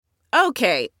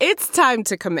Okay, it's time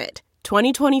to commit.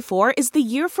 2024 is the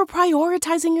year for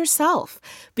prioritizing yourself.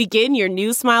 Begin your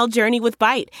new smile journey with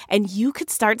Byte, and you could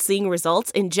start seeing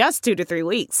results in just 2 to 3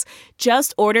 weeks.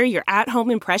 Just order your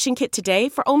at-home impression kit today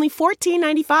for only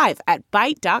 $14.95 at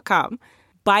Byte.com.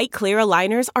 Byte Clear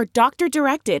aligners are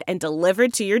doctor-directed and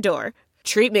delivered to your door.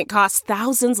 Treatment costs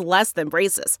thousands less than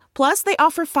braces. Plus, they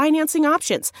offer financing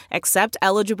options, accept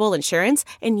eligible insurance,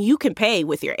 and you can pay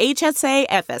with your HSA,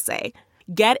 FSA.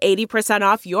 Get 80%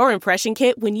 off your impression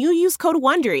kit when you use code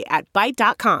WONDERY at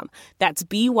Byte.com. That's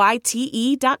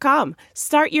BYTE.com.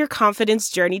 Start your confidence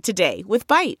journey today with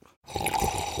Byte.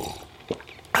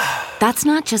 That's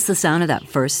not just the sound of that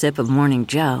first sip of Morning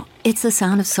Joe. It's the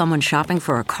sound of someone shopping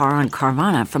for a car on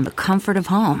Carvana from the comfort of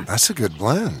home. That's a good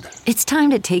blend. It's time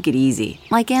to take it easy,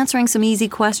 like answering some easy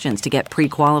questions to get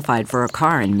pre-qualified for a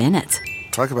car in minutes.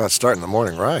 Talk about starting the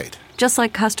morning right. Just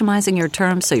like customizing your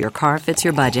terms so your car fits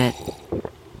your budget.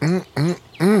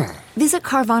 Visit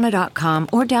Carvana.com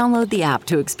or download the app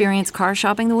to experience car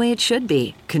shopping the way it should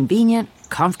be. Convenient,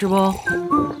 comfortable.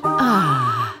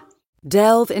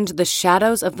 Delve into the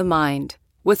shadows of the mind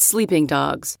with Sleeping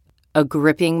Dogs, a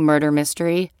gripping murder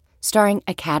mystery starring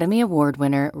Academy Award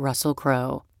winner Russell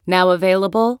Crowe. Now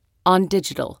available on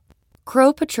digital.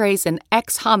 Crowe portrays an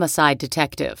ex-homicide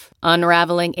detective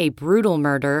unraveling a brutal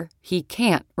murder he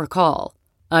can't recall.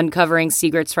 Uncovering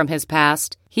secrets from his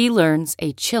past, he learns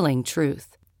a chilling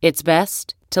truth. It's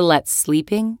best to let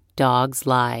sleeping dogs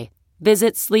lie.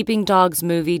 Visit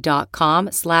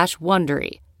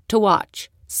sleepingdogsmovie.com/Wondery to watch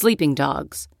Sleeping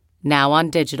Dogs, now on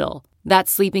digital.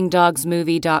 That's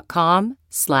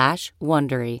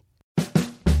sleepingdogsmovie.com/Wondery.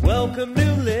 Welcome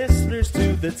new listeners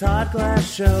to the Todd Glass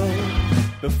Show.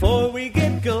 Before we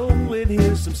get going,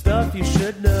 here's some stuff you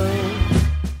should know.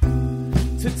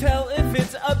 To tell if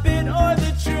it's a bit or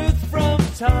the truth from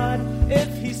Todd.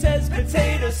 If he says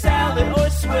potato salad or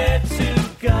swear to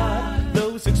God,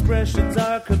 those expressions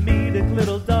are comedic,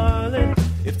 little darling.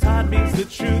 If Todd means the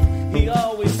truth, he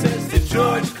always says to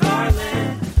George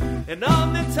Carlin. And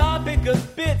on the topic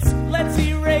of bits, let's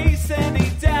erase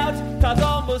any doubt. Todd's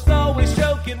almost always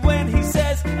joking when he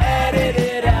says edit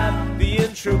it out. The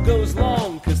intro goes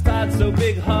long cause Todd's so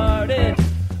big-hearted.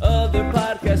 Other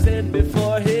podcasts end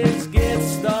before his gets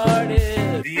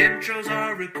started. The intros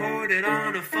are recorded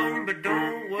on a phone, but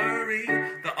don't worry,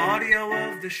 the audio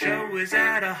of the show is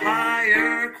at a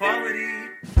higher quality.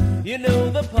 You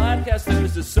know the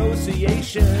Podcasters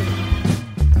Association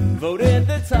voted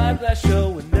the Todd Glass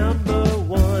Show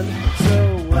 #1.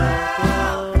 So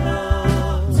welcome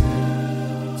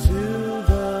to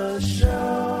the show.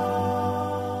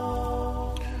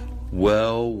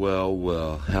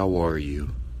 Well, how are you?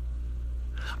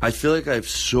 I feel like I have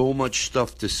so much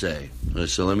stuff to say,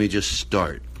 so let me just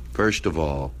start. First of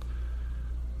all,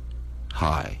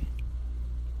 hi.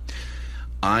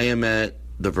 I am at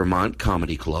the Vermont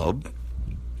Comedy Club,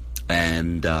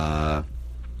 and I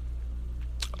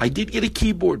did get a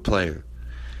keyboard player.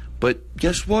 But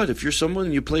guess what? If you're someone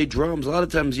and you play drums, a lot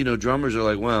of times, drummers are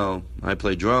like, well, I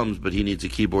play drums, but he needs a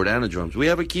keyboard and a drums. We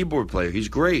have a keyboard player. He's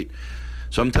great.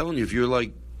 So I'm telling you, if you're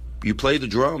like, you play the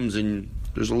drums and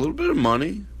there's a little bit of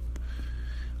money.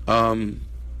 And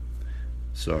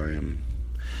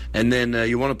then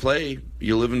you want to play,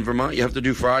 you live in Vermont, you have to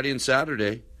do Friday and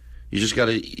Saturday. You just got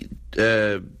to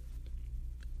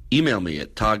email me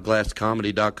at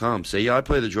toddglasscomedy.com. Say, yeah, I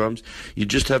play the drums. You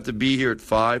just have to be here at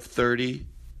 5:30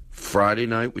 Friday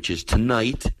night, which is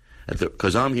tonight,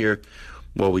 because I'm here.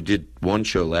 Well, we did one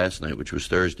show last night, which was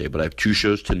Thursday, but I have 2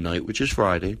 shows tonight, which is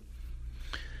Friday.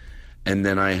 And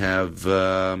then I have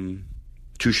 2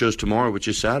 shows tomorrow, which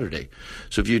is Saturday.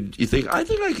 So if you think, I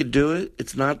think I could do it,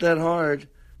 it's not that hard.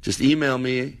 Just email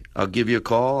me. I'll give you a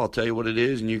call. I'll tell you what it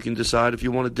is, and you can decide if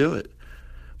you want to do it.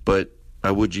 But I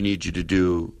would need you to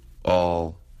do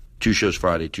all 2 shows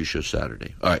Friday, 2 shows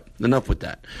Saturday. All right, enough with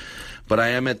that. But I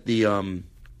am at the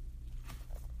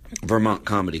Vermont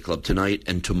Comedy Club tonight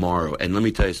and tomorrow. And let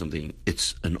me tell you something.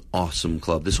 It's an awesome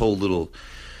club. This whole little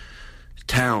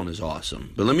town is awesome.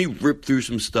 But let me rip through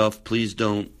some stuff. Please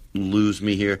don't lose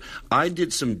me here. I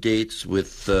did some dates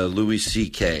with Louis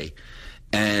C.K.,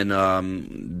 and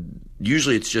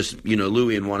usually it's just,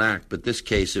 Louis in one act. But this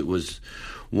case, it was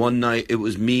one night. It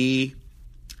was me,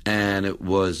 and it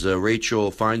was Rachel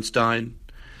Feinstein,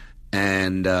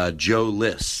 and Joe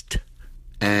List.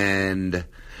 And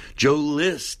Joe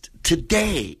List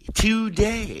today.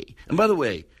 And by the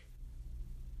way,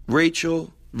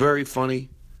 Rachel, very funny.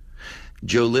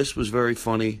 Joe List was very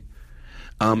funny.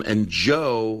 And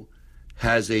Joe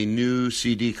has a new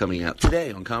CD coming out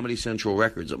today on Comedy Central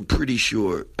Records. I'm pretty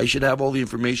sure. I should have all the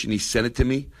information. He sent it to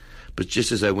me, But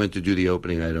just as I went to do the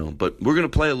opening, I don't. But we're going to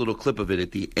play a little clip of it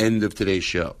at the end of today's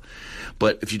show.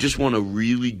 But if you just want a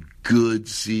really good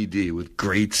CD with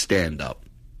great stand-up,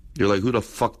 you're like, who the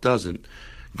fuck doesn't?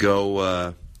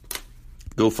 Go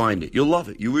find it. You'll love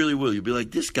it. You really will. You'll be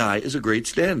like, this guy is a great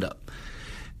stand-up.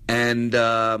 And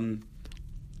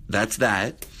that's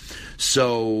that.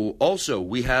 So, also,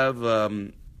 we have, I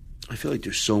feel like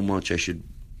there's so much I should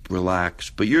relax,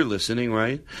 but you're listening,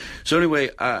 right? So anyway,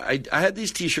 I had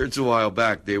these T-shirts a while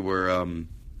back. They were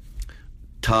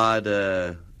Todd,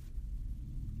 the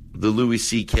Louis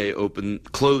C.K.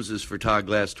 closes for Todd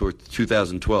Glass Tour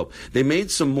 2012. They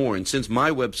made some more, and since my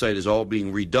website is all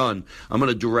being redone, I'm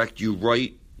going to direct you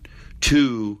right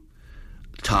to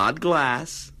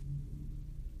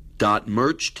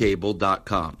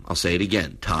toddglass.merchtable.com. I'll say it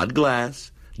again,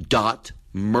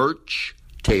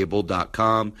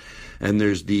 toddglass.merchtable.com. And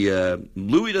there's the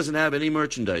Louis doesn't have any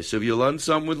merchandise, so if you want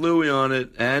something with Louis on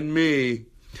it and me,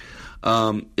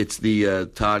 it's the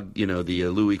Todd, the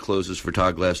Louis closes for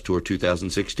Todd Glass Tour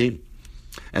 2016.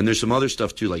 And there's some other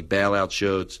stuff too, like bailout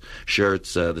shirts,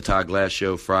 the Todd Glass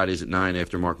Show Fridays at 9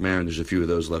 after Mark Maron. There's a few of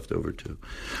those left over too.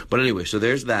 But anyway, so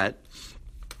there's that.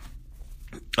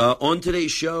 On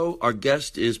today's show, our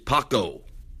guest is Paco,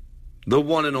 the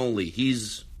one and only.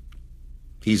 He's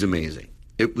amazing.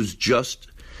 It was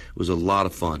a lot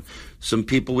of fun. Some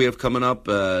people we have coming up,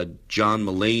 John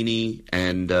Mulaney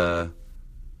and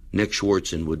Nick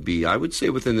Schwartzen would be, I would say,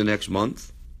 within the next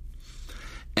month.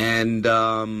 And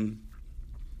on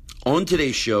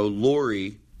today's show,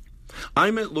 Lori,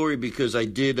 I met Lori because I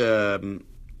did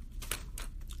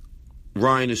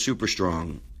Ryan is Super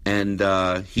Strong, and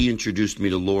he introduced me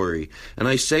to Lori. And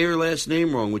I say her last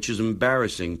name wrong, which is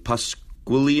embarrassing.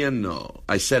 Pasqualino.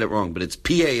 I said it wrong, but it's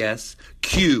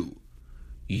Pasqualino.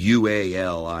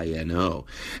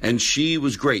 And she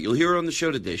was great. You'll hear her on the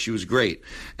show today. She was great.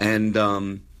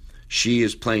 And she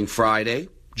is playing Friday,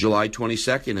 July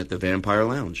 22nd at the Vampire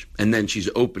Lounge. And then she's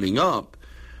opening up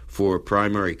for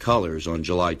Primary Colors on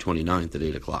July 29th at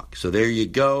 8 o'clock. So there you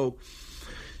go.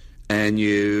 And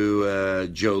you,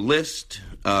 Joe List,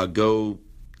 go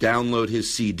download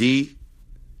his CD.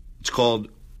 It's called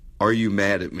Are You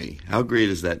Mad at Me? How great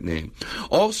is that name?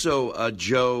 Also,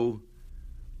 Joe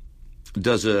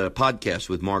does a podcast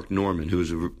with Mark Norman,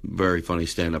 who's a very funny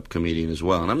stand-up comedian as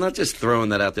well. And I'm not just throwing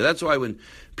that out there. That's why when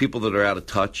people that are out of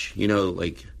touch,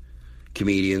 like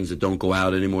comedians that don't go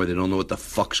out anymore, they don't know what the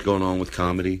fuck's going on with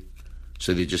comedy.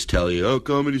 So they just tell you, oh,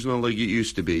 comedy's not like it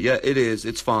used to be. Yeah, it is.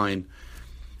 It's fine.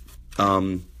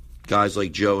 Guys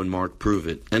like Joe and Mark prove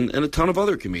it. And a ton of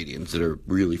other comedians that are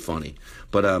really funny.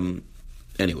 But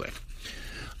anyway,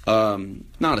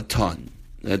 not a ton.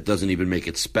 That doesn't even make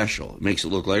it special. It makes it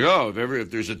look like, oh, if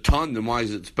there's a ton, then why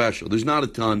is it special? There's not a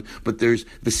ton, but there's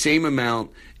the same amount,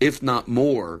 if not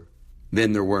more,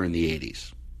 than there were in the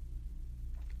 80s.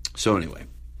 So anyway,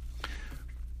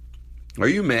 Are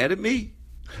You Mad at Me?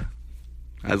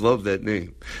 I love that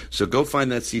name. So go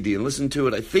find that CD and listen to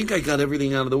it. I think I got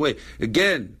everything out of the way.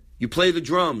 Again, you play the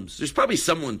drums. There's probably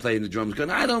someone playing the drums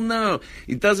going, I don't know.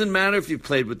 It doesn't matter if you've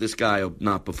played with this guy or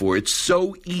not before. It's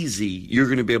so easy, you're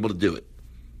going to be able to do it.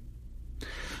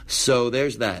 So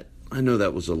there's that. I know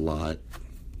that was a lot.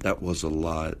 That was a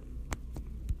lot.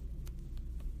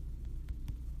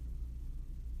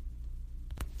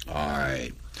 All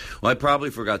right. Well, I probably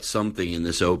forgot something in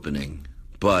this opening,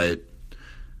 but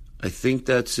I think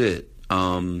that's it.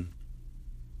 You're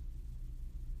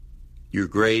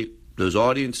great. Those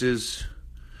audiences,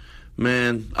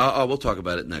 man, we'll talk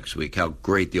about it next week, how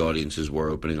great the audiences were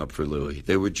opening up for Louis.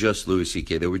 They were just Louis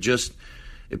C.K.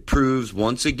 It proves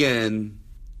once again.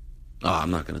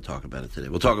 I'm not going to talk about it today.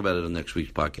 We'll talk about it on next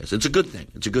week's podcast. It's a good thing.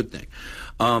 It's a good thing.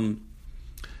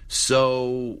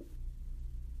 So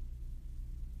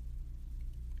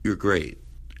you're great.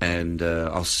 And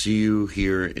I'll see you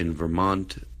here in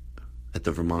Vermont at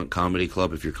the Vermont Comedy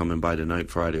Club if you're coming by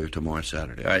tonight, Friday, or tomorrow,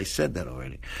 Saturday. I said that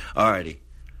already. All righty.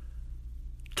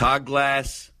 Todd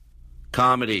Glass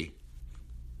Comedy.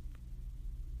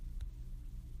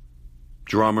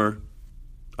 Drummer.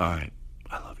 All right.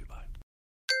 I love you. Bye.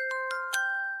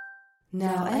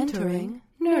 Now entering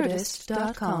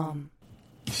Nerdist.com.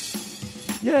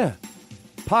 Yeah.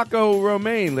 Paco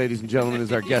Romane, ladies and gentlemen,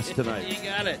 is our guest tonight. You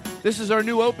got it. This is our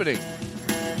new opening.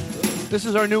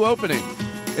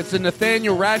 It's a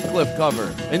Nathaniel Radcliffe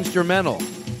cover, instrumental.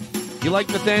 You like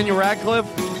Nathaniel Radcliffe?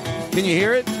 Can you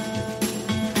hear it?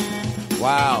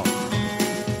 Wow.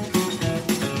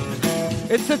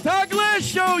 It's the Todd Glass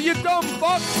Show, you dumb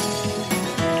fuck.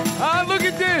 Look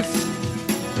at this.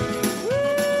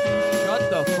 Shut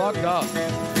the fuck up.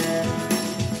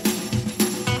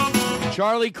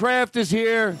 Charlie Kraft is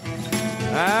here.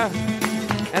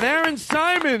 And Aaron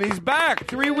Simon, he's back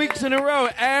 3 weeks in a row.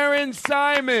 Aaron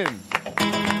Simon.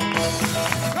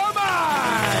 Come on!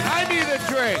 I need a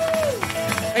drink.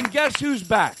 And guess who's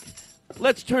back?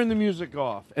 Let's turn the music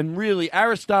off. And really,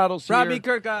 Aristotle's here. Robbie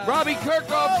Kirkhoff. Robbie Kirkhoff.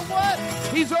 Oh, what?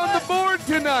 He's on the board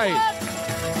tonight.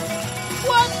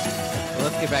 What? Well,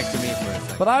 let's get back to me for a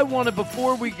second. But I want to,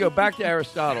 before we go back to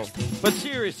Aristotle, but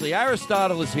seriously,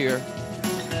 Aristotle is here.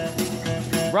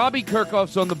 Robbie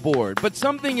Kirkhoff's on the board, but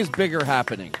something is bigger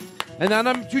happening. And then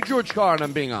I'm to George Carlin,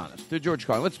 I'm being honest. To George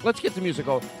Carlin. Let's get the music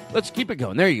on. Let's keep it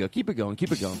going. There you go. Keep it going.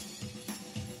 Keep it going.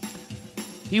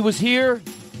 He was here.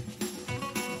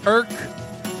 Irk.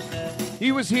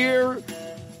 He was here.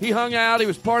 He hung out. He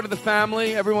was part of the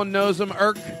family. Everyone knows him.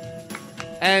 Irk.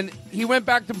 And he went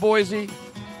back to Boise.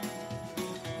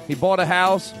 He bought a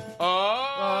house.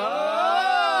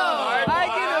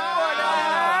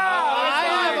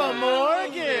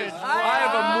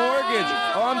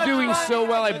 I'm doing so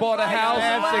well. I bought a house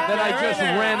that I just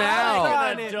rent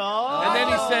out. And then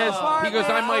he says, he goes,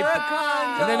 I might.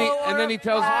 And then he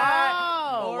tells me,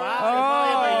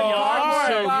 I'm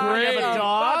so great. You have a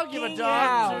dog too.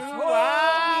 Wow.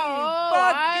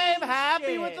 I'm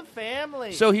happy with the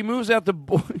family. So he moves out to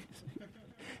Boise.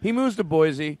 He moves to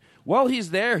Boise. While he's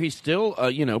there, he still,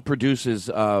 produces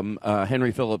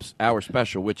Henry Phillips' Hour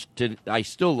Special, which I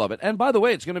still love it. And by the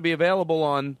way, it's going to be available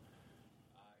on.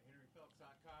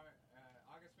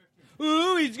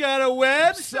 Ooh, he's got a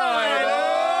website.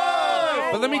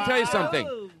 But let me tell you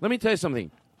something.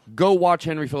 Go watch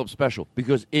Henry Phillips' special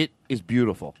because it is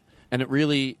beautiful. And it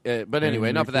really but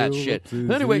anyway, enough of that shit.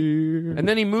 But anyway, and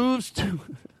then he moves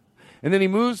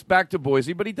back to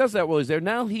Boise, but he does that while he's there.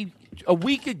 Now a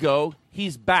week ago,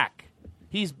 he's back.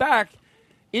 He's back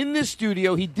in this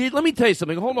studio. He did. Let me tell you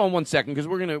something. Hold on one second, because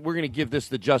we're gonna give this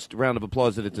the just round of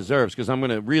applause that it deserves, because I'm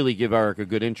gonna really give Eric a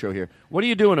good intro here. What are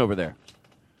you doing over there?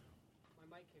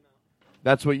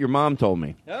 That's what your mom told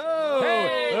me. Oh! Hey!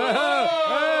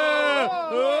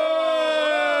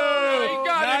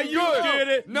 Now you did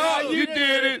it. No, you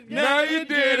did it. No, you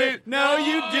did it. No,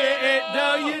 you did it.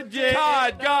 No, you did it.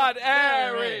 Todd got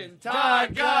Aaron.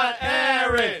 Todd got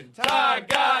Aaron. Todd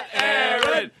got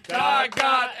Aaron. Todd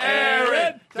got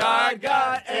Aaron. Todd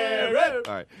got Aaron.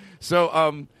 All right.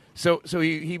 So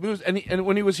he moves, and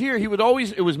when he was here, he would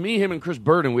always, it was me, him, and Chris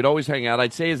Burden. We'd always hang out.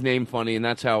 I'd say his name funny, and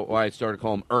that's why I started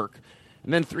calling him Irk.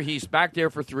 And then he's back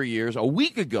there for 3 years. A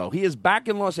week ago, he is back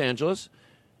in Los Angeles.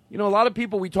 You know, a lot of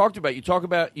people we talked about, you talk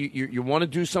about you want to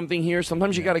do something here.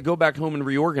 Sometimes you got to go back home and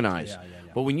reorganize. Yeah.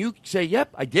 But when you say,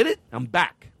 yep, I did it, I'm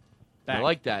back. I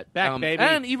like that. Back, baby.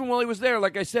 And even while he was there,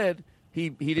 like I said, he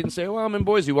didn't say, well, I'm in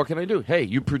Boise. What can I do? Hey,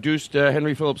 you produced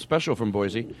Henry Phillips' special from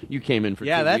Boise. You came in for 2 weeks.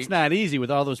 Yeah, that's not easy with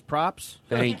all those props.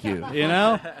 Thank you. You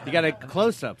know? You got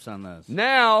close-ups on those.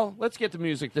 Now, let's get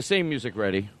the same music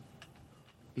ready.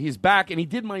 He's back, and he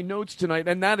did my notes tonight,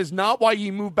 and that is not why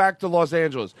he moved back to Los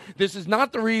Angeles. This is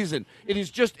not the reason. It is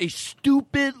just a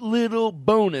stupid little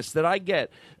bonus that I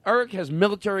get. Eric has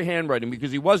military handwriting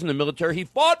because he was in the military. He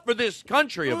fought for this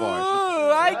country of ours.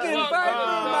 Ooh, I can fight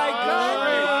for my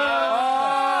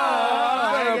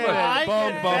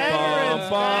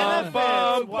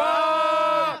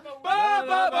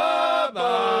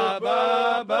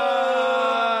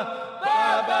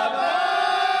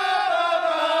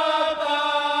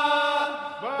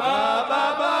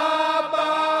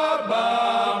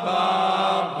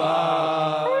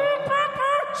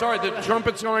Sorry, the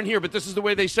trumpets aren't here, but this is the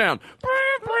way they sound.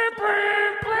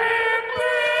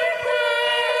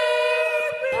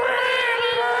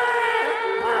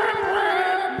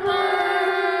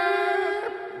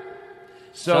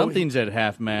 Something's at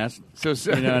half-mast. So,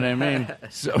 you know what I mean?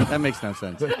 So that makes no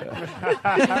sense.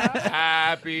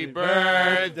 Happy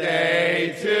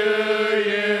birthday to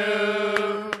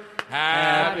you.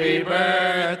 Happy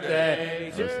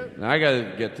birthday to you. I got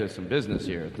to get to some business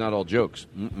here. It's not all jokes.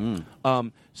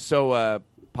 So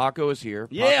Paco is here.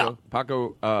 Yeah.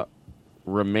 Paco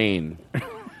Romane.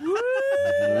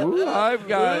 I've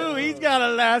got. Ooh, he's got a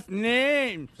last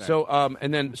name. So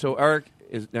so Eric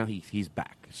is now he's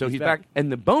back. So he's back.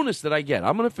 And the bonus that I get,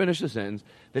 I'm going to finish the sentence,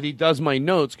 that he does my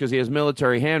notes because he has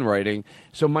military handwriting.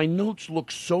 So my notes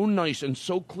look so nice and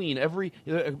so clean. Every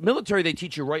military, they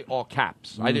teach you to write all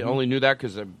caps. I only knew that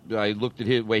because I looked at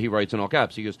the way he writes in all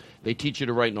caps. He goes, they teach you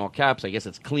to write in all caps. I guess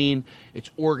it's clean. It's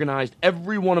organized.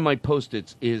 Every one of my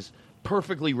Post-its is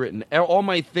perfectly written. All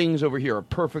my things over here are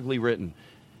perfectly written.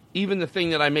 Even the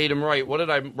thing that I made him write, what did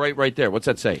I write right there? What's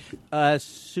that say?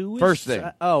 First thing.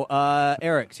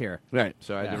 Eric's here. Right.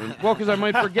 So I didn't. Well, because I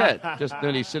might forget. Just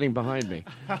that he's sitting behind me.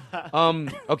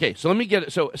 Okay. So let me get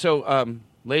it. So,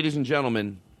 ladies and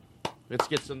gentlemen, Let's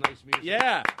get some nice music.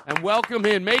 Yeah. And welcome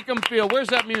in. Make them feel. Where's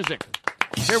that music?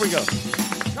 Here we go.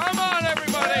 Come on,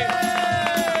 everybody.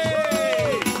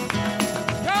 Hey!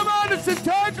 Come on, it's the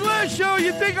Todd Glass Show.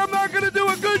 You think I'm not going to do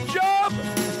a good job?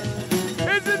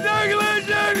 It's the Todd Glass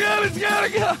Show. It's got to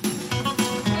go.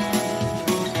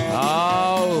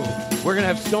 Oh, we're going to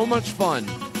have so much fun.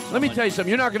 Let me tell you something.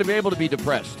 You're not going to be able to be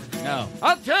depressed. No.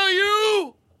 I'll tell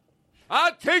you,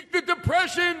 I take the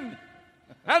depression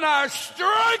and I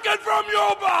strike it from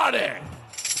your body.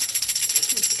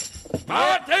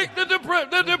 I take the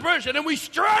depression and we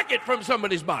strike it from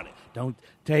somebody's body. Don't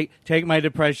take my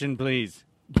depression, please.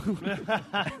 Back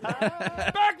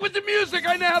with the music.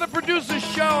 I know how to produce a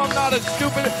show. I'm not as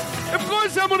stupid. Of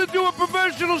course I'm going to do a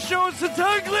professional show. It's the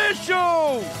Todd Glass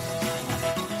Show.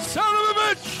 Son of a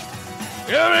bitch.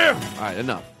 Get here. All right,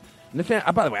 enough.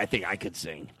 By the way, I think I could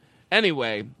sing.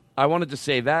 Anyway, I wanted to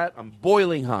say that. I'm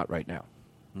boiling hot right now.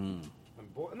 I'm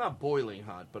not boiling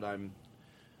hot, but I'm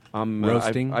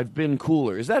roasting. I've been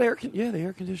cooler. Is that air? Yeah, the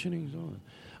air conditioning's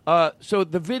on. So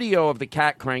the video of the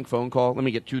cat crank phone call. Let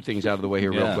me get two things out of the way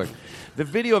here real quick. The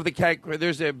video of the cat.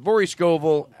 There's a Rory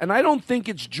Scovel, and I don't think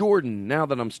it's Jordan. Now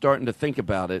that I'm starting to think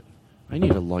about it, I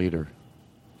need a lighter.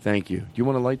 Thank you. Do you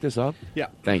want to light this up? Yeah.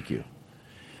 Thank you.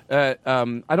 I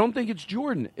don't think it's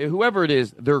Jordan. Whoever it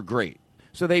is, they're great.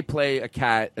 So they play a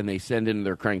cat, and they send in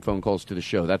their crank phone calls to the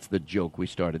show. That's the joke we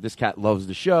started. This cat loves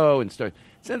the show and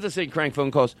sends us in crank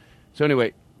phone calls. So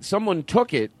anyway, someone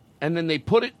took it, and then they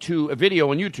put it to a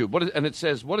video on YouTube. And it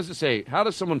says, what does it say? How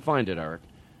does someone find it, Eric?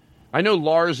 I know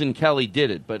Lars and Kelly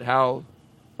did it, but how?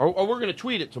 We're going to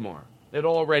tweet it tomorrow. It's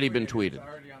already been tweeted.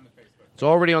 It's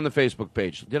already on the Facebook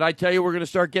page. Did I tell you we're going to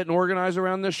start getting organized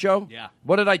around this show? Yeah.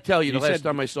 What did I tell you the last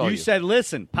time I saw you? You said,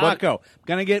 listen, Paco,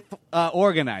 going to get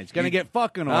organized. Going to get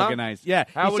fucking organized. Yeah.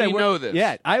 How would he know this?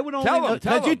 Yeah. I would only know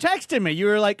because you texted me. You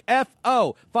were like,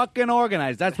 F-O, fucking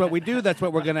organized. That's what we do. That's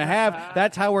what we're going to have.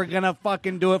 That's how we're going to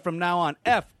fucking do it from now on.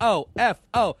 F-O,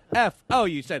 F-O, F-O.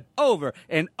 You said over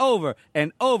and over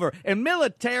and over. And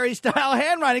military-style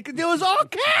handwriting, because it was all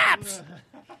caps.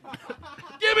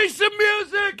 Give me some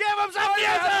music! Give him some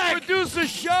music! Produce a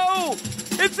show!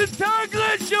 It's a Todd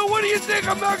Glass Show! What do you think?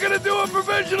 I'm not going to do a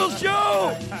professional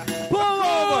show! Pull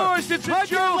over! It's a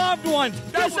Hug your loved ones!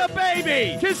 Kiss a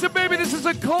baby! Kiss a baby! This is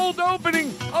a cold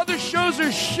opening! Other shows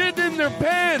are shit in their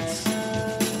pants!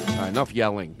 All right, enough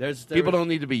yelling. People don't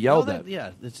need to be yelled at.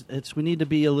 Yeah, we need to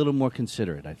be a little more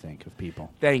considerate, I think, of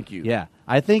people. Thank you. Yeah,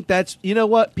 I think that's, you know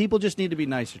what? People just need to be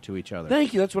nicer to each other.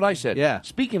 Thank you. That's what I said. Yeah.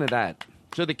 Speaking of that,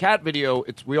 so the cat video,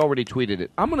 we already tweeted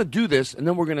it. I'm going to do this, and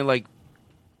then we're going to,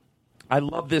 I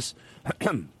love this.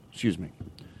 Excuse me.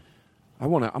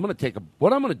 What I'm going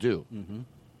to do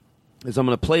is I'm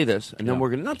going to play this, and then we're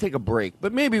going to not take a break,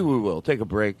 but maybe we will take a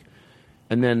break,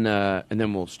 and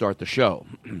then we'll start the show,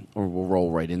 or we'll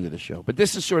roll right into the show. But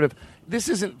this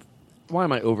isn't, why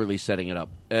am I overly setting it up?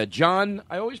 John,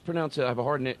 I always pronounce it, I have a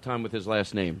hard time with his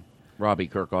last name, Robbie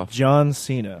Kirkhoff. John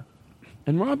Cena.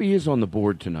 And Robbie is on the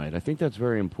board tonight. I think that's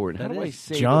very important. How do I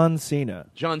say John Cena.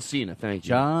 John Cena, thank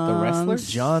you. The wrestler?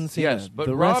 John Cena, yes, but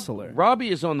the wrestler. Robbie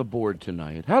is on the board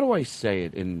tonight. How do I say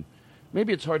it?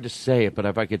 Maybe it's hard to say it, but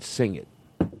if I could sing it.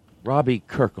 Robbie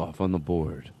Kirkhoff on the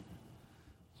board.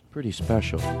 It's pretty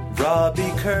special. Robbie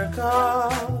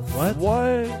Kirkhoff.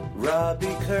 What? Robbie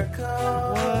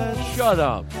Kirkhoff. What? Shut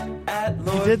up.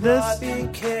 You did this?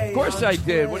 Of course I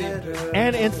did. What do you do?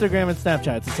 And Instagram and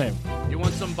Snapchat. It's the same. You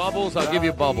want some bubbles? I'll give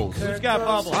you bubbles. Who's got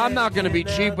bubbles? I'm not going to be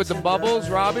cheap with the bubbles,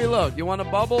 Robbie. Look, you want a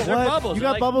bubble? What? They're bubbles. You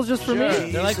got bubbles just for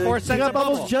me? They're like 4 You cents got a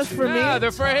bubbles bubble. just for me? Yeah,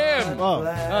 they're for him.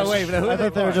 Oh, wait. Who I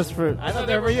thought they were just for... I thought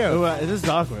they were you. This is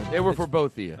awkward. They were for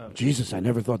both of you. Jesus, I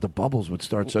never thought the bubbles would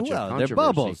start such a Well, controversy. they're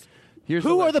bubbles.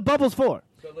 Who are the bubbles for?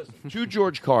 So listen, to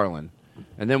George Carlin,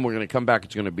 and then we're going to come back.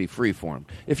 It's going to be freeform.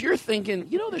 If you're thinking,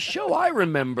 the show I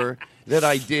remember that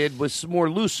I did was more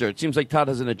looser. It seems like Todd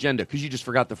has an agenda because you just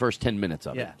forgot the first 10 minutes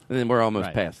of it. Yeah. And then we're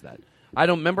almost past that. I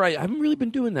don't remember. I haven't really been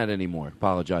doing that anymore,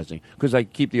 apologizing, because I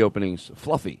keep the openings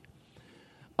fluffy.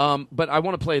 But I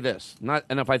want to play this.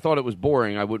 And if I thought it was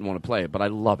boring, I wouldn't want to play it. But I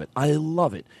love it. I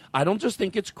love it. I don't just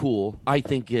think it's cool. I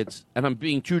think it's, and I'm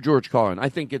being too George Carlin, I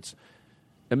think it's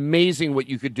amazing what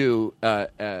you could do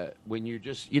when you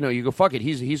just, you go, fuck it.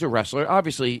 He's a wrestler.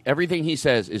 Obviously, everything he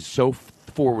says is so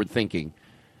forward-thinking.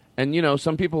 And,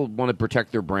 some people want to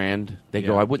protect their brand. They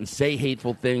go, I wouldn't say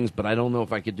hateful things, but I don't know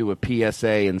if I could do a PSA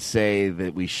and say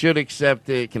that we should accept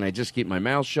it. Can I just keep my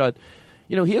mouth shut?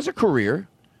 He has a career.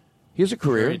 He has a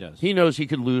career. Sure he does. He knows he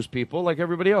could lose people like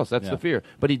everybody else. That's the fear.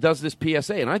 But he does this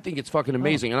PSA, and I think it's fucking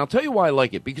amazing. And I'll tell you why I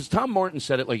like it. Because Tom Martin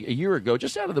said it like a year ago,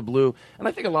 just out of the blue, and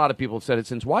I think a lot of people have said it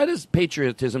since. Why does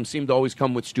patriotism seem to always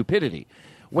come with stupidity?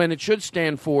 when it should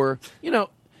stand for,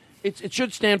 it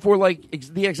should stand for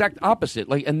the exact opposite.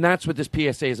 And that's what this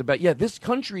PSA is about. Yeah, this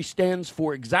country stands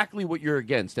for exactly what you're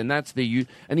against, and that's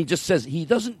and he just says he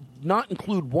doesn't not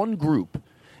include one group.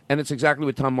 And it's exactly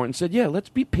what Tom Martin said. Yeah, let's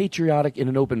be patriotic in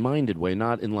an open-minded way,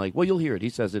 not in well, you'll hear it. He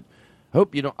says it. I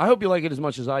hope you like it as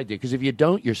much as I did, because if you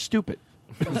don't, you're stupid.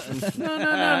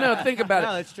 No. Think about it.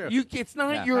 No, it's true. It's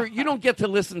not you don't get to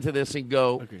listen to this and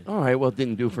go, all right, well, it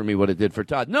didn't do for me what it did for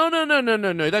Todd. No.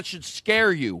 That should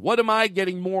scare you. What am I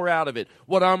getting more out of it?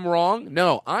 What I'm wrong?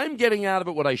 No, I'm getting out of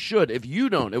it what I should. If you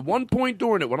don't, at one point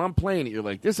during it, when I'm playing it, you're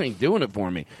like, this ain't doing it for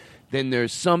me. Then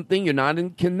there's something, you're not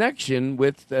in connection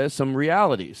with some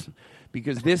realities.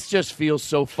 Because this just feels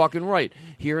so fucking right.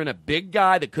 Hearing a big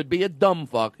guy that could be a dumb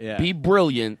fuck be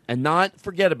brilliant and not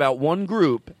forget about one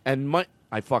group, and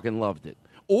I fucking loved it.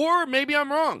 Or maybe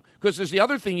I'm wrong, because there's the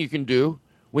other thing you can do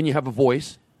when you have a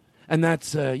voice, and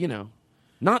that's,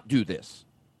 not do this.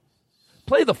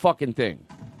 Play the fucking thing.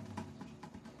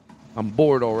 I'm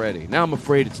bored already. Now I'm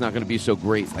afraid it's not going to be so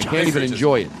great. I can't even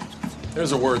enjoy it.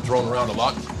 There's a word thrown around a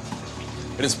lot.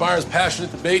 It inspires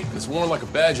passionate debate, and it's worn like a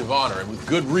badge of honor, and with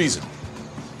good reason.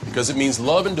 Because it means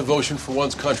love and devotion for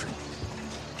one's country.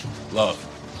 Love.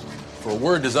 For a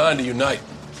word designed to unite,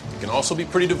 it can also be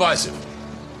pretty divisive.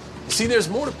 You see, there's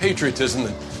more to patriotism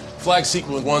than flag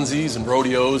sequin onesies and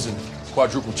rodeos and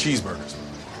quadruple cheeseburgers.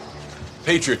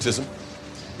 Patriotism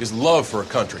is love for a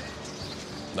country,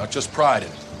 not just pride in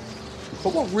it.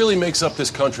 But what really makes up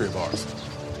this country of ours?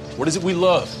 What is it we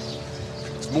love?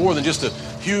 It's more than just a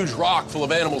huge rock full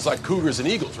of animals like cougars and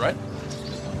eagles, right?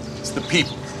 It's the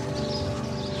people.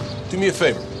 Do me a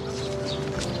favor.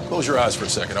 Close your eyes for a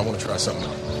second. I want to try something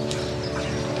out.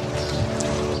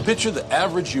 Picture the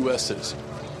average U.S. citizen.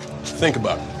 Think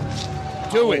about it.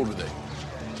 How old are they?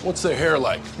 What's their hair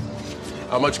like?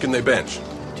 How much can they bench?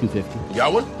 250. You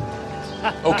got one?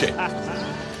 Okay.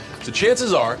 So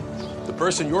chances are, the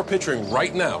person you're picturing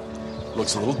right now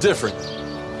looks a little different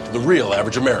to the real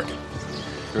average American.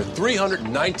 There are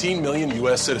 319 million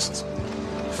U.S. citizens.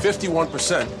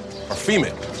 51% are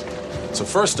female. So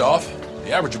first off,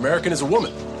 the average American is a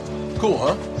woman. Cool,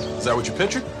 huh? Is that what you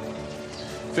pictured?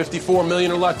 54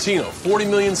 million are Latino, 40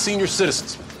 million senior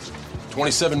citizens,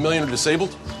 27 million are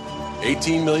disabled,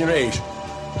 18 million are Asian.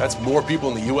 That's more people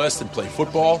in the U.S. than play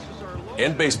football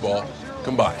and baseball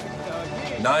combined.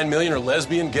 9 million are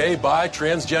lesbian, gay, bi,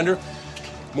 transgender,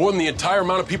 more than the entire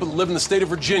amount of people that live in the state of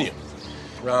Virginia.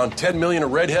 Around 10 million are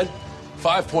redhead,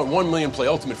 5.1 million play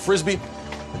ultimate frisbee,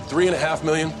 and 3.5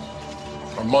 million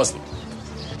are Muslim.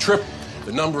 Triple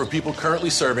the number of people currently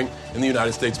serving in the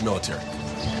United States military.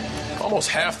 Almost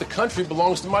half the country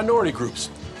belongs to minority groups.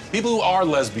 People who are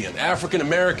lesbian, African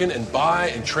American, and bi,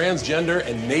 and transgender,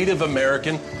 and Native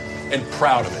American, and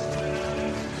proud of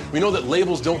it. We know that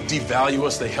labels don't devalue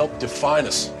us, they help define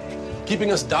us,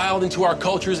 keeping us dialed into our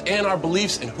cultures and our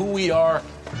beliefs and who we are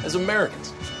as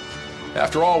Americans.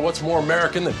 After all, what's more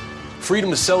American than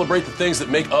freedom to celebrate the things that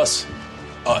make us,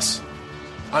 us?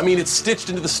 I mean, it's stitched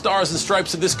into the stars and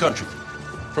stripes of this country.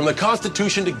 From the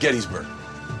Constitution to Gettysburg.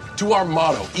 To our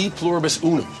motto, E pluribus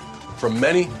unum. From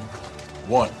many,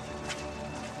 one.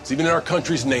 It's even in our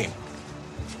country's name.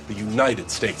 The United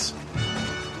States.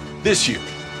 This year,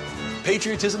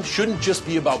 patriotism shouldn't just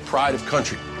be about pride of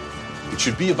country. It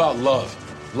should be about love.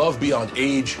 Love beyond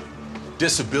age,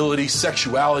 disability,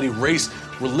 sexuality, race,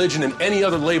 religion, and any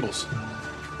other labels.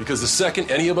 Because the second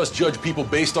any of us judge people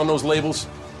based on those labels,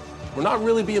 we're not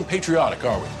really being patriotic,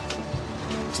 are we?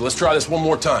 So let's try this one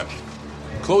more time.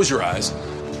 Close your eyes.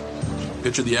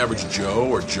 Picture the average Joe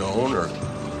or Joan or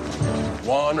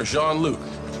Juan or Jean-Luc.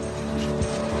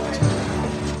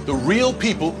 The real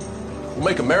people who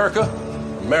make America,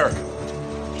 America.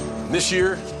 And this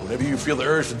year, whenever you feel the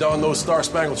urge to don those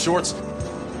star-spangled shorts,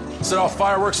 set off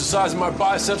fireworks the size of my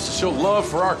biceps to show love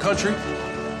for our country,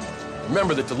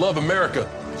 remember that to love America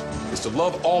is to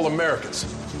love all Americans.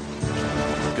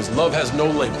 Because love has no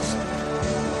labels.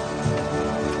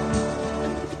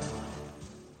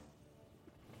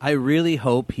 I really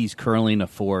hope he's curling a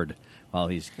Ford while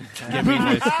he's giving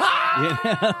this.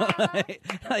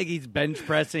 Like he's bench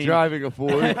pressing. Driving a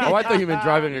Ford? Oh, I thought you meant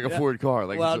driving like a Ford car.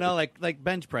 Like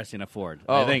bench pressing a Ford,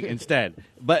 I think, instead.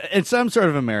 But it's some sort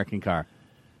of American car.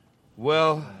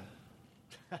 Well,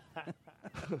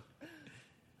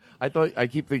 I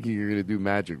keep thinking you're going to do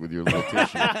magic with your little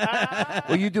tissue.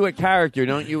 Well, you do a character,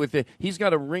 don't you? He's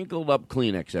got a wrinkled up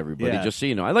Kleenex, everybody, just so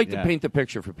you know. I like to paint the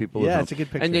picture for people. Yeah, it's a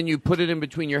good picture. And then you put it in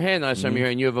between your hand last time you're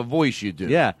here, and you have a voice you do.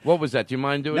 Yeah. What was that? Do you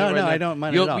mind doing it right now? I don't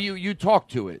mind at all. You talk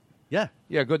to it. Yeah.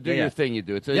 Yeah, go do your thing you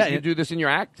do. You do this in your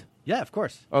act? Yeah, of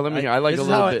course. Oh, let me hear. I like this a is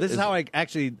little how bit. This is how I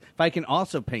actually, if I can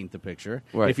also paint the picture,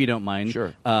 Right. if you don't mind.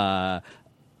 Sure.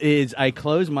 Is I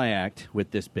close my act with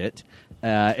this bit.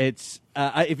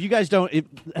 If you guys don't,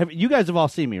 you guys have all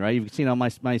seen me, right? You've seen all my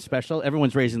special.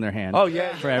 Everyone's raising their hand. Oh,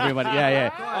 yeah. For everybody. Yeah.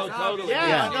 Oh, totally.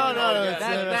 Yeah. No. It's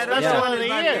special of the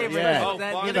year. Yeah.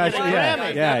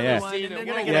 You're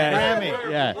gonna get a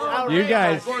Grammy. Yeah. You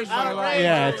guys.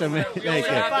 Yeah, it's amazing. Thank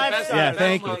you. Yeah,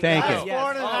 thank you. On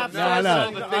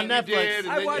Netflix.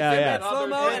 I watched it in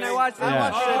slow-mo, and I watched it.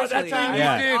 I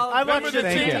watched it 2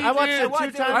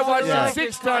 times. I watched it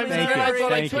 6 times, and then I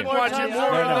thought I couldn't watch it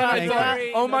more. And then I thought,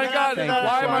 oh my God,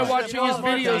 why am I watching his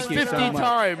videos 50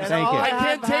 times? I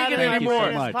can't take it anymore.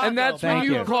 And that's when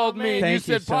you called me and you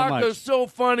said, Paco's so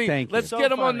funny. Let's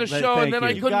get him on the show. And then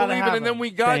I couldn't believe it, and then we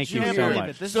got you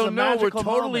here. So now we're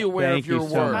totally aware of your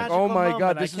work. Oh my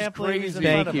God, this is crazy.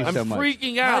 Thank you so much. I'm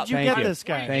freaking out. How'd you get this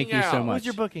guy? Thank you so much. Who's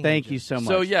your booking Thank agent? you so much.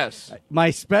 So yes.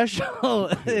 My special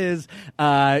is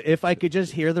if I could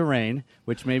just hear the rain,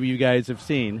 which maybe you guys have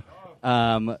seen.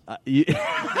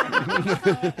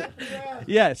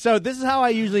 Yeah, so this is how I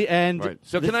usually end. Right.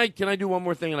 So can I do one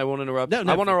more thing, and I won't interrupt? No,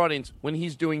 I want our audience, when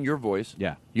he's doing your voice,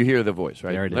 Yeah. you hear the voice,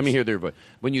 right? There it Let is. me hear their voice.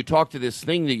 When you talk to this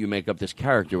thing that you make up, this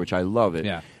character, which I love it,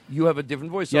 Yeah. you have a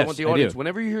different voice. So I Yes, want the I audience, do.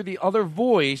 whenever you hear the other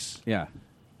voice, Yeah.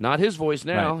 not his voice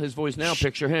now, Right. his voice now,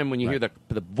 picture him when you hear the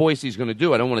voice he's going to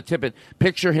do. I don't want to tip it.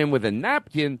 Picture him with a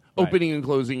napkin, opening and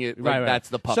closing it. Like that's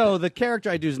the puppet. So the character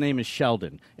I do, his name is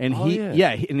Sheldon, and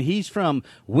yeah. and he's from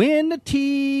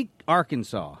Winnetea,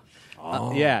 Arkansas.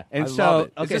 Yeah, and I so love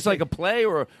it. okay, Is this so like a play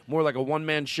or more like a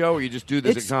one-man show, or you just do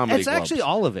this at comedy It's clubs? actually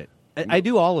all of it. I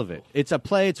do all of it. It's a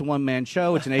play. It's a one-man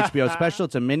show. It's an HBO special.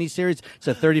 It's a miniseries. It's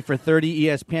a 30 for 30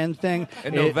 ESPN thing.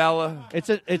 A novella. It's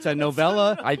a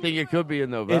novella. I think it could be a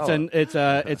novella. It's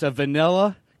a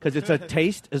vanilla because it's a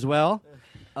taste as well.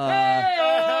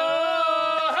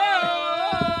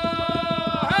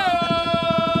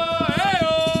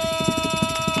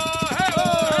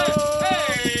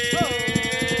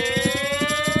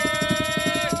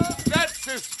 That's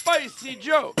a spicy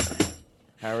joke.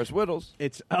 Harris Whittles.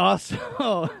 It's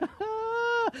also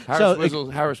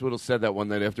Harris Whittles said that one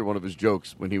night after one of his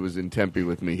jokes when he was in Tempe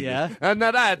with me. Yeah? And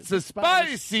now that's a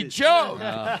spicy joke.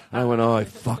 I went, I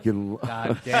fucking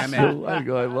God damn it. I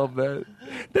go, I love that.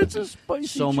 That's a spicy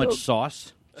so joke. much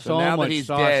sauce. So now much that he's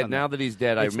sauce dead, on now that. that he's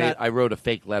dead, It's not- I wrote a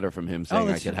fake letter from him saying I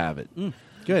that's- could have it.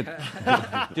 Good.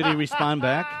 Did he respond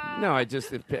back? No, I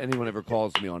just, if anyone ever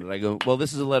calls me on it, I go, well,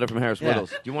 this is a letter from Harris Yeah.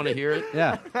 Whittles. Do you want to hear it?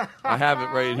 Yeah. I have it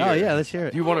right here. Oh yeah, let's hear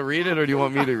it. Do you want to read it, or do you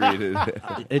want me to read it?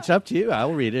 It's up to you.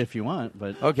 I'll read it if you want,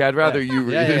 but Okay, I'd rather you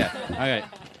read it. Yeah. All right.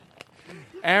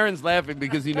 Aaron's laughing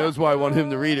because he knows why I want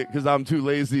him to read it, because I'm too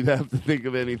lazy to have to think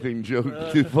of anything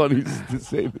too funny to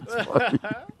say that's funny.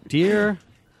 Dear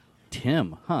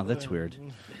Tim. That's weird.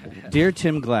 Dear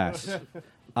Tim Glass,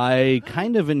 I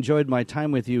kind of enjoyed my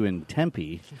time with you in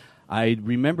Tempe. I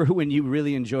remember when you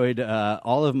really enjoyed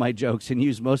all of my jokes and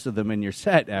used most of them in your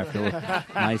set after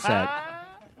my set.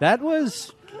 That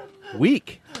was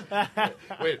weak.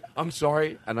 Wait, I'm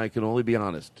sorry, and I can only be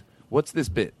honest. What's this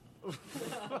bit?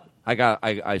 I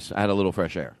had a little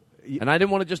fresh air, and I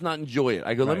didn't want to just not enjoy it.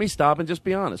 I go, let me stop and just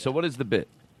be honest. So what is the bit?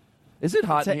 Is it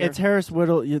hot in here? It's Harris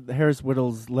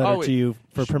Whittle's letter to you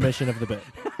for permission of the bit.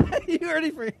 You already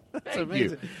forgot. That's Thank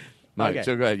amazing. you. All right, Okay.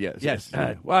 so go ahead. Yes. Yes.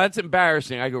 Well, that's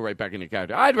embarrassing. I go right back into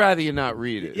character. I'd rather you not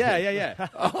read it. Yeah.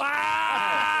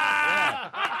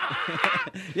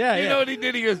 Yeah, You know what he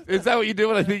did? He goes, is that what you did?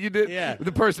 What I think you did? Yeah.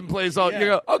 The person plays all. Yeah. You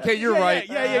go, okay, you're right.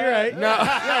 Yeah, you're right. No.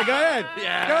 Yeah, go ahead.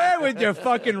 Yeah. Go ahead with your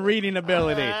fucking reading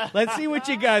ability. Let's see what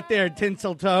you got there,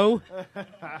 Tinseltown.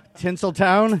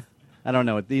 I don't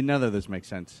know. None of this makes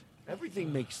sense.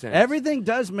 Everything makes sense. Everything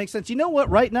does make sense. You know what?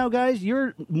 Right now, guys,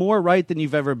 you're more right than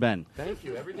you've ever been. Thank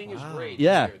you. Everything is great.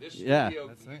 Yeah. Here. This Yeah.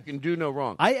 studio, you can do no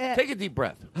wrong. I Take a deep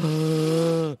breath.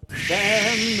 Stand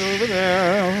over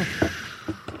there.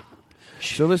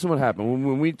 So listen what happened.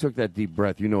 When we took that deep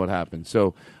breath, you know what happened.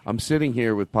 So I'm sitting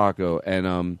here with Paco,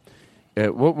 and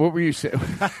what were you saying?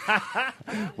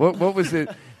 what was it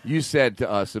you said to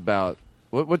us about...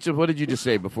 What did you just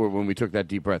say before when we took that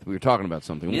deep breath? We were talking about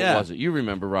something. Yeah. What was it? You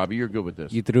remember, Robbie. You're good with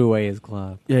this. You threw away his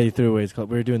club. Yeah, he threw away his club.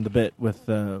 We were doing the bit with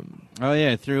Oh,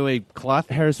 yeah, threw a cloth.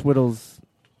 Harris Whittle's.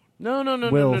 No.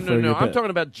 Will for your I'm bit. talking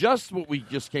about just what we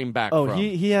just came back Oh, from.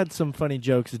 he had some funny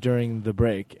jokes during the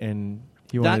break, and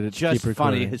he Not wanted to just keep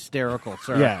funny, recording. hysterical,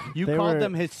 sir. Yeah, You they called were-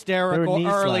 them they were hysterical knee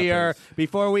earlier. slappers.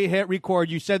 Before we hit record,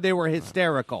 you said they were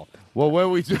hysterical. Well, where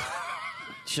we...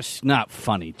 It's just not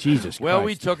funny. Jesus Well, Christ.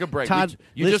 we took a break. Todd,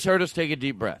 You just heard us take a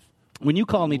deep breath. When you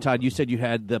called me, Todd, you said you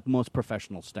had the most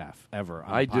professional staff ever.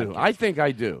 On I the do. podcast. I think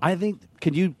I do. I think.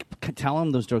 Could you tell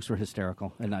him those jokes were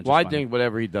hysterical and not just Well, I funny? think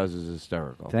whatever he does is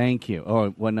hysterical. Thank you.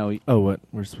 Oh, well, no. What?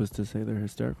 We're supposed to say they're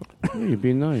hysterical? You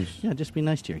be nice. Yeah, just be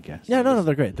nice to your guests. Yeah, no,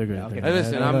 they're great. They're great. Okay. Hey,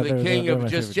 listen, I'm the king of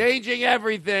just changing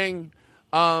everything.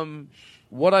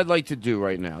 What I'd like to do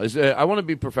right now is I want to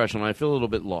be professional. I feel a little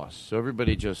bit lost, so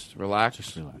everybody just relax.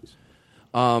 Just relax.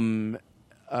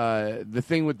 The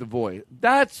thing with the voice.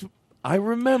 I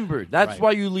remembered. That's Right.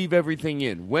 why you leave everything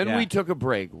in. When Yeah. we took a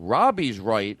break, Robbie's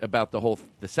right about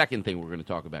the second thing we're going to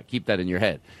talk about. Keep that in your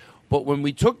head. But when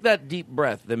we took that deep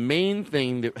breath, the main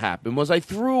thing that happened was I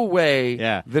threw away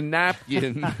the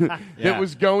napkin that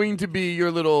was going to be your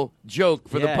little joke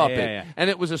for the puppet. Yeah. And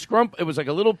it was it was like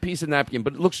a little piece of napkin,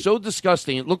 but it looked so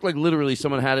disgusting. It looked like literally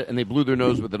someone had it and they blew their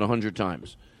nose with it 100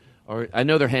 times. Or I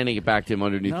know they're handing it back to him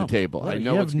underneath the table. I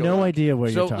know you what's have going no on. idea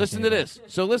what you're talking listen to this.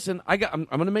 So listen, I'm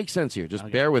going to make sense here.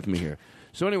 Just bear with me here.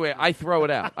 So anyway, I throw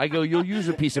it out. I go, you'll use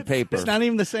a piece of paper. It's not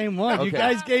even the same one. You Okay.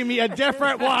 guys gave me a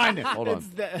different one. Hold on.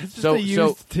 It's just a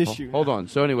used tissue. Hold on.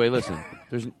 So anyway, listen.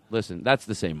 That's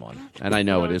the same one, and I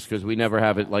know it is because we never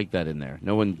have it like that in there.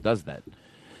 No one does that.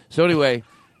 So anyway,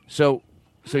 so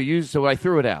I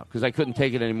threw it out because I couldn't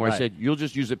take it anymore. I Right. said, "You'll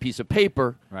just use a piece of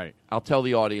paper." Right. I'll tell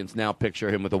the audience now. Picture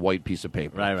him with a white piece of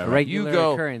paper. Right. Regular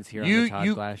occurrence here on the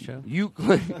Todd Glass Show. You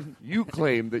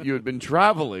claimed that you had been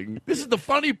traveling. This is the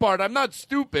funny part. I'm not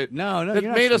stupid. No, that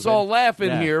you're not made us stupid. all laugh in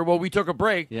Yeah. here while we took a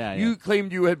break. Yeah. You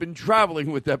claimed you had been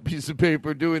traveling with that piece of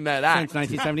paper doing that act Since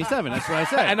 1977. That's what I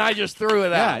said. and I just threw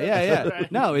it out. Yeah.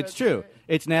 No, it's true.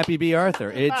 It's Nappy B.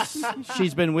 Arthur.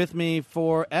 She's been with me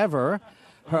forever.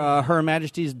 Her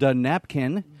Majesty's the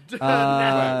napkin.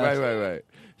 Right.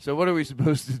 So what are we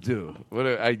supposed to do?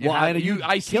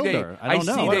 I see killed they. her. I don't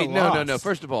know. see What they. a No. loss.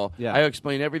 First of all, Yeah. I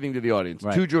explained everything to the audience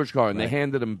Right. to George Carlin. They Right.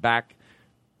 handed him back.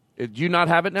 Do you not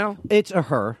have it now? It's a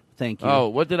her. Thank you. Oh,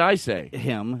 what did I say?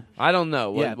 Him. I don't know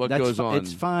what that's goes on.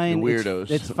 It's fine. The weirdos.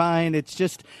 It's fine. It's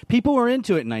just people were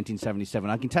into it in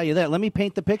 1977. I can tell you that. Let me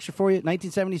paint the picture for you.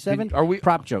 1977. Are we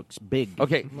prop jokes? Big.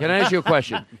 Okay, can I ask you a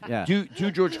question? Yeah.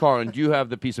 To George Carlin, do you have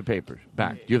the piece of paper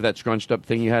back? Do you have that scrunched up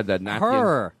thing you had, that napkin?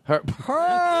 Her.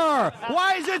 Her.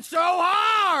 Why is it so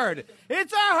hard?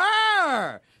 It's a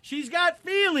her. She's got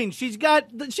feelings. She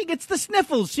gets the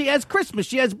sniffles. She has Christmas.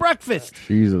 She has breakfast.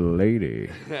 She's a lady.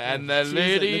 And the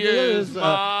lady is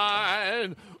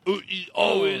mine. She's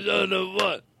always under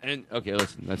what? And okay,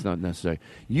 listen, that's not necessary.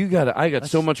 I got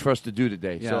so much for us to do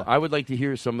today. So Yeah. I would like to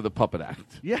hear some of the puppet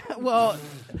act. Yeah, well,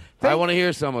 I want to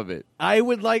hear some of it. I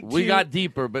would like to. We got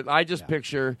deeper, but I just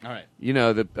picture. All right.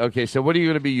 Okay, so what are you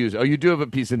going to be using? Oh, you do have a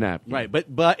piece of napkin. Right, but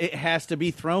it has to be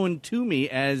thrown to me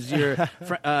as your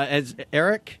as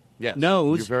Eric Yes,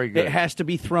 knows. you're very good. It has to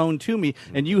be thrown to me,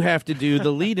 and you have to do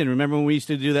the lead in. Remember when we used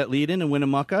to do that lead in and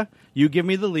Winnemucca? You give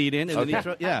me the lead in, and then you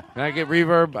throw. Yeah. Can I get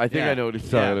reverb? I think Yeah. I know what he's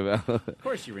talking about. Of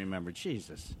course you remember.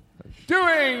 Jesus.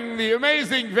 Doing the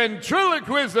amazing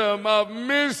ventriloquism of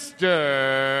Mr.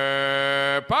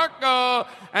 Paco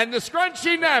and the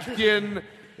Scrunchy Napkin,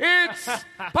 it's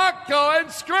Paco and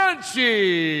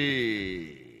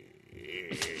Scrunchy.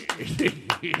 Thank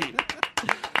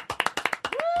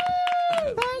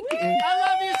you. I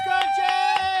love you,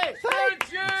 Scrunchy.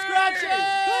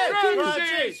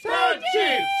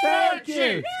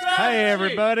 Scrunchy. Hey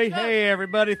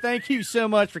everybody! Thank you so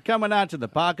much for coming out to the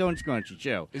Paco and Scrunchy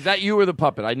show. Is that you or the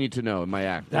puppet? I need to know in my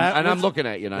act. I'm looking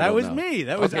at you. And I That don't was know. me.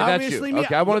 That was Okay, that's obviously you. me.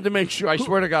 Okay, I wanted to make sure. I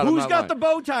swear to God, I'm Who's not got lying. the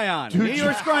bow tie on? Me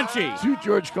or Scrunchy? To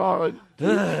George Carlin.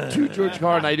 To George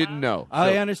Carlin, I didn't know.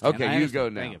 I understand. Okay, I you understand. go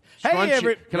now. Thank you.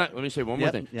 Scrunchy, Hey, let me say one more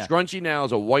Yep, thing. yeah. Scrunchy now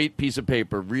is a white piece of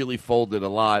paper, really folded a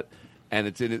lot, and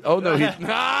it's in it. Oh no, you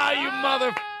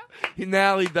mother.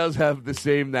 Now he does have the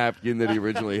same napkin that he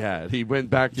originally had. He went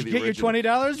back to Did the you get original. your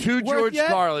 $20 To worth George yet?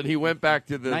 Carlin, he went back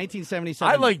to the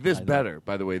 1977. I like this better,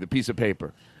 by the way, the piece of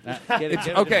paper. It's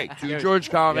Okay, to George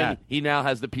Carlin, he now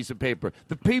has the piece of paper.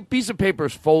 The piece of paper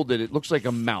is folded. It looks like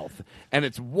a mouth, and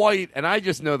it's white, and I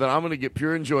just know that I'm going to get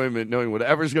pure enjoyment knowing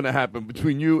whatever's going to happen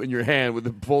between you and your hand with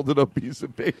a folded up piece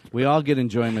of paper. We all get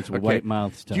enjoyments with white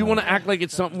mouths. Do you want to act like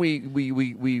it's something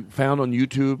we found on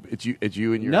YouTube? It's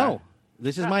you and your No. act?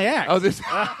 This is my act. Oh, this.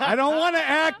 I don't want to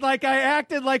act like I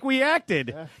acted like we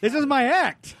acted. This is my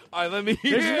act. All right, let me.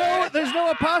 There's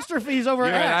no apostrophes over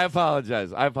You're right, I act.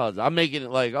 apologize. I'm making it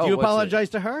like. Oh, Do you what's apologize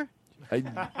to her? it?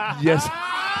 Yes.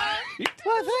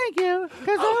 Well, thank you,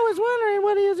 because I was wondering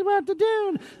what he was about to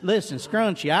do. Listen,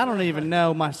 Scrunchy, I don't even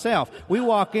know myself. We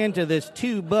walk into this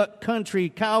 $2 country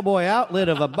cowboy outlet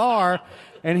of a bar,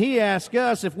 and he asks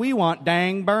us if we want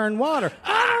dang burn water.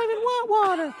 I don't even want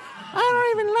water.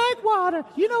 I don't even like water.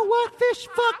 You know what? Fish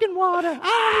fucking water.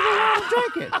 I don't even want to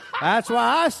drink it. That's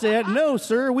why I said, no,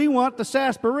 sir, we want the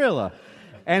sarsaparilla.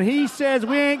 And he says,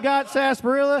 we ain't got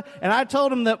sarsaparilla. And I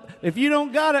told him that if you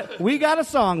don't got it, we got a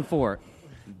song for it.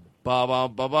 Ba ba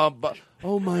ba ba ba.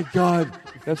 Oh my God,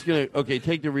 that's gonna. Okay,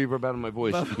 take the reverb out of my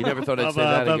voice. You never thought I'd say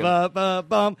that again.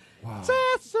 Wow.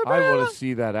 I want to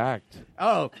see that act.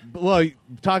 Oh, well,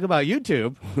 talk about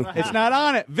YouTube. It's not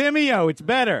on it. Vimeo, it's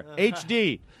better.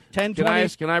 HD.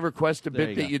 1020. Can I request a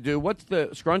bit that you do? What's the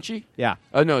scrunchy? Yeah.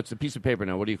 Oh no, it's a piece of paper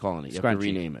now. What are you calling it? You have to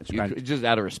rename it. Just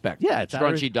out of respect. Yeah, it's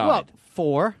Scrunchy died. Well,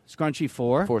 4. Scrunchy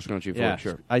 4. 4 Scrunchy 4. Yeah.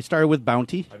 Sure. I started with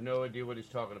Bounty. I have no idea what he's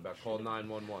talking about. Call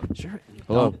 911. Sure.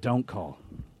 Hello. Don't call.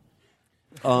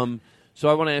 So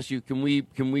I want to ask you, can we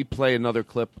play another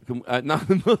clip? Not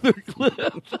another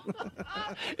clip.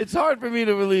 It's hard for me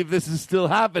to believe this is still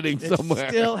happening somewhere.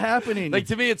 It's still happening. Like,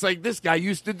 to me, it's like, this guy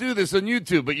used to do this on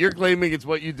YouTube, but you're claiming it's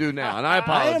what you do now, and I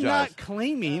apologize. I am not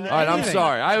claiming All right, I'm anything.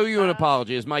 sorry. I owe you an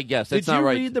apology as my guest. That's Did not you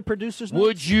right. read the producer's notes?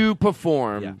 Would you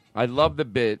perform? Yeah. I love the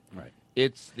bit. Right.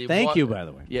 It's the Thank you, by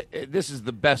the way. Yeah, this is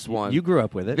the best one. You grew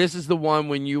up with it. This is the one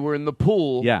when you were in the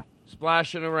pool. Yeah.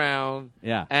 Splashing around.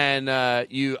 Yeah. And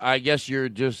I guess you're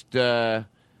just you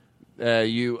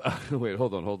wait,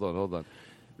 hold on.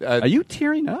 Are you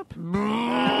tearing up?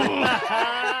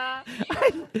 I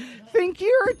think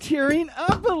you're tearing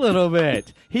up a little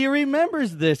bit. He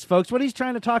remembers this, folks. What he's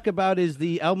trying to talk about is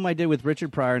the album I did with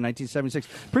Richard Pryor in 1976,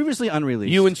 previously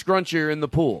unreleased. You and Scrunch are in the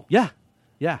pool. Yeah.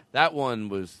 Yeah. That one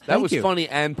was Thank you. funny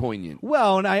and poignant.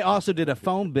 Well, and I also did a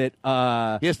phone bit. He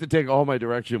has to take all my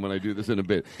direction when I do this in a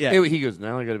bit. Yeah. Anyway, he goes,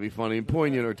 now I got to be funny and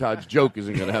poignant or Todd's joke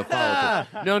isn't going to have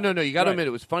follow-through. No. You got to admit,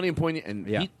 it was funny and poignant,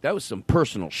 and that was some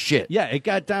personal shit. Yeah, it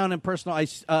got down and personal.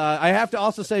 I have to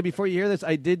also say, before you hear this,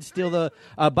 I did steal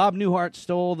Bob Newhart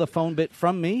stole the phone bit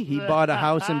from me. He bought a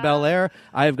house in Bel Air.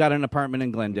 I've got an apartment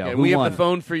in Glendale. Okay, Who we won? have the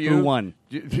phone for you. Who won?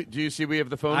 Do you see we have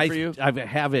the phone for you? I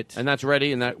have it. And that's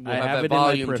ready, and that we'll have that it in my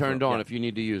volume peripheral, turned on yeah. if you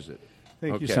need to use it.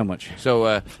 Thank you so much.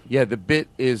 So, the bit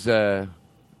is... me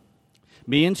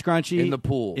and Scrunchy. In the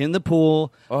pool. In the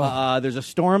pool. Oh. There's a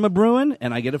storm a-brewing,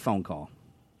 and I get a phone call.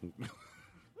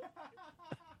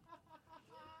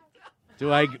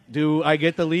 Do I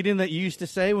get the lead-in that you used to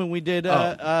say when we did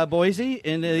Boise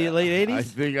in the late 80s? I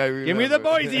think I remember. Give me the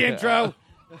Boise intro.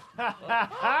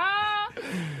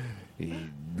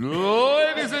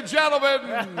 Ladies and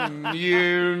gentlemen,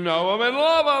 you know him and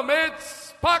love him,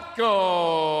 it's Paco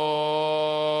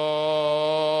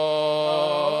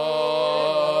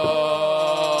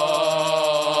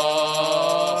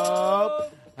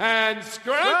and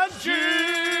Scrunchy.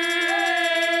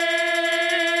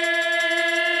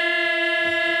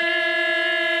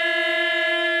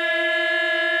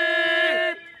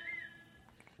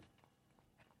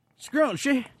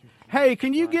 Scrunchy, hey,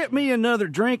 can you get me another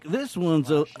drink? This one's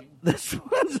a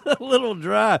little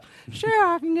dry. Sure,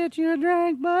 I can get you a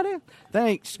drink, buddy.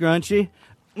 Thanks, Scrunchy.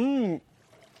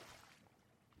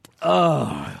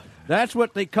 Oh, that's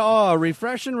what they call a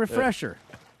refreshing refresher.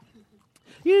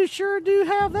 You sure do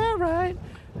have that right.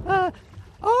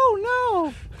 Oh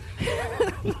no.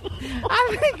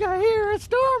 I think I hear a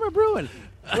storm a-brewing.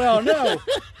 Well, no.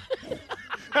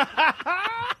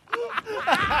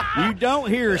 You don't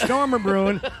hear a storm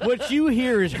a-brewing. What you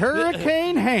hear is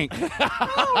Hurricane Hank.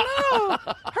 Oh, no.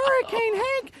 Hurricane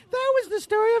Hank? That was the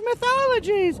story of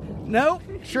mythologies. Nope,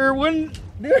 sure wouldn't.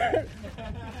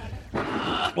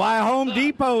 Why, Home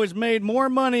Depot has made more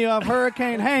money off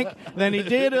Hurricane Hank than he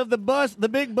did of the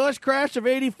big bus crash of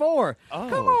 '84. Oh.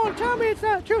 Come on, tell me it's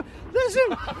not true.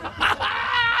 Listen,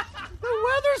 the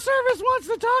Weather Service wants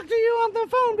to talk to you on the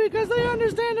phone because they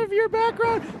understand of your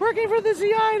background working for the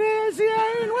CIA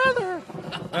and weather.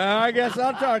 I guess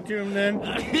I'll talk to him then.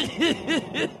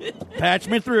 Patch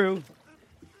me through.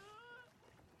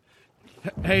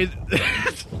 Hey,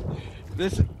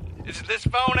 this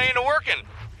phone ain't working.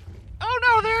 Oh,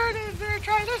 no, there it is. There,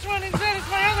 try this one instead. It's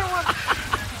my other one.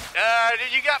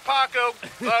 You got Paco.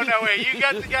 Oh, no, wait. You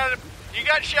got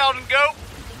Sheldon Goat?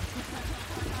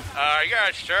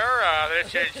 Yes, sir.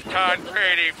 This is Todd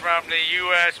Grady from the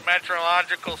U.S.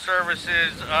 Meteorological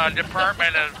Services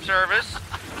Department of Service.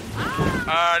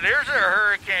 There's a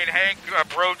Hurricane Hank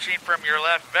approaching from your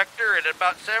left vector at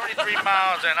about 73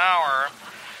 miles an hour.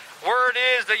 Word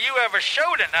is that you have a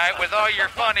show tonight with all your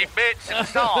funny bits and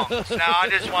songs. Now, I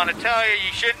just want to tell you,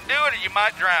 you shouldn't do it or you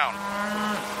might drown.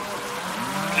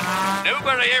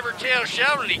 Nobody ever tells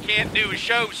Sheldon he can't do a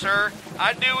show, sir.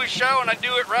 I do a show and I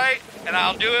do it right, and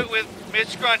I'll do it with Miss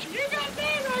Scrunch. You got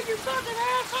that right, you fucking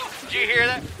asshole. Did you hear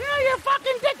that? Yeah, you're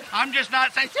fucking dick. I'm just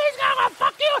not saying she's gonna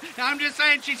fuck you. I'm just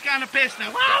saying she's kind of pissed now.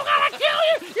 Well, I'm gonna kill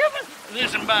you.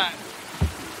 Listen, bye.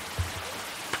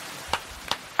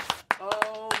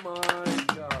 Oh my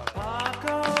God.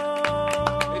 Paco.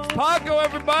 It's Paco,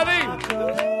 everybody. From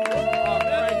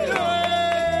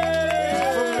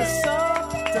the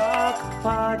Soft Talk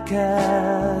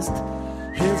Podcast.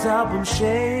 His album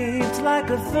Shaped Like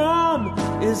a Thumb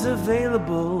is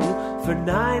available for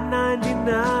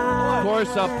 $9.99. Of course,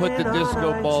 I'll put the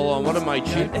disco ball on. What am I,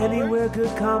 cheap? Anywhere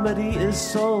good comedy is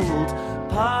sold.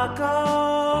 Paco.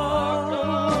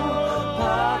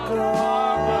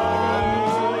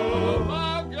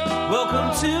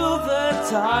 Welcome to the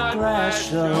Todd Glass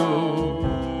Show.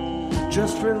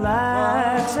 Just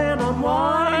relax and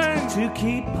unwind to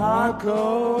keep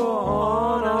Paco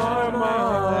on our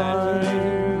minds.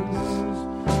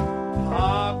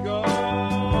 Paco.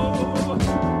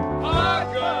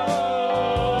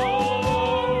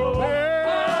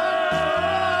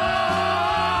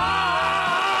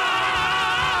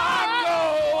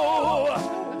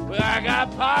 I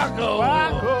got Paco.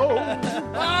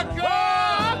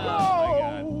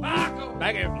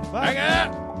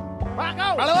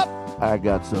 I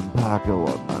got some Paco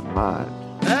on my mind.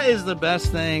 That is the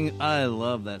best thing. I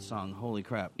love that song. Holy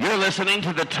crap. You're listening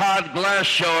to the Todd Glass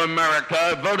Show,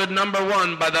 America, voted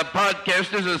 #1 by the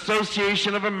Podcasters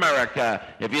Association of America.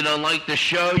 If you don't like the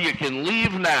show, you can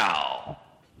leave now.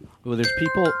 Well, there's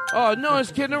people. Oh, no, I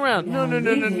was kidding around. No.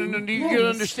 You can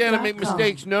understand I make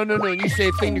mistakes. No. You say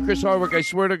a thing to Chris Hardwick, I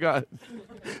swear to God.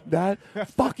 That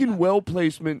fucking well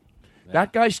placement.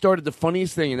 That guy started the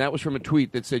funniest thing, and that was from a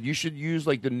tweet that said you should use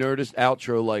like the Nerdist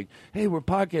outro, like, hey, we're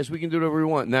podcast, we can do whatever we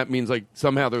want. And that means like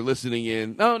somehow they're listening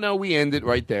in. No, we end it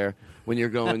right there when you're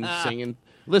going singing.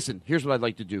 Listen, here's what I'd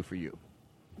like to do for you.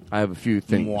 I have a few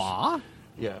things. Moi?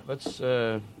 Yeah, let's,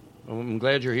 I'm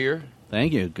glad you're here.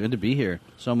 Thank you. Good to be here.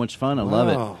 So much fun. I love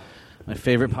it. My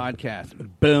favorite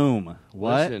podcast. Boom.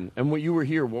 What? Listen, and when you were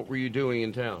here, what were you doing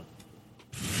in town?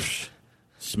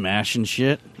 Smashing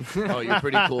shit. Oh, you're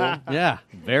pretty cool. Yeah,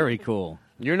 very cool.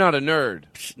 You're not a nerd.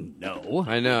 No.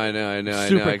 I know.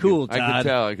 Super cool, Todd.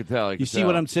 I could tell. You see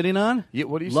what I'm sitting on? Yeah,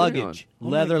 what are you luggage. sitting on?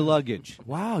 Leather luggage.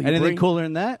 Wow. Anything cooler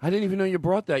than that? I didn't even know you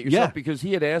brought that yourself because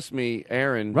he had asked me,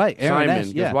 Aaron Simon,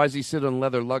 asked, why does he sit on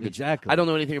leather luggage? Exactly. I don't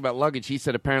know anything about luggage. He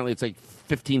said apparently it's like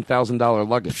 $15,000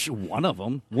 luggage. One of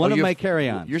them. One of my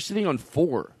carry-ons. You're sitting on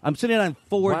 4. I'm sitting on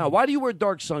 4. Wow. Why do you wear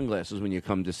dark sunglasses when you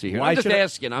come to see here? I'm just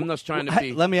asking. I'm not trying to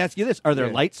be. Let me ask you this. Are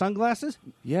there light sunglasses?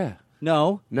 Yeah.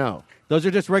 No. Those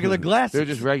are just regular glasses. They're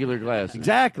just regular glasses.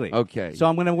 Exactly. Okay. So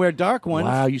I'm going to wear dark ones.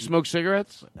 Wow, you smoke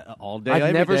cigarettes? All day, I've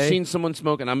every never day. seen someone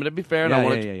smoke, and I'm going to be fair, and I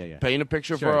want to paint a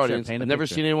picture for our audience. I've never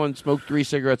seen anyone smoke 3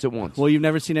 cigarettes at once. Well, you've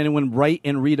never seen anyone write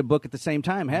and read a book at the same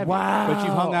time, have you? Wow. But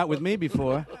you've hung out with me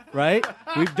before, right?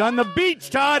 We've done the beach,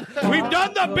 Todd. We've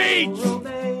done the beach.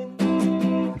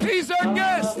 He's our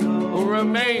guest.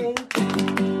 Remain.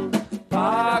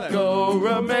 Paco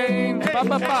Romane.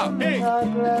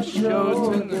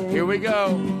 Here we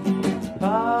go.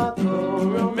 Paco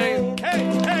Romane.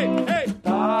 Hey.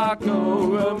 Paco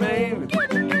Romane.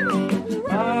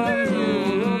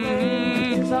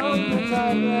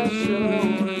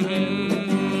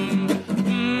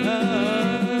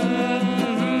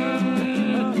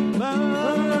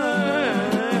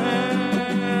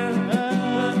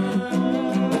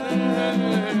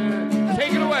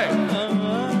 Take it away.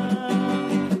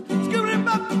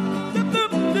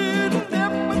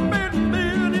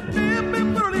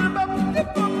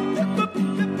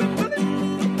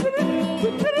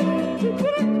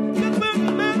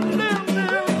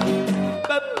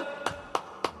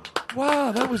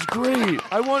 Wow, that was great.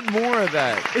 I want more of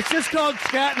that. It's just called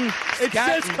scatting. It's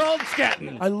just called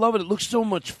scatting. I love it. It looks so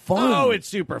much fun. Oh, it's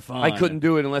super fun. I couldn't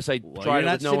do it unless I tried it with no one around. You're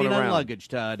not sitting on luggage,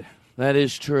 Todd. That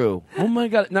is true. Oh, my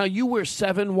God. Now, you wear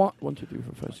 7 watches. 1, 2, 3,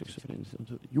 4, 5, 6, 7, 8, 9,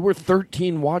 10. You wear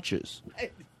 13 watches.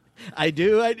 I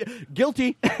do.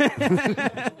 Guilty.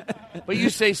 But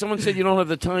you say, someone said you don't have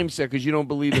the time set because you don't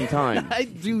believe in time. I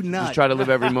do not. Just try to live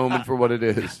every moment for what it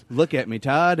is. Look at me,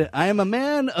 Todd. I am a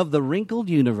man of the wrinkled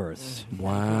universe.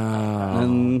 Wow.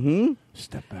 Mm-hmm.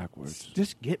 Step backwards.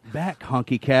 Just get back,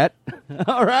 honky cat.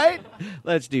 All right?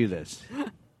 Let's do this.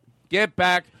 Get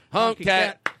back, honky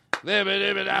cat. I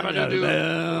would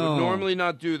No. normally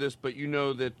not do this, but you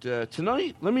know that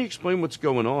tonight, let me explain what's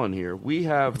going on here. We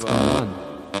have...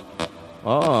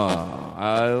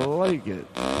 I like it.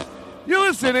 You're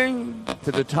listening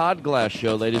to the Todd Glass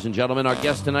Show, ladies and gentlemen. Our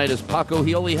guest tonight is Paco.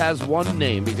 He only has one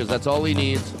name because that's all he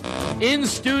needs. In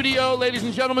studio, ladies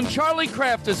and gentlemen, Charlie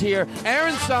Kraft is here.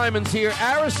 Aaron Simon's here.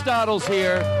 Aristotle's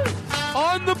here.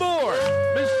 On the board,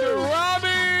 Mr. Robbie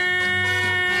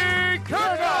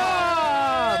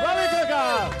Kirkhoff. Robbie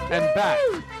Kirkhoff. And back.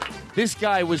 This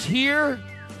guy was here.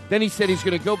 Then he said he's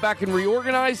going to go back and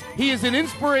reorganize. He is an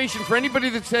inspiration for anybody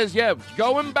that says, yeah,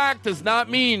 going back does not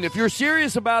mean. If you're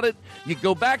serious about it, you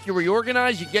go back, you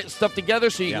reorganize, you get stuff together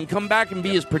so you can come back and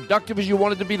be as productive as you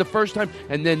wanted to be the first time.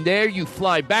 And then there you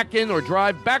fly back in or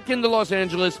drive back into Los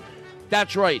Angeles.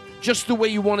 That's right. Just the way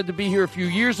you wanted to be here a few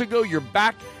years ago, you're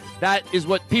back. That is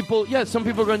what people, some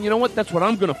people are going, you know what? That's what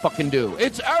I'm going to fucking do.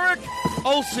 It's Eric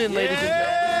Olson, ladies and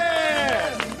gentlemen.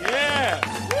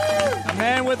 A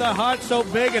man with a heart so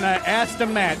big and an ass to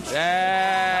match.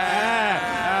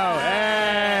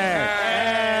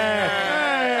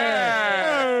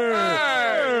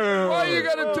 Why you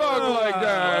got to talk like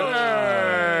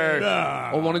that?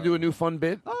 Oh, want to do a new fun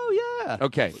bit? Oh, yeah.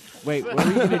 Okay. Wait, what are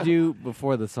you going to do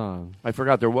before the song? I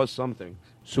forgot there was something.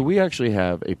 So we actually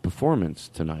have a performance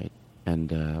tonight,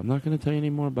 and I'm not going to tell you any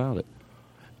more about it.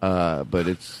 But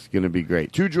it's going to be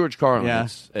great. 2 George Carlin. Yeah.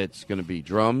 It's going to be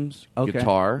drums, Okay.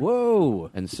 guitar, Whoa,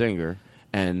 and singer.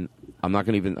 And I'm not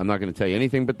going to tell you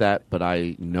anything but that. But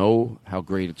I know how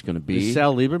great it's going to be. Is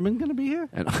Sal Lieberman going to be here?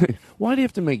 And why do you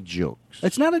have to make jokes?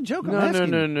 It's not a joke. I'm No.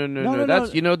 asking.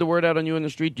 That's you know the word out on you in the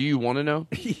street. Do you want to know?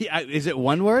 Yeah, is it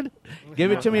one word?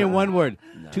 Give it to me in one word.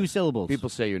 2 syllables. People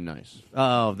say you're nice.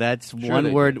 Oh, that's Sure one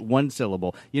they word, do. 1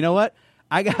 syllable. You know what?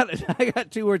 I got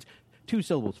 2 words, 2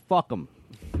 syllables. Fuck them.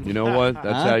 You know what?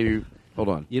 That's how you. Hold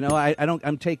on. You know, I don't.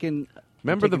 I'm taking.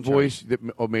 Remember the voice that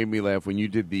made me laugh when you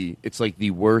did the? It's like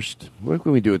the worst. What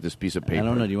can we do with this piece of paper? I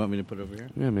don't know. Do you want me to put it over here?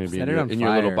 Yeah, maybe Set in, it your, on in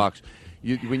your little fire. box.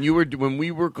 When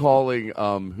we were calling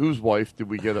whose wife did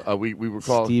we get? We were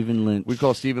calling Stephen Lynch. We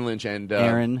called Stephen Lynch and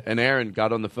Aaron. And Aaron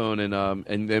got on the phone and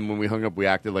then when we hung up we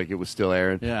acted like it was still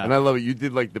Aaron. Yeah. And I love it. You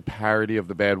did like the parody of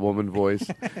the bad woman voice.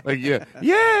 Like yeah,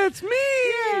 it's me.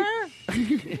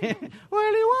 What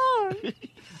do you want?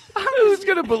 Who's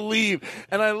gonna believe?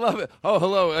 And I love it. Oh,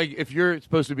 hello. Like if you're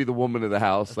supposed to be the woman of the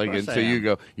house, like, and course so I you am.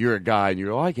 go, you're a guy, and you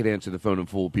go, I could answer the phone and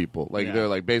fool people. Like Yeah. they're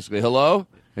like basically, hello,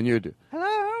 and you're,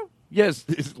 Hello. yes,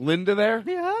 is Linda there?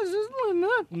 Yeah, this is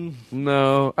Linda.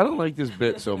 No, I don't like this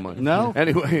bit so much. No?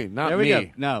 Anyway, not There we me.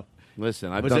 go. No.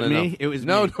 Listen, I've Was done it me? enough. It was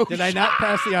no, me. no. Did I not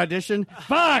pass the audition?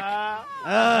 Fuck.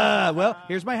 Well,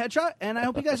 here's my headshot, and I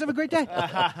hope you guys have a great day.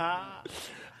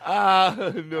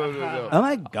 No. Oh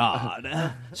my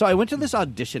God. So I went to this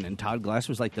audition, and Todd Glass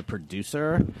was like the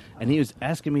producer, and he was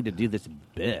asking me to do this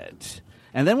bit.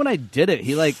 And then when I did it,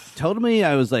 he like told me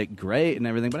I was like great and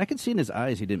everything, but I could see in his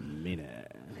eyes he didn't mean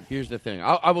it. Here's the thing.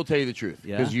 I will tell you the truth.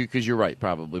 Yeah? Because you're right,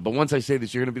 probably. But once I say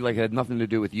this, you're going to be like, it had nothing to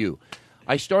do with you.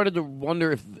 I started to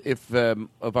wonder if I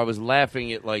was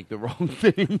laughing at like the wrong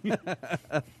thing.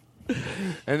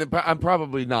 And I'm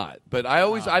probably not. But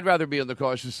I'd rather be on the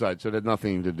cautious side, so it had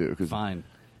nothing to do. Fine.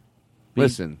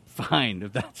 Listen. Fine.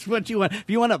 If that's what you want. If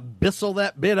you want to bissle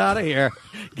that bit out of here,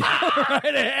 go right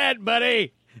ahead,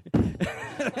 buddy.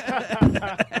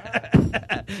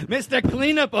 Mr.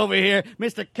 Cleanup over here,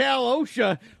 Mr. Cal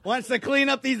OSHA, wants to clean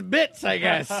up these bits, I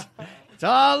guess. It's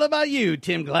all about you,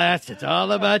 Tim Glass. It's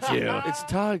all about you. It's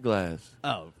Todd Glass.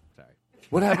 Oh, sorry.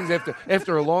 What happens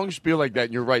after a long spiel like that,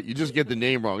 and you're right, you just get the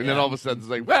name wrong, and then all of a sudden it's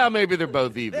like, well, maybe they're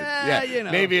both even. Yeah, you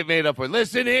know. Maybe it made up for it.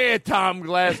 Listen here, Tom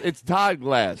Glass. It's Todd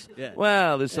Glass. Yeah.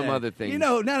 Well, there's some Yeah. other things. You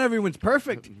know, not everyone's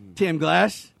perfect, Tim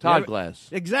Glass. Todd Glass.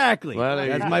 Exactly. Well, there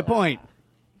you That's go. my point.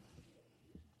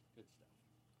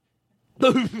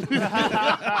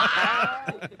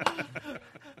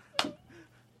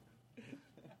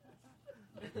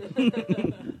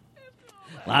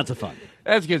 Lots of fun.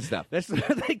 That's good stuff. This is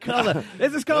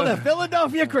called a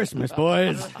Philadelphia Christmas,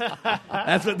 boys.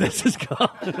 That's what this is called.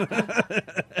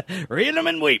 Read them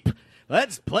and weep.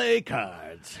 Let's play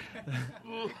cards.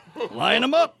 Line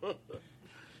them up.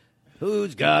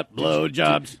 Who's got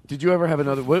blowjobs? Did you ever have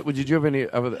another? Did you have any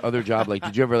other job? Like,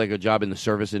 did you ever like a job in the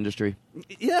service industry?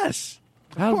 Yes.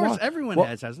 Of course, everyone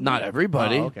has, hasn't Not he?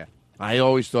 everybody. Oh, okay. I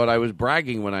always thought I was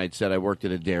bragging when I said I worked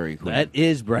at a Dairy Queen. That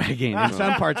is bragging. In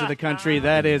some parts of the country,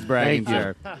 that is bragging, Thank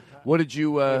you. sir. What did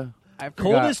you?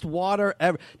 Coldest water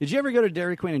ever. Did you ever go to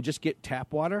Dairy Queen and just get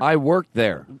tap water? I worked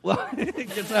there.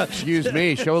 Excuse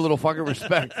me. Show a little fucking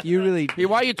respect. You really? Hey,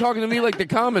 why are you talking to me like the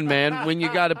common man when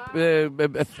you got a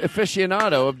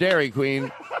aficionado of Dairy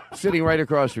Queen sitting right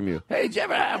across from you? Hey, did you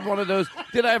ever have one of those?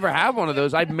 Did I ever have one of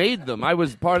those? I made them. I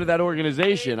was part of that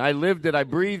organization. I lived it. I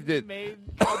breathed it. Made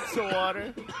cups of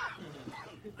water.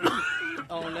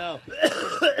 Oh no!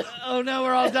 Oh no!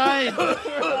 We're all dying.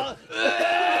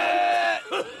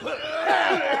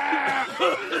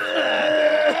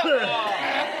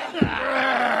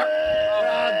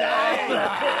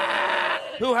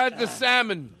 who had the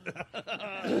salmon.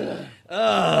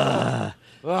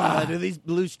 Do these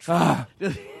blues...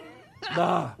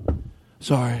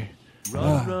 Sorry.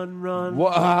 Run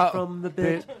from the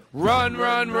bit. Run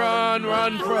from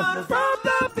the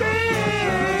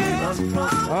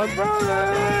bit. Run from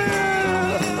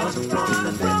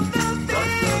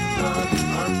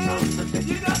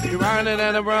You're running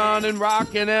and a running,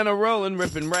 rocking and a rolling,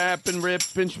 ripping, rapping,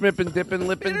 ripping, schmipping, dipping,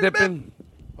 lipping, dipping.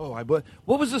 Oh,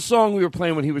 what was the song we were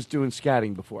playing when he was doing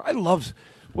scatting before?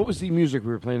 What was the music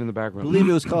we were playing in the background? I believe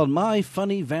it was called My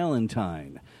Funny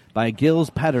Valentine by Gills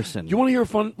Patterson. You want to hear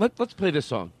fun? Let's play this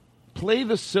song. Play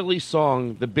the silly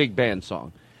song, the big band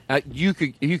song. You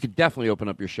could definitely open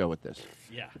up your show with this.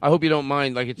 Yeah. I hope you don't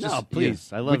mind. Like it's just no, please.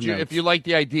 Yeah. I love you, if you like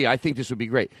the idea, I think this would be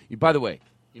great. By the way,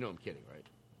 you know I'm kidding, right?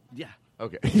 Yeah.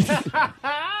 Okay.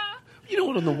 You know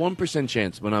what? On the 1%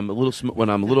 chance when I'm a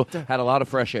little had a lot of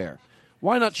fresh air,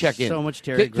 why not check in? So much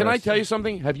Terry Can I tell you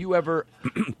something? Have you ever?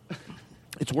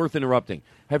 It's worth interrupting.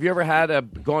 Have you ever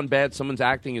had gone bad? Someone's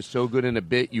acting is so good in a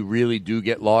bit, you really do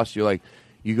get lost. You're like,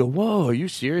 you go, whoa, are you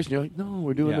serious? And you're like, no,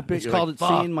 we're doing the bit. It's You're called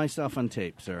like, Seeing Myself on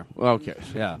Tape, sir. Okay.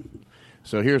 Yeah.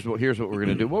 So here's what we're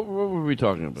gonna do. What were we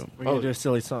talking about? We're going to do a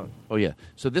silly song. Oh yeah.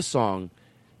 So this song,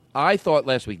 I thought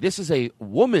last week. This is a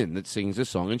woman that sings this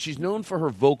song, and she's known for her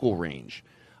vocal range.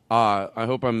 I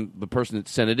hope I'm the person that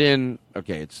sent it in.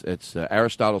 Okay, it's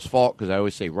Aristotle's fault because I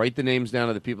always say write the names down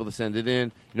of the people that send it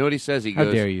in. You know what he says? He How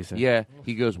goes, dare you, sir. Yeah,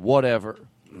 he goes, whatever.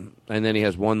 And then he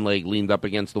has one leg leaned up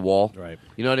against the wall. Right.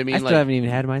 You know what I mean? I still haven't even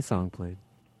had my song played.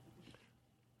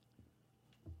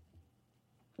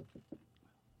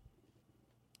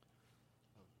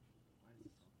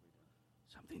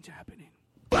 Something's happening.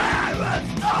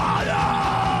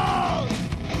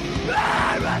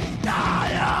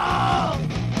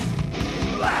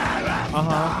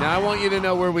 Now, I want you to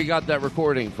know where we got that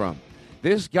recording from.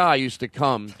 This guy used to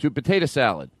come to Potato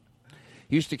Salad.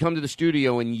 He used to come to the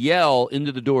studio and yell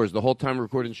into the doors the whole time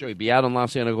recording the show. He'd be out on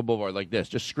Los Angeles Boulevard like this,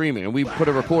 just screaming. And we put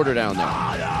a recorder down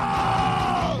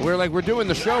there. We were like, we're doing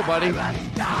the show, buddy.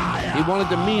 He wanted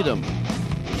to meet him.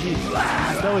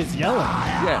 He's always yelling.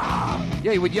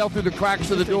 Yeah, he would yell through the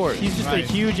cracks of the doors. He's just a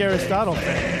huge Aristotle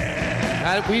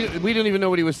fan. We didn't even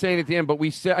know what he was saying at the end, but we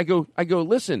said, I go,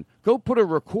 listen, go put a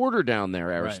recorder down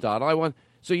there, Aristotle. Right.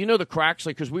 So you know the cracks,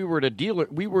 like, because we were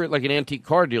at like an antique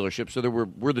car dealership, so there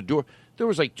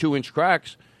was like 2-inch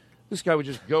cracks. This guy would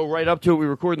just go right up to it. We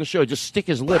were recording the show, just stick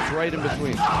his lips right in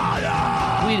between.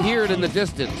 We'd hear it in the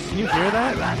distance. Can you hear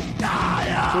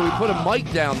that? So we put a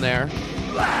mic down there.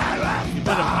 You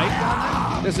put a mic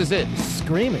down there? This is it.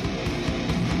 Screaming.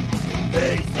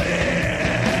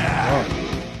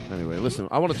 Anyway, listen,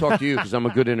 I want to talk to you because I'm a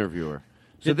good interviewer.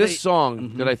 So this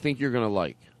song that I think you're going to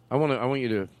like, I want you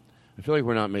to. I feel like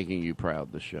we're not making you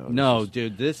proud, this show. No,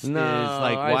 dude, this is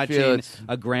like watching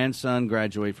a grandson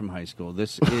graduate from high school.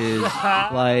 This is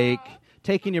like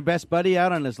taking your best buddy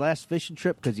out on his last fishing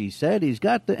trip because he said he's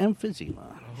got the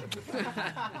emphysema.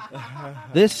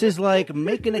 This is like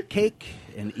making a cake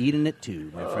and eating it too,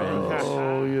 my friend.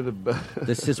 Oh, you're the best.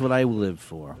 This is what I live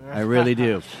for. I really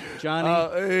do.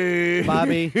 Johnny,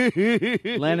 Bobby,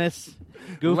 Lennis,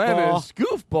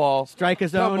 Goofball. Strike a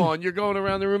zone. Come on, you're going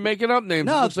around the room making up names.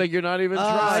 No. It looks like you're not even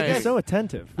trying. He's so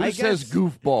attentive. Who says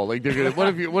goofball? Like they're gonna.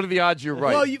 What are the odds you're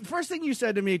right? Well, first thing you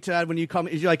said to me, Todd, when you called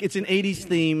me, is you're like, it's an 80s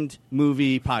themed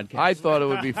movie podcast. I thought it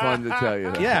would be fun to tell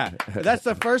you that. Yeah, that's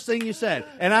the first thing you said.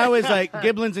 And I was like,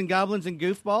 Giblins and Goblins and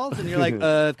Goofballs. And you're like,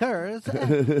 of course.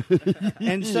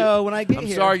 And so when I get I'm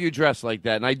here. sorry you dressed like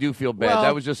that, and I do feel bad. Well,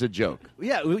 that was just a joke.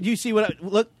 Yeah, you see what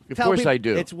look. Of tell course people, I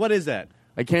do. What is that?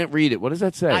 I can't read it. What does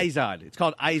that say? Izod. It's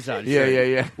called Izod.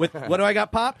 Yeah. With what do I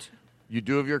got popped? You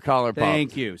do have your collar popped.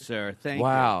 Thank you, sir. Thank you.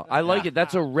 Wow, I like it.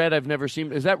 That's a red I've never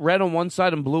seen. Is that red on one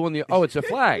side and blue on the? Oh, it's a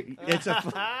flag. It's a.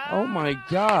 Oh my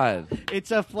God.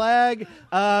 It's a flag.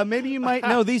 Maybe you might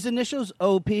know these initials.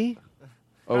 OP.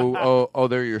 Oh,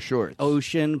 they're your shorts.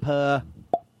 Ocean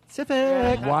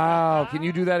Pacific. Wow. Can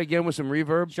you do that again with some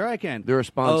reverb? Sure, I can. They're a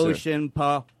sponsor. Ocean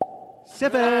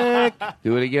Pacific.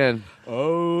 Do it again.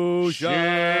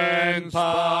 Ocean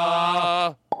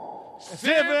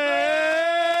Pacific.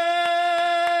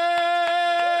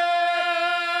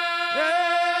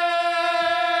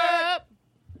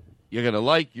 You're going to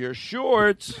like your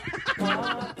shorts.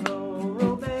 Paco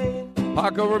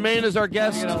Romane is our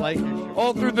guest.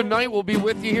 All through the night, we'll be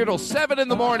with you here till 7 in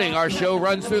the morning. Our show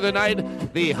runs through the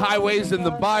night. The highways and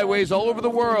the byways all over the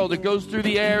world. It goes through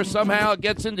the air. Somehow it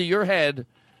gets into your head.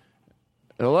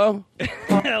 Hello?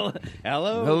 Hello.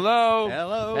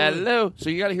 Hello. So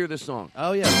you got to hear this song.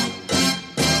 Oh, yeah.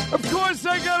 Of course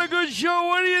I got a good show.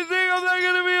 What do you think? I'm not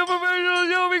going to be a professional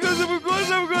show because of course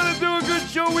I'm going to do a good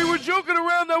show. were joking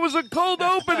around. That was a cold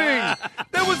opening.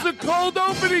 That was the cold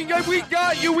opening. We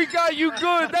got you. We got you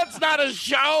good. That's not a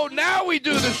show. Now we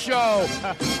do the show.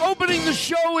 Opening the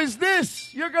show is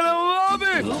this. You're going to love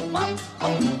it.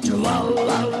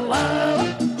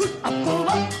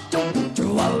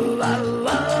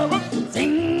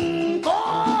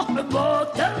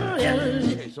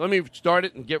 Okay, so let me start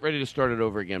it and get ready to start it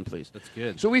over again, please. That's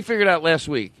good. So we figured out last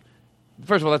week.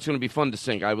 First of all, that's going to be fun to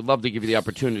sing. I would love to give you the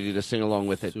opportunity to sing along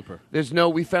with it. Super.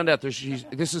 We found out this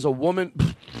is a woman.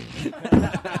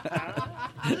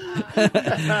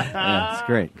 Yeah, it's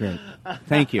great.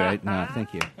 Thank you.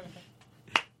 Thank you.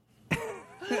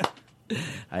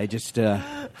 I just,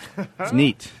 it's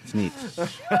neat. Thanks.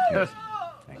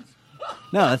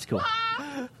 No, that's cool.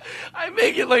 I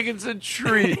make it like it's a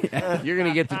treat. You're going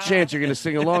to get the chance. You're going to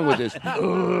sing along with this.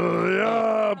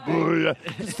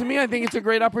 To me, I think it's a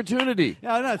great opportunity.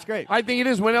 No, it's great. I think it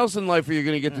is. When else in life are you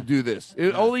going to get to do this?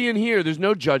 Only in here. There's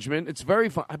no judgment. It's very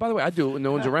fun. By the way, I do it when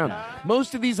no one's around.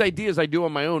 Most of these ideas I do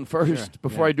on my own first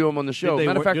before I do them on the show.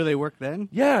 Matter of fact, do they work then?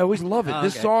 Yeah, I always love it.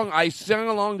 This song, I sang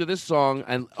along to this song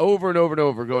and over and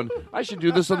over going, I should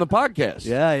do this on the podcast.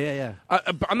 Yeah.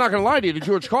 I'm not going to lie to you, to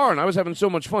George Carlin. I was having so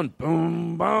much fun.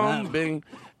 Boom, boom, bing.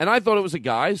 And I thought it was a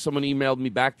guy. Someone emailed me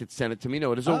back that sent it to me.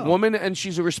 No, it is a woman, and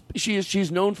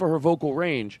she's known for her vocal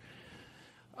range,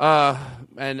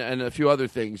 and a few other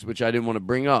things which I didn't want to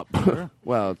bring up. Sure.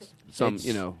 Well, it's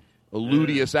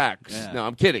eludious acts. Yeah. No,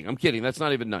 I'm kidding. That's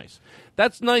not even nice.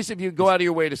 That's nice if you go out of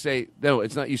your way to say no.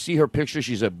 It's not. You see her picture.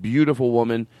 She's a beautiful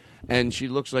woman, and she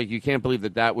looks like you can't believe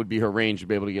that would be her range to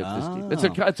be able to get this deep.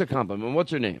 It's a compliment.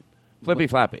 What's her name? Flippy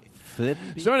Flappy.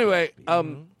 So anyway,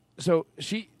 so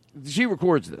she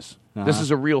records this. This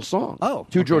is a real song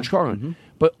to George Carlin. Mm-hmm.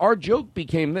 But our joke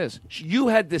became this. You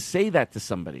had to say that to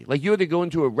somebody. Like, you had to go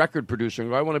into a record producer and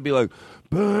go, I want to be like,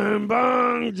 bang,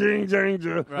 bang, ding, ding,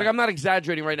 ding. Right. Like, I'm not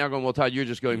exaggerating right now going, well, Todd, you're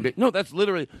just going big. No, that's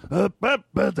literally, and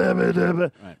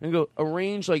go,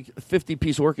 arrange like a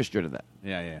 50-piece orchestra to that.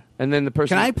 Yeah. And then the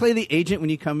person. Can I play the agent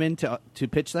when you come in to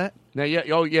pitch that? Now,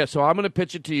 yeah. So I'm going to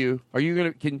pitch it to you. Are you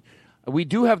going to, we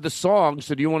do have the song,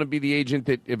 so do you want to be the agent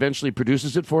that eventually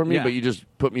produces it for me, but you just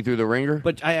put me through the ringer?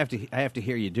 But I have to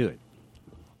hear you do it.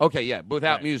 Okay, yeah,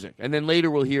 without music. And then later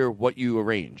we'll hear what you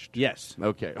arranged. Yes.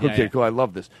 Okay, cool. I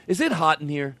love this. Is it hot in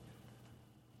here?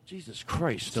 Jesus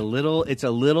Christ. It's a little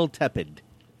tepid.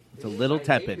 It's a little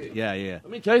tepid. Yeah. Let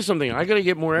me tell you something. I got to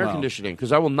get more air conditioning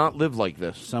because I will not live like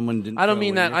this. Someone didn't. I don't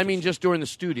mean that. I mean just during the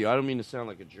studio. I don't mean to sound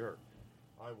like a jerk.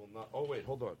 I will not. Oh, wait,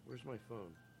 hold on. Where's my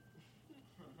phone?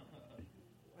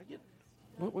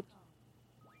 What?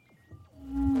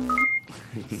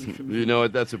 You know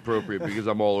what? That's appropriate because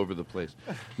I'm all over the place.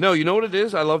 No, you know what it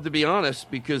is? I love to be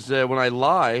honest because when I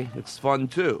lie, it's fun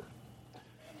too.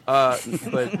 But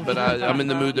I'm in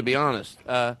the mood to be honest.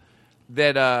 I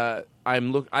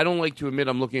don't like to admit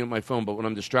I'm looking at my phone, but when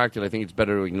I'm distracted, I think it's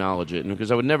better to acknowledge it. And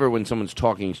because I would never, when someone's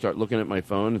talking, start looking at my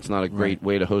phone. It's not a great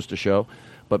way to host a show.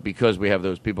 But because we have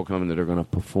those people coming that are going to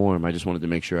perform, I just wanted to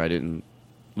make sure I didn't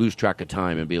lose track of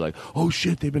time and be like, oh,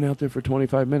 shit, they've been out there for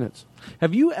 25 minutes.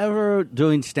 Have you ever,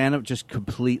 doing stand-up, just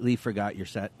completely forgot your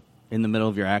set in the middle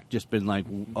of your act? Just been like,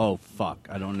 oh, fuck,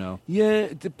 I don't know. Yeah,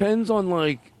 it depends on,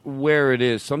 like, where it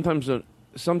is. Sometimes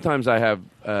I have,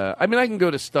 I can go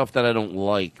to stuff that I don't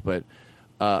like, but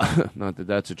not that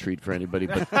that's a treat for anybody,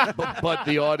 but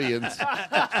the audience.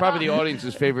 It's probably the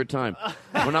audience's favorite time.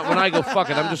 When I go, fuck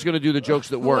it, I'm just going to do the jokes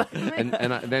that work. And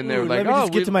then they're like, let me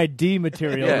just get to my D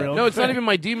material. Yeah. No, it's not even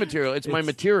my D material. It's my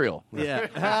material. Yeah.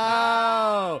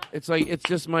 Oh. It's like, it's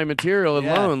just my material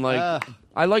alone. Like,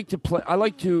 I like to play. I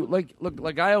like to,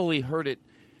 look, I only heard it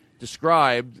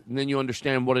described, and then you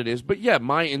understand what it is. But yeah,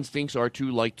 my instincts are to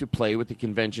like to play with the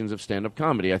conventions of stand-up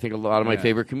comedy. I think a lot of my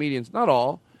favorite comedians, not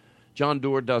all, John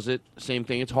Doerr does it. Same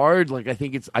thing. It's hard. Like, I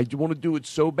think I want to do it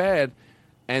so bad,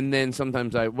 and then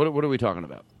sometimes what are we talking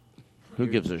about? Who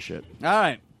gives a shit? All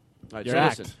right. So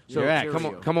listen.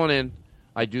 So come on in.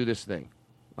 I do this thing.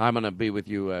 I'm gonna be with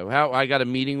you. I got a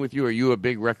meeting with you. Are you a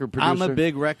big record producer? I'm a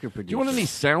big record producer. Do you want any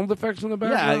sound effects in the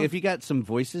background? Yeah. If you got some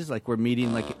voices, like we're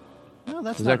meeting, like, no,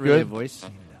 that's is not that really good? A voice.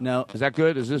 No. Is that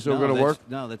good? Is this still gonna work?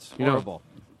 No, that's horrible.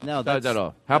 No, that's that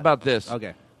off. How about this?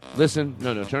 Okay. Listen,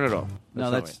 no, turn it off.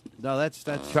 That's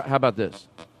How about this?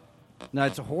 No,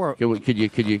 it's a horrible.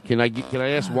 Can I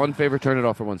ask one favor? Turn it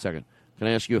off for 1 second. Can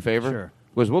I ask you a favor? Sure.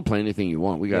 Because we'll play anything you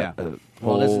want. We got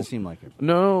well, it doesn't seem like it.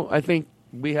 No, I think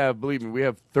we have. Believe me, we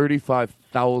have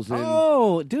 35,000.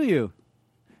 Oh, do you?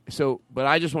 but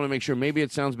I just want to make sure. Maybe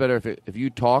it sounds better if you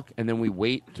talk and then we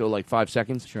wait till like 5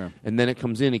 seconds. Sure. And then it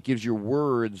comes in. It gives your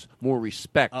words more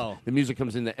respect. Oh. The music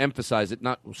comes in to emphasize it,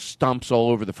 not stomps all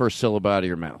over the first syllable out of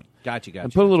your mouth. Gotcha.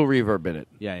 And put a little reverb in it.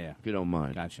 Yeah. If you don't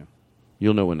mind. Gotcha.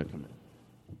 You'll know when to come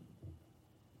in.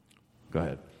 Go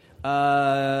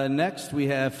ahead. Next, we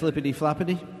have Flippity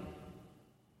Floppity.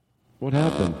 What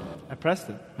happened? I pressed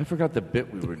it. I forgot the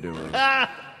bit we were doing.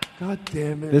 God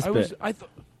damn it! This bit.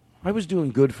 I was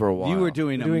doing good for a while. You were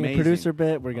doing a amazing. producer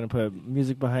bit. We're going to put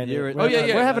music behind it. Oh,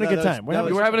 yeah. We're having a good time.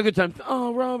 We're having a good time.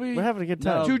 Oh, Robbie. We're having a good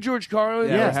time. To George Carlin.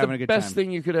 Yeah, That's we're having the a good best time.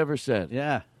 thing you could ever said.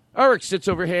 Yeah. Eric sits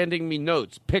over handing me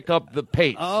notes. Pick up the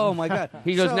pace. Oh, my God.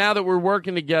 He goes, So- now that we're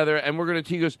working together and we're going to,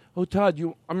 he goes, oh, Todd,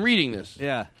 I'm reading this.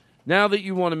 Yeah. Now that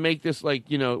you want to make this like,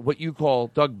 what you call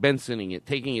Doug Bensoning it,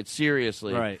 taking it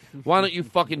seriously. Right. Why don't you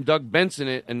fucking Doug Benson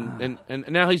it? And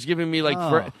now he's giving me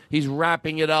like, he's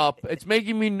wrapping it up. It's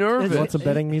making me nervous. Want some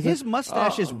betting music? His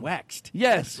mustache is waxed.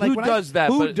 Yes. Like, who when does that?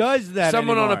 Who But does that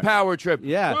Someone on a anymore? power trip.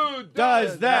 Yeah. Who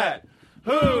does that?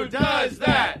 Who does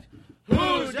that?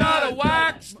 Who's got a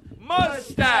waxed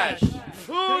mustache?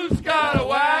 Who's got a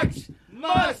waxed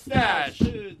mustache?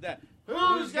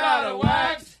 Who's got a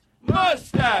waxed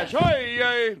mustache? Hey,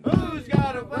 hey. Who's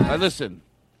got a waxed? Listen.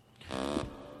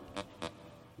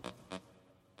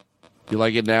 You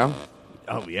like it now?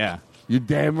 Oh, yeah. You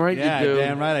damn right Yeah, you do.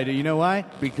 damn right I do. You know why?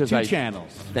 Because Two I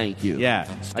channels. Thank you. Yeah.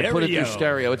 I put it through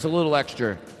stereo. It's a little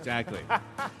extra. Exactly.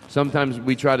 Sometimes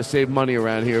we try to save money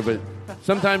around here, but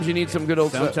sometimes you need some good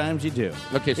old. Sometimes you do.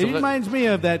 Okay, so it reminds me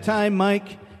of that time,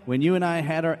 Mike, when you and I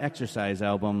had our exercise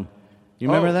album. You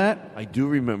remember that? I do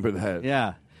remember that.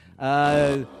 Yeah.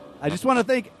 I just want to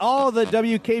thank all the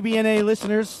WKBNA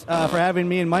listeners for having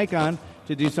me and Mike on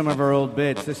to do some of our old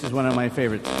bits. This is one of my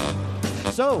favorites.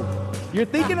 So, you're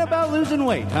thinking about losing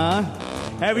weight, huh?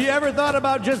 Have you ever thought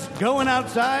about just going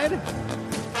outside?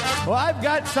 Well, I've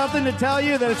got something to tell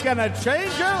you that's going to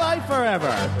change your life forever.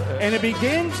 And it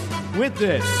begins with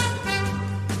this.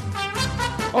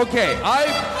 Okay,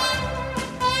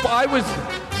 I was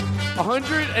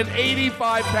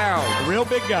 185 pounds. A real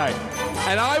big guy.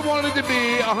 And I wanted to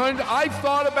be 100. I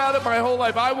thought about it my whole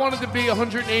life. I wanted to be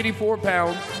 184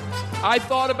 pounds. I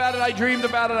thought about it. I dreamed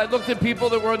about it. I looked at people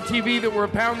that were on TV that were a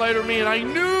pound lighter than me, and I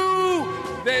knew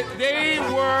that they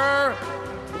were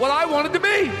what I wanted to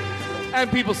be. And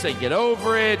people say, get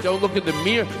over it. Don't look in the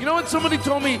mirror. You know what? Somebody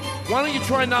told me, why don't you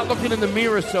try not looking in the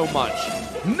mirror so much?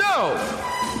 No,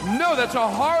 that's a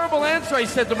horrible answer, I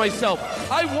said to myself.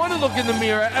 I want to look in the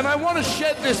mirror, and I want to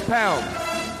shed this pound.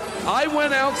 I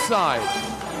went outside,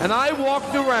 and I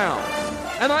walked around,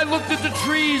 and I looked at the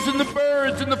trees and the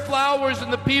birds and the flowers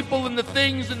and the people and the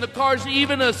things and the cars.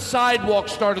 Even a sidewalk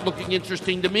started looking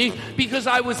interesting to me because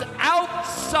I was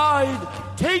outside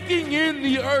taking in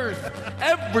the earth.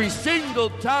 Every single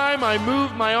time I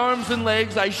moved my arms and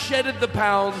legs, I shedded the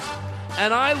pounds,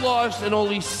 and I lost, in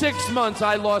only 6 months,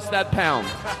 I lost that pound.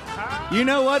 You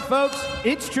know what, folks?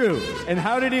 It's true. And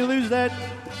how did he lose that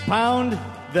pound?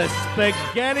 The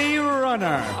spaghetti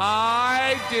runner.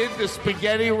 I did the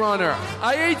spaghetti runner.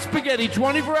 I ate spaghetti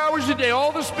 24 hours a day,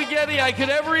 all the spaghetti I could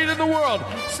ever eat in the world.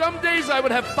 Some days I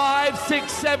would have 5,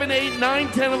 6, 7, 8,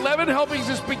 9, 10, 11 helpings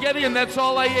of spaghetti, and that's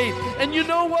all I ate. And you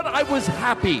know what? I was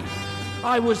happy.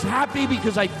 I was happy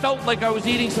because I felt like I was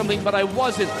eating something, but I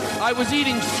wasn't. I was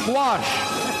eating squash.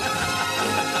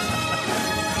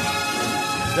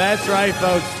 That's right,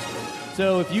 folks.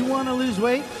 So if you want to lose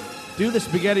weight, do the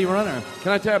spaghetti runner.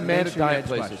 Can I tell you, I'm mad Make at sure you diet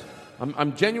get places.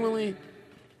 I'm genuinely,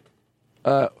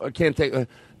 I can't take,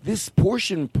 this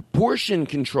portion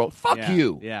control. Fuck Yeah,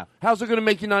 you. yeah. How's it going to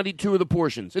make you not eat 2 of the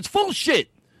portions? It's full shit.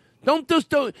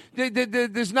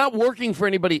 There's not working for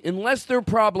anybody unless their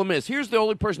problem is. Here's the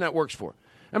only person that works for.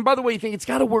 And by the way, you think it's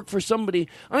got to work for somebody.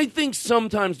 I think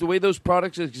sometimes the way those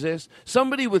products exist,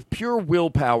 somebody with pure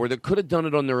willpower that could have done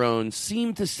it on their own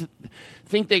seem to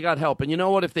think they got help. And you know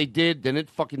what? If they did, then it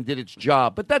fucking did its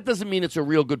job. But that doesn't mean it's a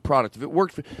real good product. If it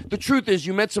worked, the truth is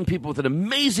you met some people with an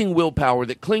amazing willpower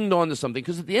that clinged on to something.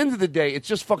 Because at the end of the day, it's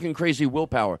just fucking crazy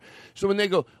willpower. So when they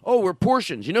go, oh, we're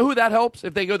portions. You know who that helps?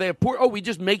 If they go, we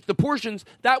just make the portions.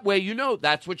 That way you know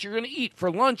that's what you're going to eat.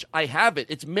 For lunch, I have it.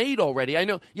 It's made already. I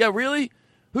know. Yeah, really?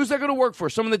 Who's that going to work for?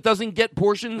 Someone that doesn't get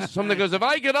portions? Someone that goes, if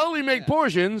I could only make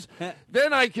portions,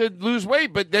 then I could lose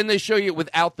weight. But then they show you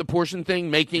without the portion thing,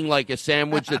 making like a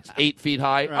sandwich that's 8 feet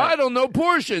high. Right. I don't know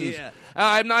portions. Yeah.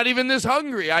 I'm not even this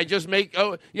hungry. I just make,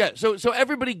 So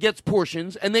everybody gets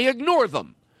portions, and they ignore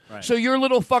them. Right. So your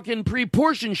little fucking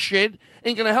pre-portioned shit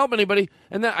ain't going to help anybody.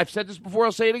 And then I've said this before,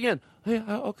 I'll say it again. Hey,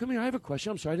 come here, I have a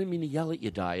question. I'm sorry, I didn't mean to yell at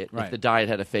your diet if the diet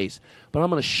had a face. But I'm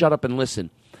going to shut up and listen.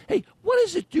 Hey, what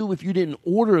does it do if you didn't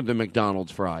order the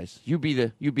McDonald's fries? You be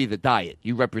the diet.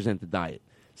 You represent the diet.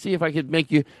 See if I could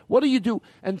make you. What do you do?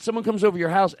 And someone comes over your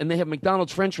house and they have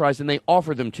McDonald's French fries and they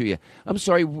offer them to you. I'm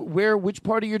sorry. Which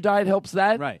part of your diet helps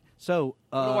that? Right. So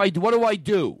what do I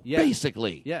do? Yeah.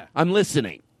 Basically, Yeah. I'm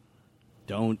listening.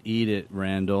 Don't eat it,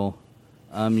 Randall.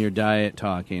 I'm your diet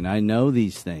talking. I know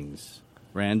these things.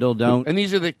 Randall, don't. And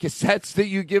these are the cassettes that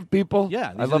you give people.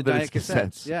 Yeah, I love that it's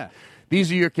cassettes. Yeah.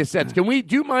 These are your cassettes.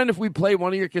 Do you mind if we play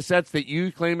one of your cassettes that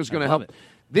you claim is going to help?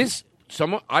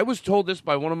 I was told this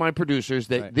by one of my producers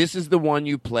that this is the one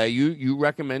you play. You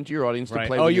recommend to your audience to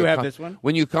play. Oh, you have this one?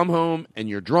 When you come home and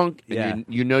you're drunk and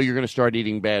you know you're going to start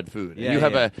eating bad food. Yeah, and you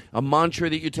have a mantra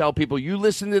that you tell people. You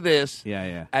listen to this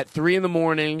at 3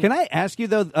 a.m. Can I ask you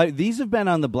though? These have been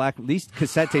on the these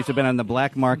cassette tapes have been on the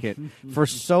black market for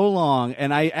so long,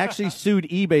 and I actually sued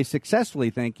eBay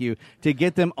successfully. Thank you to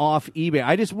get them off eBay.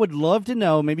 I just would love to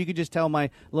know. Maybe you could just tell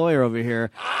my lawyer over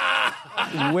here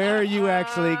where you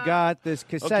actually got this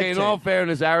cassette. Okay, in all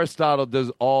fairness, Aristotle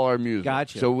does all our music.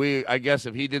 Gotcha. So I guess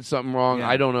if he did something wrong,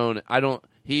 I don't own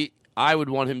it. I would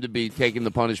want him to be taking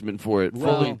the punishment for it,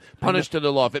 fully punished to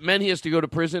the law. If it meant he has to go to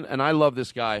prison, and I love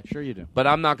this guy. Sure you do. But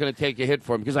I'm not going to take a hit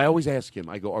for him, because I always ask him,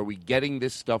 I go, are we getting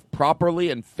this stuff properly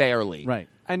and fairly? Right.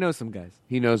 I know some guys.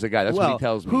 He knows a guy. That's what he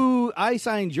tells me. Who I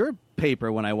signed your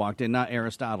paper when I walked in, not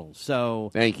Aristotle's.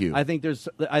 So thank you. I think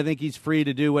he's free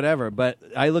to do whatever. But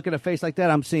I look at a face like that,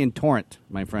 I'm seeing torrent,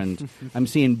 my friend. I'm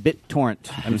seeing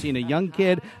BitTorrent. I'm seeing a young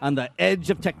kid on the edge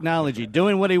of technology,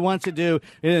 doing what he wants to do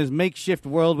in his makeshift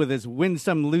world with his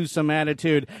winsome, loosome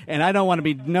attitude. And I don't want to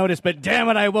be noticed, but damn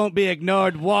it, I won't be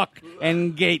ignored. Walk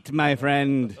and gait, my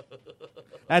friend.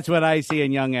 That's what I see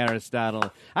in young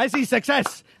Aristotle. I see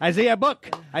success. I see a book.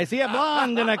 I see a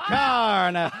blonde in a car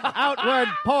and an outward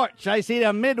porch. I see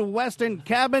a Midwestern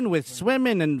cabin with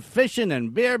swimming and fishing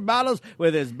and beer bottles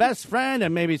with his best friend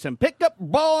and maybe some pickup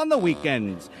ball on the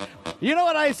weekends. You know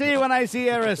what I see when I see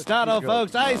Aristotle,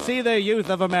 folks? I see the youth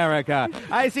of America.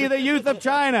 I see the youth of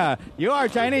China. You are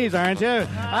Chinese, aren't you?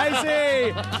 I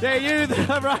see the youth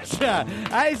of Russia.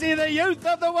 I see the youth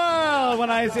of the world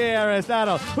when I see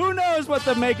Aristotle. Who knows what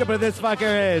the makeup of this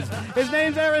fucker is? His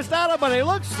name's Aristotle, but he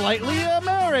looks slightly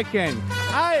American.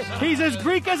 He's as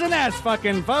Greek as an ass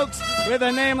fucking, folks, with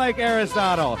a name like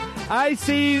Aristotle. I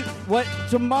see what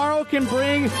tomorrow can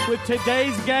bring with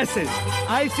today's guesses.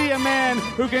 I see a man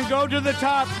who can go to the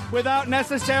top without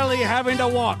necessarily having to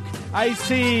walk. I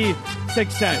see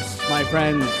success, my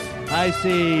friends. I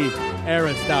see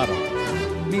Aristotle.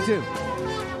 Me too.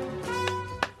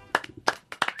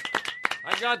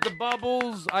 I got the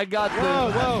bubbles. I got the...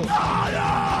 Whoa.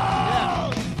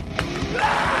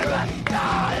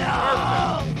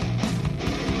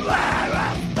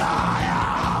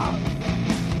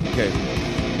 Okay.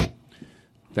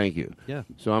 Thank you. Yeah.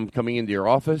 So I'm coming into your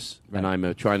office, and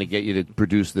I'm trying to get you to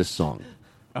produce this song.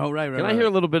 Oh, right. Can I hear a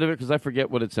little bit of it? Because I forget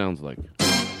what it sounds like. Of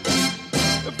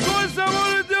course I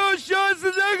want to do a show. It's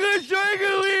the Douglas Show. I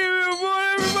can leave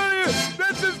everybody.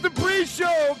 That's just the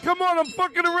pre-show. Come on, I'm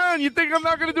fucking around. You think I'm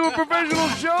not going to do a professional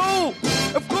show?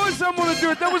 Of course I'm going to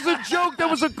do it. That was a joke. That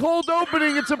was a cold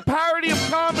opening. It's a parody of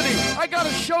comedy. I got a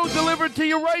show delivered to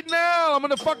you right now. I'm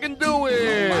going to fucking do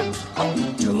it.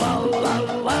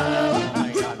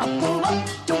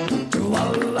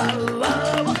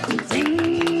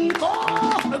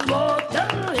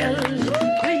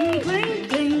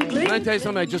 Can I tell you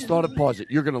something? I just thought of pause it.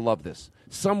 You're going to love this.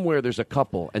 Somewhere there's a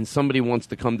couple and somebody wants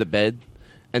to come to bed.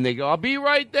 And they go, I'll be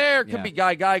right there. Could be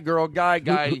guy, girl, guy.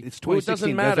 It's 2016.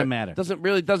 It doesn't matter.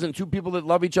 Doesn't. Two people that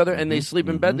love each other and they sleep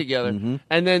in bed together.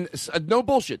 And then, no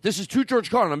bullshit. This is to George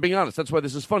Carlin. I'm being honest. That's why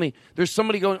this is funny. There's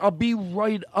somebody going, I'll be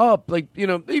right up. Like,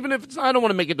 even if I don't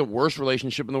want to make it the worst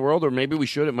relationship in the world, or maybe we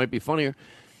should. It might be funnier.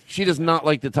 She does not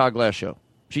like the Todd Glass show.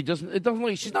 She doesn't. It doesn't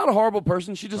like. She's not a horrible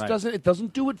person. She just doesn't. It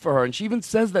doesn't do it for her. And she even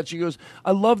says that. She goes,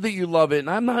 "I love that you love it, and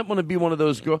I'm not going to be one of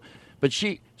those girls." But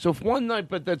so if one night,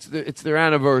 but it's their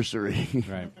anniversary,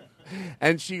 right?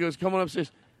 And she goes, "Come on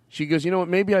upstairs." She goes, "You know what?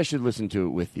 Maybe I should listen to it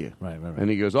with you." Right. And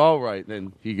he goes, "All right."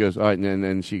 Then he goes, "All right." And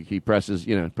then he presses.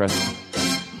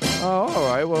 Oh, all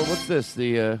right. Well, what's this?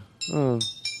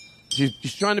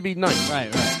 She's trying to be nice.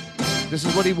 Right. This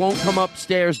is what he won't come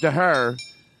upstairs to her.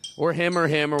 Or him, or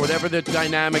whatever the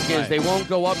dynamic is. Right. They won't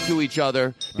go up to each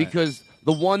other because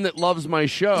the one that loves my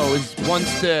show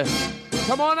wants to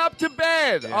come on up to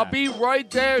bed. Yeah. I'll be right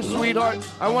there, sweetheart.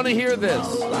 I want to hear this.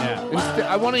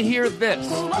 I want to hear this.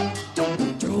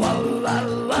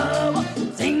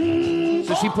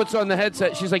 So she puts on the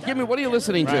headset. She's like, "Give me, what are you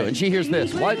listening to?" And she hears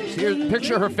this. What?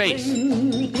 Picture her face.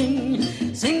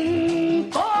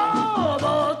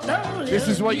 This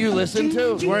is what you listen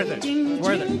to? It's worth it. It's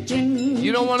worth it.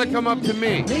 You don't want to come up to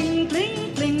me.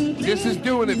 This is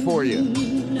doing it for you.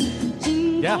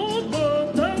 Yeah.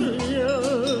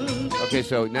 Okay,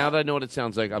 so now that I know what it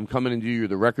sounds like, I'm coming into you. You're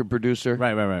the record producer.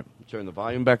 Right. Turn the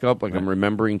volume back up like I'm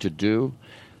remembering to do.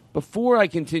 Before I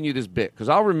continue this bit, because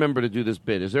I'll remember to do this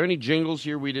bit, is there any jingles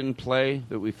here we didn't play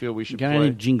that we feel we should Got play?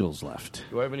 any jingles left?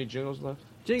 Do I have any jingles left?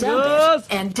 Jingles!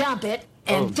 And dump it.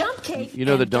 And dump cake. You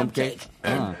know the dump cake?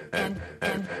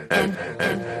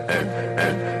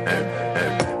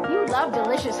 You love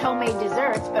delicious homemade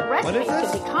desserts, but recipes can be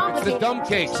It's complicated. the dump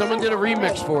cake. Someone did a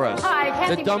remix for us. Hi,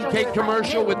 Kathy The dump cake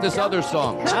commercial with this other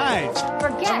song. Nice.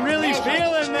 Forget I'm really measures.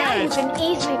 feeling Now you this. can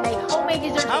easily make homemade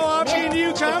desserts. How often do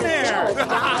you come here?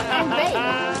 And bake.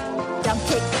 Dump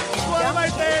cake. One of my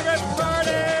favorite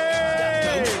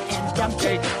parties. Dump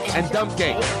cake. And dump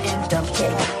cake. And dump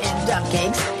cake. And dump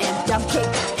cakes. And dump cake.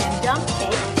 And dump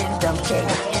cake. And dump cake.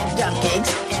 And dump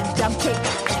cakes. And dump cake.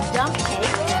 And dump cake.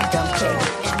 And dump cake.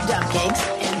 And dump cakes.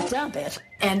 And dump it.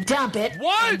 And dump it.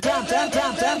 What? And dump.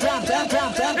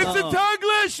 It's a Todd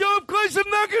Glass show. Of course, I'm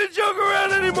not going to joke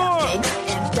around anymore.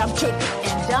 And dump cake.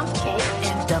 And dump cake.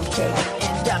 And dump cake.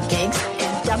 And dump cakes.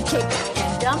 And dump cake.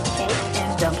 And dump cake.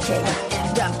 And dump cake.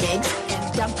 And dump cakes.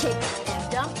 And dump cake.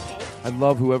 And dump cake. I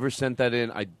love whoever sent that in.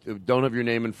 I don't have your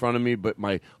name in front of me, but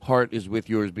my heart is with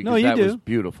yours because No, you that do. was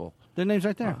beautiful. Their name's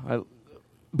right there.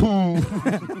 Boom.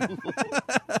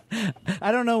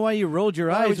 I don't know why you rolled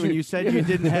your eyes when you said you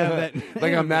didn't have that.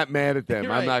 Like I'm that mad at them.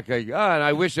 You're I'm right. not going, and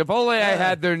I wish if only I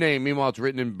had their name. Meanwhile, it's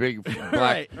written in big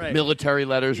black Right. military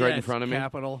letters right in Yes, front of me.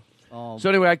 Capital. So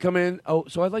anyway, I come in. Oh,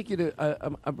 so I'd like you to,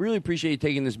 I really appreciate you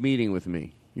taking this meeting with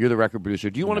me. You're the record producer.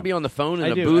 Do you want to be on the phone in I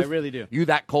a do. booth? I really do. You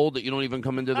that cold that you don't even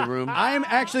come into the room? I'm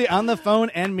actually on the phone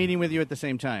and meeting with you at the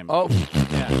same time. Oh,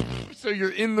 yeah. So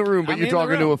you're in the room, but I'm you're in the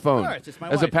talking to room. a phone. Of course, it's my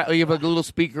As wife. you have a little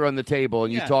speaker on the table,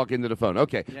 and you Yeah. talk into the phone.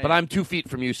 Okay, Yeah, but yeah. I'm 2 feet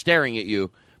from you, staring at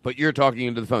you, but you're talking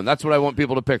into the phone. That's what I want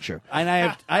people to picture. And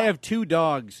I have two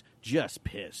dogs just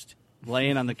pissed,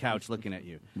 laying on the couch looking at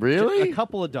you. Really? A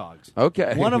couple of dogs.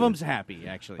 Okay. One of them's happy,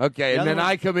 actually. Okay, The and other then one-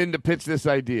 I come in to pitch this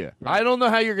idea. I don't know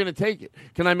how you're going to take it.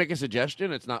 Can I make a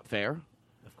suggestion? It's not fair.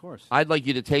 Of course. I'd like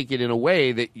you to take it in a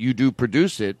way that you do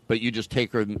produce it, but you just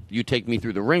take me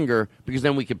through the ringer, because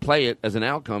then we could play it as an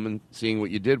outcome and seeing what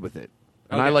you did with it.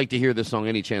 And I Okay. like to hear this song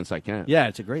any chance I can. Yeah,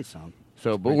 it's a great song.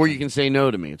 So, but or you can say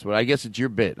no to me. It's what I guess it's your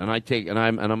bit, and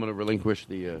I'm going to relinquish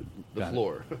the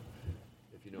floor,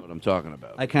 if you know what I'm talking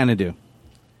about. I kind of do.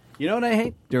 You know what I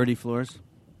hate? Dirty floors.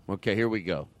 Okay, here we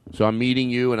go. So I'm meeting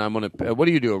you, and I'm going to. What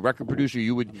do you do? A record producer?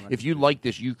 You would, if you like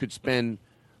this, you could spend,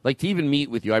 like, to even meet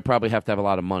with you. I probably have to have a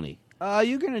lot of money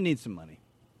You're going to need some money.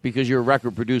 because you're a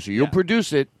record producer. You'll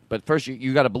produce it, but first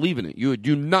you got to believe in it. You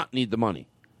do not need the money.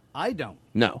 I don't.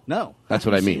 No, No. that's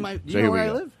what I You see mean. my- So you here know we where I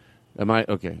go. live? Am I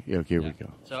okay? Yeah, okay, here we go.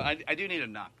 So I do need a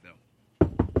knock, though.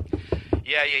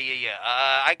 Yeah.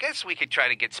 I guess we could try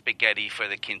to get spaghetti for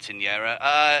the quinceañera.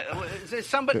 Is there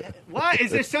somebody? What?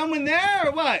 Is there someone there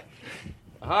or what?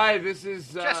 Hi, this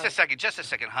is. Just a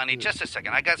second, honey. Just a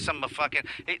second. I got some fucking.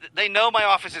 They know my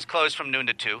office is closed from noon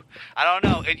to 2. I don't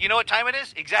know. You know what time it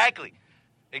is? Exactly.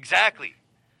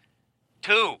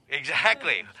 2.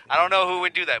 Exactly. I don't know who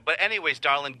would do that. But anyways,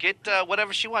 darling, get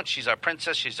whatever she wants. She's our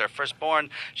princess. She's our firstborn.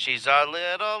 She's our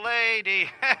little lady.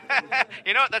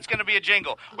 You know what? That's going to be a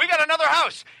jingle. We got another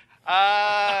house.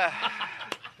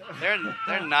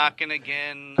 They're knocking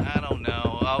again. I don't know.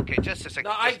 Okay, just a second.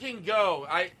 No, I can go.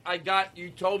 I got. You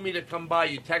told me to come by.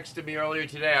 You texted me earlier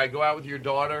today. I go out with your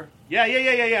daughter. Yeah.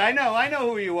 I know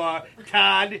who you are,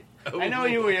 Todd. I know who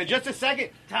you are. Just a second,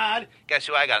 Todd. Guess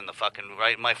who I got in the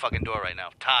my fucking door right now?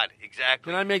 Todd.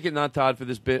 Exactly. Can I make it not Todd for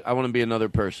this bit? I want to be another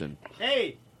person.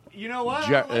 Hey, you know what?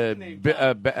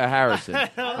 Harrison. I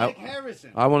like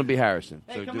Harrison. I want to be Harrison.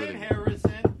 Hey, so come do in, it again.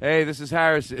 Harrison. Hey, this is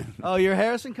Harrison. Oh, you're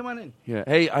Harrison? Come on in. Yeah.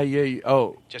 Hey,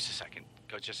 oh. Just a second.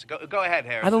 Go ahead,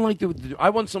 Harrison. I don't like to. I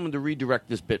want someone to redirect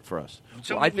this bit for us.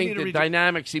 So I we think need to the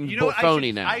dynamic seems You know what?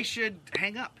 phony now. I should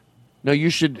hang up. No, you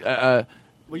should. Well,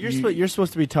 you're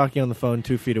supposed to be talking on the phone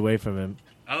 2 feet away from him.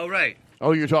 Oh, right.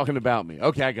 Oh, you're talking about me.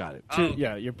 Okay, I got it.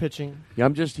 Yeah, you're pitching. Yeah,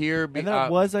 I'm just here. And then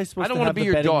was I supposed don't to wanna have be the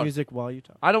your betting daughter. music while you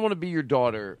talk? I don't want to be your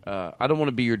daughter. I don't want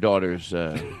to be your daughter's.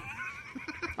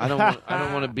 I don't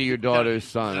want to be your daughter's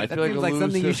son. I That feel seems like like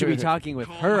something you should be talking with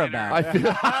her about. I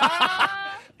feel.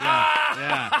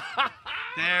 Yeah.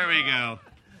 There we go.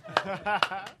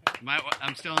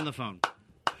 I'm still on the phone.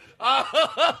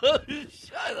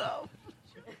 Shut up.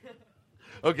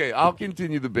 Okay, I'll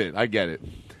continue the bit. I get it.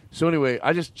 So anyway,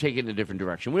 I just take it in a different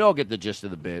direction. We all get the gist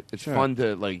of the bit. It's fun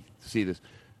to like see this.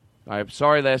 I'm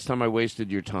sorry last time I wasted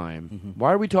your time.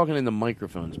 Why are we talking in the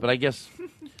microphones? But I guess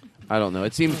I don't know.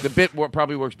 It seems the bit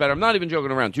probably works better. I'm not even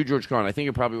joking around. To George Carlin, I think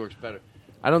it probably works better.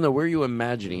 I don't know. Where are you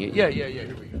imagining it? Yeah.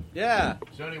 Here we go. Yeah.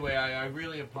 So anyway, I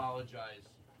really apologize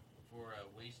for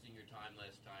wasting your time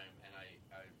last time, and I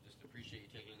just appreciate you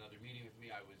taking another meeting with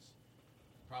me. I was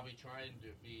probably trying to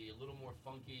be a little more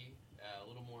funky, a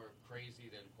little more crazy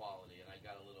than quality, and I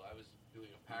was doing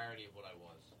a parody of what I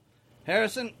was.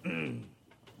 Harrison,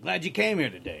 glad you came here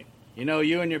today. You know,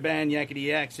 you and your band Yakety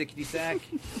Yak 60 Sack,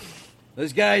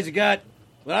 those guys have got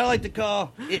what I like to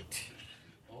call it.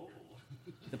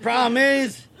 The problem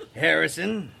is,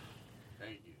 Harrison,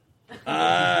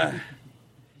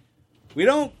 we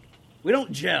don't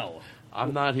gel.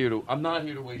 I'm not here to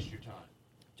waste your time.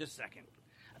 Just a second.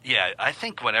 Yeah, I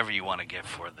think whatever you want to get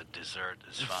for the dessert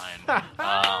is fine.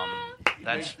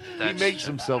 He makes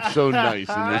himself so nice.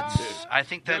 I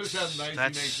think that's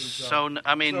so.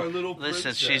 I mean,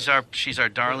 listen, she's our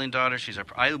darling daughter. She's our.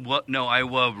 I rub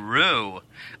Rue.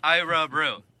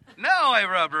 No, I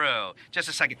rub Rue. Just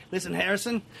a second. Listen,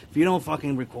 Harrison, if you don't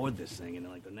fucking record this thing in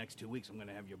like the next 2 weeks, I'm going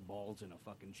to have your balls in a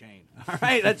fucking chain. All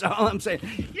right? That's all I'm saying.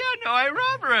 Yeah, no, I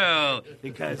rub Rue.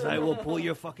 Because I will pull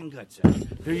your fucking guts out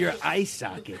through your eye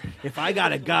socket. If I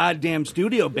got a goddamn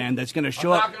studio band that's going to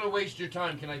show up... I'm not going to waste your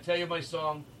time. Can I tell you my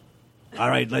song? All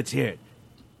right, let's hear it.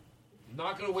 I'm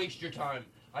not going to waste your time.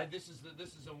 This is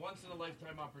a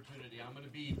once-in-a-lifetime opportunity. I'm going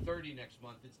to be 30 next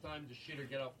month. It's time to shit or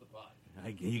get off the pot.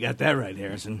 You got that right,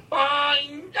 Harrison. I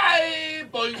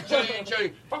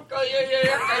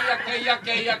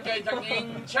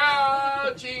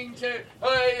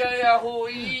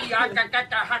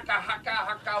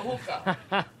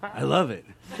love it.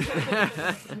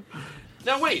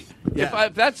 Now wait,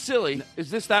 if that's silly, is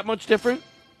this that much different?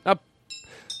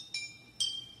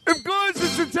 Of course,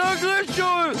 it's a Todd Glass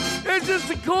show. It's just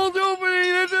a cold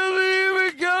opening. That doesn't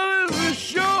even count as a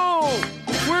show.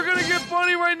 We're going to get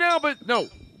funny right now, but no.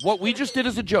 What we just did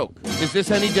is a joke. Is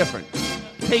this any different?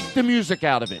 Take the music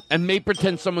out of it and may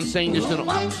pretend someone's saying this in a...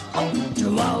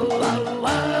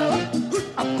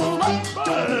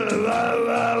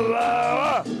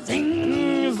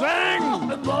 Sing, sang.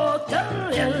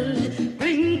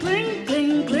 Cling, cling,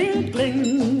 cling, cling,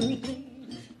 cling.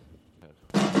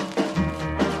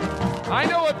 I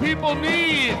know what people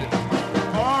need.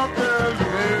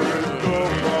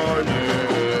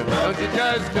 Don't you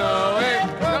just know it?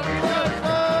 Don't you just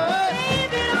know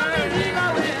it?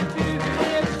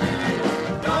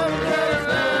 Don't you just know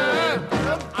it?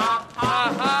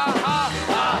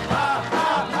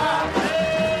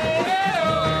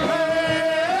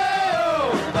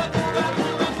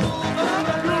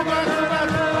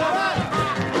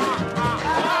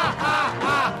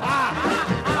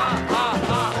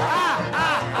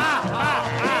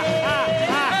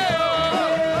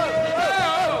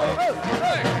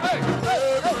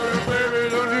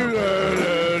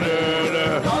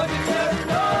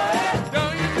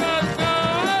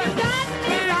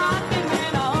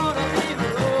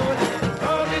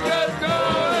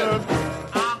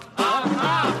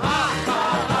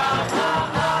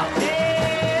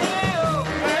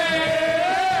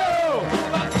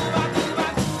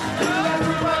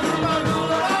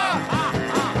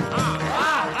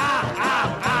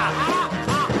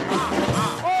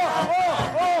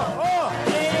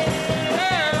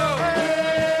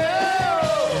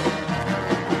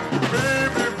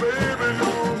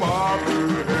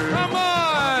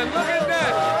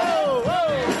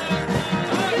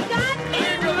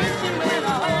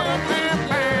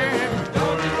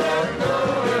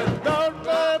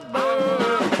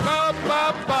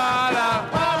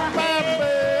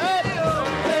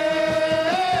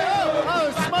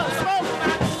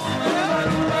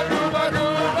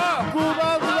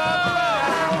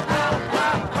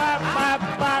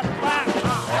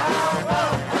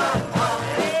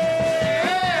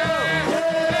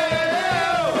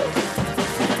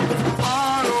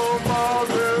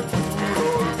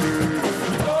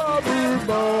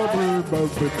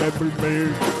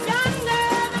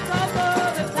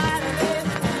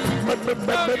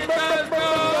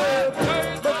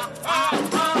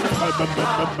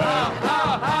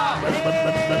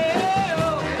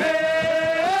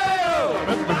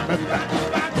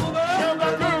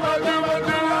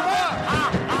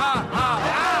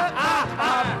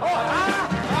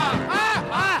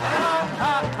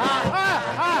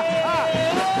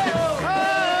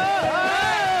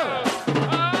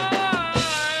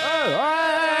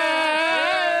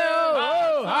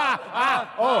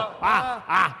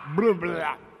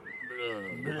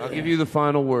 I'll give you the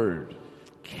final word.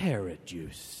 carrot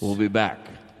juice. We'll be back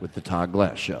with the Todd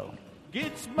Glass Show.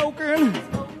 Get smoking.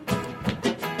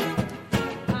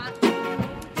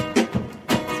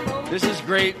 This is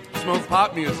great smoke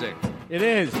pop music. It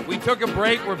is. We took a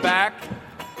break. We're back.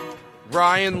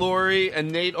 Ryan, Lori,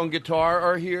 and Nate on guitar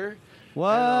are here.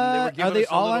 What? And, Are they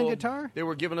all on guitar? They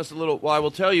were giving us a little. Well, I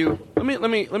will tell you. Let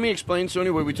me explain. So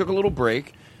anyway, we took a little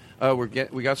break.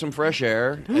 We got some fresh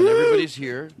air, and everybody's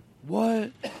here.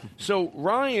 What? So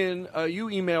Ryan, you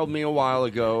emailed me a while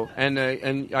ago, and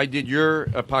I did your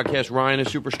podcast. Ryan is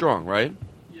super strong, right?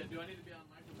 Yeah. Do I need to be on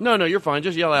microphone? No, you're fine.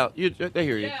 Just yell out. They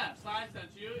hear you. Yeah. So I sent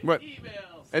you Right. emails.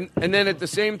 And then at the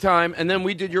same time, and then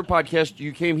we did your podcast.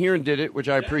 You came here and did it, which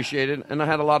I appreciated, and I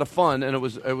had a lot of fun, and it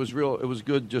was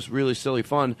good, just really silly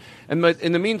fun. And but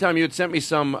in the meantime, you had sent me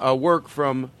some work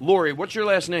from Lori. What's your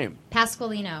last name?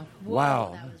 Pasqualino.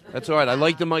 Wow, that's all right. I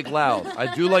like the mic loud.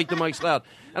 I do like the mics loud.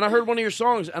 And I heard one of your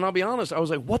songs, and I'll be honest, I was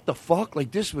like, what the fuck?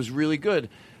 Like, this was really good.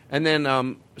 And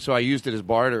then, so I used it as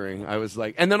bartering. I was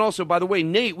like, and then also, by the way,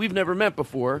 Nate, we've never met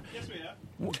before. Yes, we have.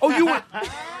 Oh, you were.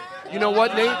 You know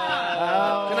what, Nate?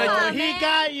 He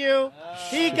got you.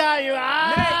 He got you. Nate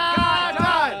got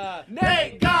Todd.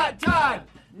 Nate got Todd.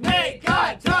 Nate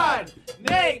got Todd.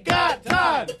 Nate got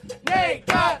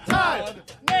Todd.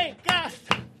 Nate got.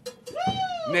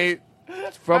 Nate,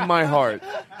 from my heart.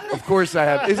 Of course I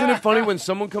have. Isn't it funny when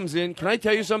someone comes in? Can I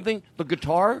tell you something? The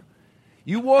guitar.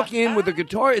 You walk in with a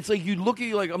guitar, it's like you look at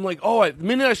you like, I'm like, the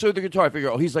minute I saw the guitar, I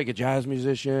figure, he's like a jazz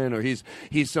musician or he's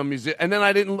some music. And then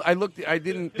I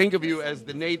didn't think of you as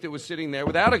the Nate that was sitting there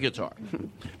without a guitar.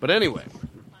 But anyway,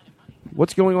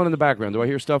 what's going on in the background? Do I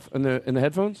hear stuff in the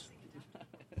headphones?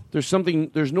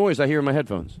 There's noise I hear in my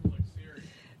headphones.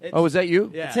 Is that you?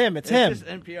 Yeah. It's him. Just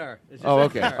NPR. It's just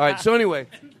okay. NPR. All right. So anyway,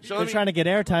 they're trying to get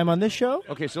airtime on this show.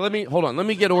 Okay, so let me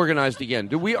get organized again.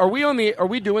 Are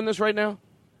we doing this right now?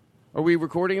 Are we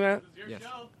recording that? Yes.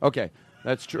 Okay,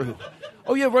 that's true.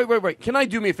 Oh, yeah, right. Can I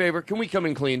do me a favor? Can we come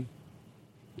in clean?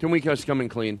 Can we just come in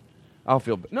clean? I'll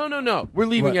feel... No. We're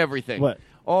leaving everything. What?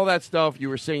 All that stuff. You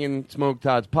were singing Smoke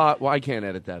Todd's Pot. Well, I can't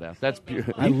edit that out. That's pure.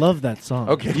 I love that song.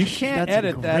 Okay. You can't That's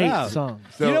edit a that great out. song.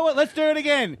 So- You know what? Let's do it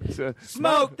again.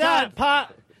 Smoke that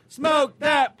pot. Smoke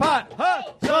that pot. Huh.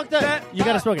 Smoke that. You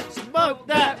gotta smoke it. Smoke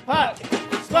that pot.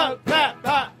 Smoke that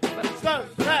pot.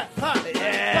 Smoke that pot.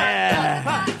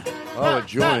 Yeah. Oh, a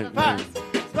joint.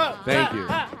 Thank you. All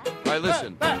right,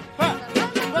 listen. Well,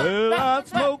 I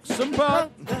smoke some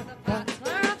pot.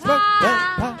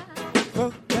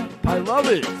 I love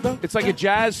it. It's like a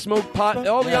jazz smoke pot.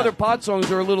 All the other pot songs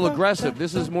are a little aggressive.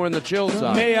 This is more in the chill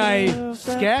side. May I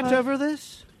scat over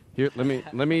this? Here, let me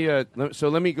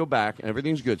go back.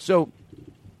 Everything's good. So,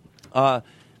 and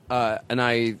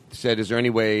I said, is there any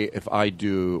way if I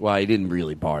do... Well, I didn't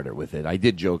really barter with it. I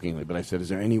did jokingly, but I said, is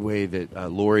there any way that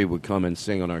Lori would come and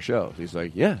sing on our show? He's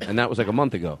like, yeah. And that was like a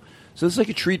month ago. So this is like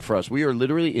a treat for us. We are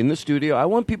literally in the studio. I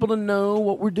want people to know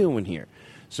what we're doing here.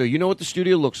 So you know what the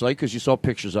studio looks like because you saw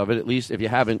pictures of it. At least if you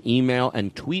haven't, email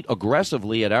and tweet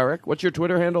aggressively at Eric. What's your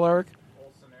Twitter handle, Eric?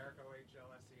 Olsen Eric,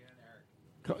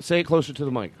 OHLSEN Eric. Say it closer to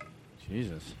the mic.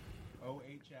 Jesus.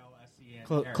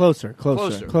 OHLSEN Closer.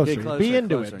 Closer. Be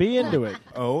into closer. it. Be into it.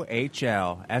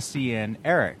 OHLSEN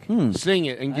Eric. Sing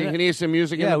it. And can you hear some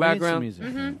music in the background? We need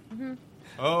some music.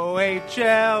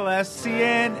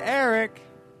 OHLSEN Eric.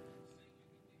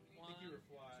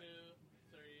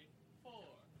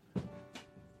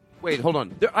 Wait, hold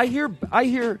on. I hear.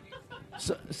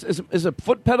 Is a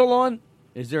foot pedal on?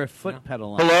 Is there a foot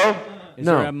pedal on? Hello? Is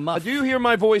No. there a muff? Do you hear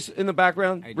my voice in the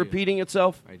background I do. repeating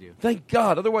itself? I do. Thank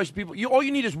God. Otherwise, all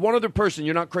you need is one other person.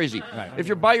 You're not crazy. Right. If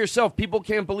you're by yourself, people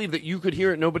can't believe that you could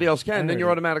hear it. Nobody else can. Then you're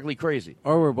automatically crazy.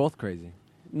 Or we're both crazy.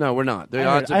 No, we're not. The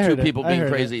I odds heard of two it. people I being heard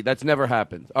it. crazy. That's never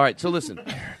happened. All right. So listen.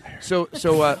 So we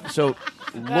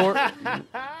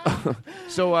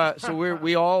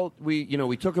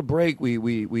took a break.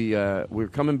 We're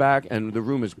coming back, and the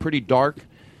room is pretty dark,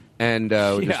 and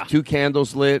there's 2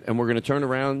 candles lit, and we're going to turn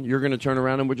around. You're going to turn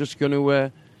around, and we're just going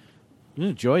to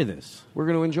enjoy this. We're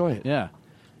going to enjoy it. Yeah.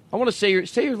 I want to say your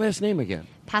last name again.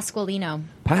 Pasqualino.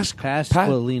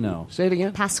 Pasqualino. Say it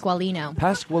again. Pasqualino.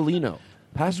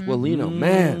 Pasqualino.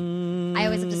 Man. I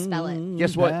always have to spell it.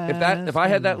 Guess what? If I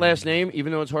had that last name,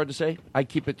 even though it's hard to say, I'd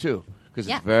keep it too because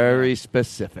Yeah. it's very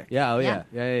specific. Yeah. Oh yeah.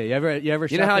 You ever You know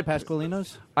shot how at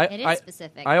Pasqualinos? It is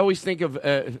specific. I always think of,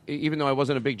 even though I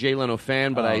wasn't a big Jay Leno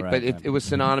fan, but it was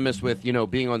synonymous with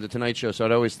being on the Tonight Show. So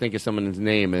I'd always think of someone's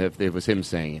name if it was him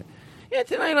saying it. Yeah,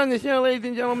 tonight on the show, ladies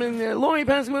and gentlemen, Lori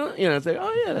Pasqualino. It's like,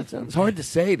 that sounds. It's hard to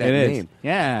say that name.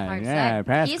 Yeah, Hard to yeah.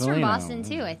 say. He's from Pasqualino. Boston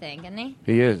too, I think, isn't he?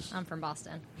 He is. I'm from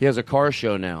Boston. He has a car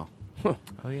show now. Oh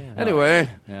yeah. Anyway.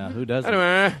 Yeah. Who doesn't?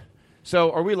 Anyway.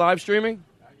 So, are we live streaming?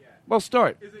 Well,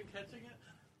 start. Is it catching it?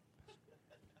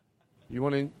 You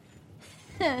want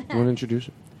to introduce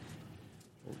it?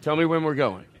 Tell me when we're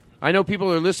going. I know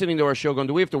people are listening to our show going,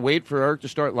 do we have to wait for Eric to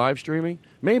start live streaming?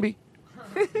 Maybe.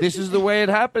 This is the way it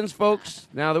happens, folks,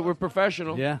 now that we're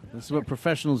professional. Yeah, this is what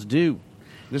professionals do.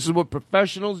 This is what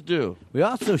professionals do. We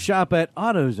also shop at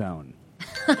AutoZone.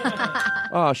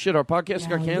 Oh, shit, our podcast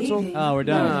got canceled? Oh, we're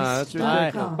done. That's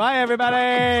ridiculous. Bye,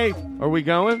 everybody. Are we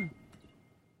going?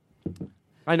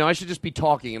 I know, I should just be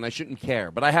talking and I shouldn't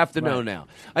care, but I have to know now.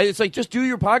 It's like, just do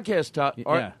your podcast, Todd.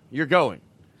 Yeah. You're going.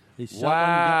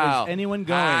 Wow. Is anyone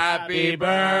going? Happy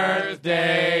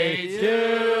birthday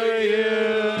to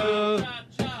you.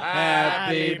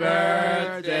 Happy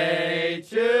birthday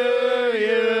to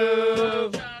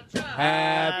you.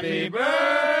 Happy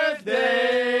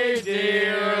birthday,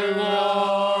 dear Lord.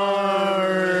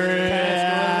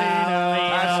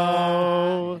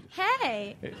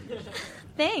 Hey.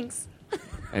 Thanks.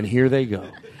 And here they go.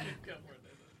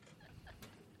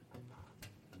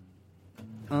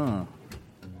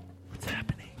 What's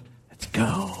happening? Let's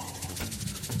go.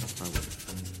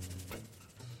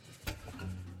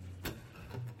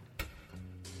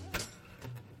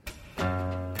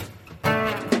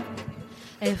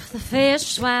 If the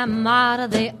fish swam out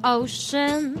of the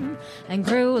ocean and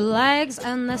grew legs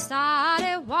and they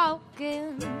started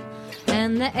walking,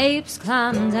 and the apes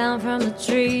climbed down from the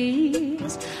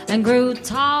trees and grew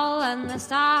tall and they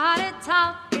started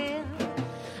talking,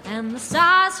 and the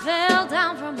stars fell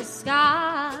down from the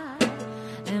sky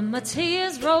and my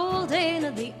tears rolled into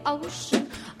the ocean,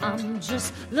 I'm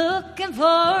just looking for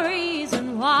a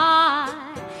reason why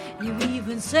you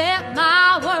even set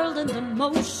my world into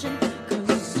motion.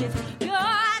 'Cause if you're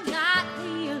not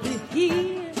really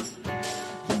here,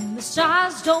 then the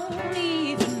stars don't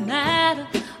even matter.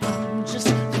 I'm just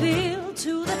filled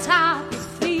to the top of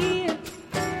fear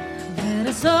that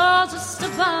it's all just a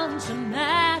bunch of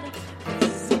matter.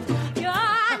 'Cause if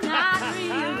you're not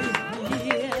really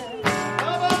here,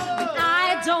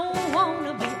 I don't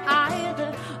wanna be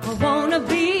either. I wanna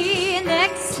be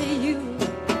next to you.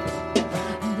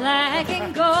 Black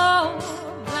and gold,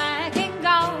 black and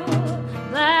gold,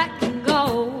 black and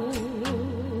gold.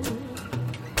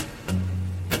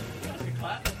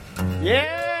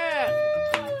 Yeah!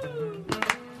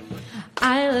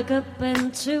 I look up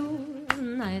into the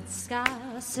night sky,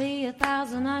 see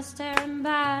 1,000 eyes staring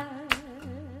by,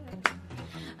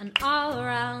 and all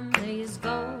around these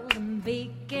golden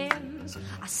beacons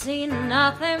I see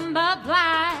nothing but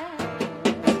black.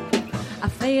 I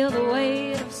feel the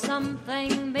weight of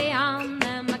something beyond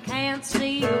them. I can't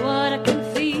see what I can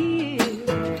feel.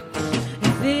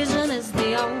 Your vision is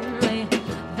the only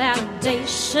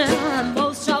validation.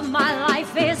 Most of my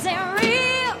life isn't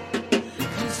real.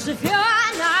 'Cause if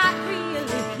you're not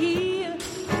really here,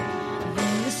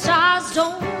 then the stars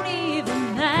don't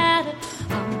even matter.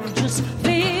 I'm just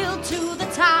filled to the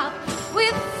top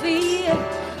with fear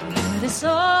that it's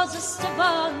all just a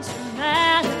bunch of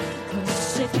matter.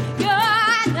 'Cause if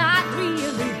you're not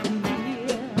really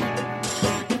here,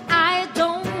 I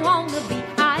don't wanna be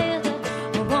either.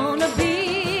 I wanna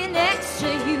be next to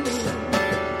you.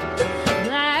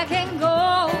 Black and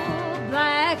gold,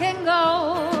 black and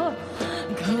gold.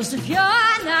 'Cause if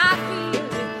you're not really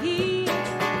here,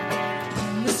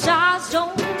 then the stars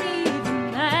don't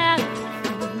even matter.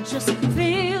 I'm just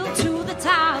filled to the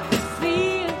top of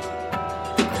fear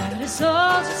that it's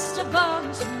all just a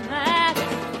bunch of matter.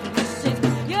 'Cause if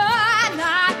you're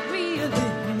not really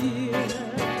here,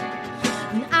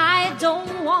 and I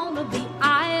don't wanna be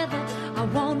either. I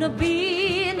wanna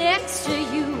be next to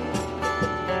you.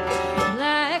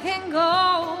 Black and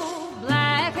gold,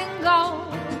 black and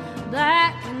gold,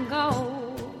 black and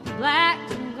gold, black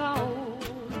and gold,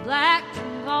 black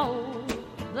and gold,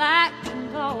 black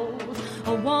and gold.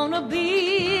 I wanna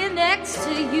be next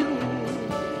to you.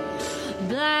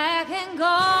 Black and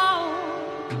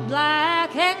gold,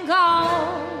 black and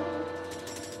gold,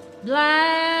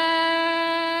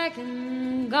 black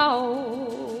and gold.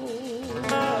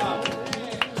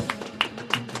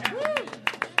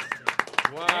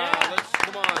 Wow, let's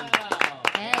come on.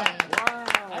 I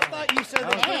thought you said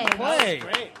that Hey. was play.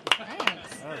 Great.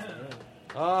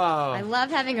 Oh. I love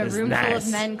having a That's room full nice.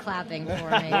 of men clapping for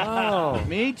me. Oh,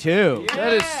 Me too.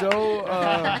 that is so.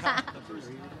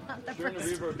 Turn the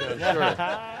reverb down. Sure.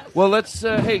 Well, let's.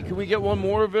 Hey, can we get one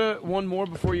more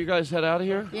before you guys head out of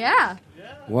here? Yeah.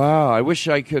 Wow, I wish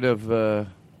I could have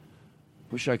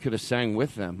Wish I could have sang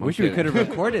with them. Wish we could have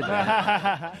recorded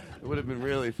that. It would have been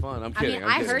really fun. I'm I kidding. mean, I'm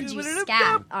I kidding. heard you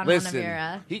scat on Listen, one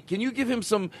of your. can you give him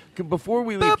some before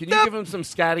we leave? Can you give him some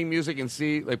scatting music and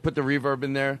see, like, put the reverb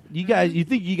in there? You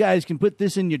think you guys can put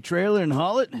this in your trailer and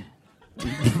haul it?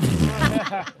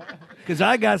 Because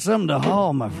I got something to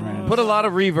haul, my friend. Put a lot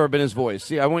of reverb in his voice.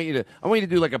 See, I want you to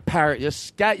do like a parrot. Just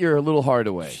scat your little heart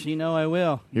away. You know I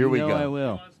will. Here we go. go. I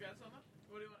will.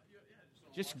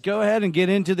 Just go ahead and get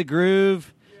into the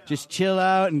groove. Just chill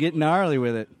out and get gnarly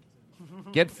with it.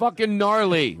 Get fucking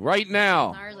gnarly right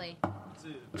now. Gnarly.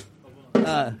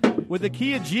 Would the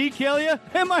key of G kill you?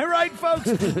 Am I right, folks?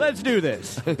 Let's do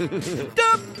this. Doop,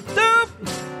 doop.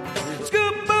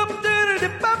 Scoop, boop,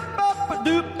 doop, bop, bop,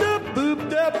 doop, doop, boop,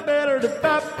 doop, better, doop,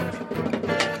 bop.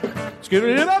 Scoop,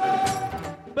 doop, bop.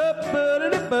 Bop,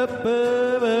 ba-da-doop, bop,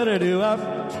 ba-da-doop, bop.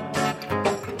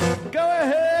 Go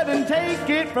ahead and take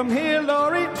it from here,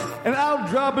 Lori, and I'll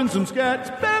drop in some scats.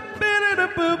 Bop,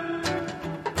 ba-da-doop, boop.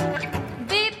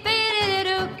 Beep,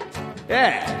 beep-a-doo.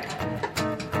 Yeah.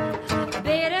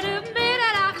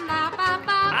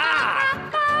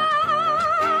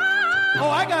 Oh,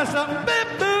 I got something.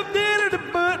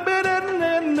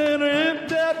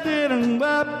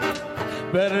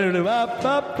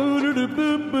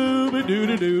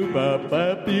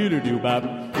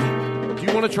 Do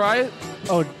you want to try it?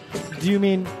 Oh, do you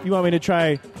mean you want me to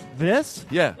try this?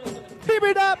 Yeah.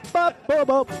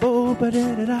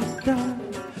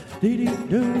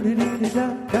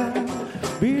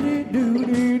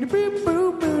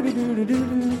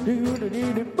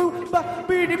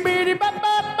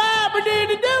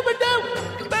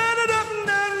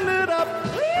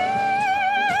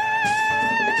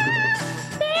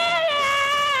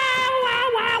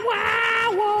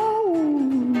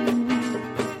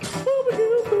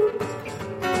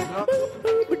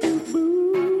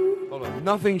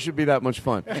 Nothing should be that much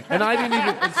fun, and I didn't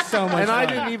even. It's so much. And fun. I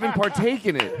didn't even partake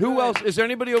in it. Who else? Is there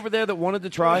anybody over there that wanted to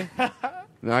try?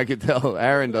 No, I could tell.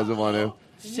 Aaron doesn't want to.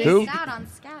 She Who? missed out on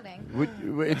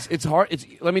scatting. It's hard.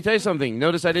 Let me tell you something.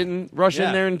 Notice I didn't rush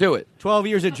in there and do it. 12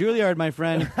 years at Juilliard, my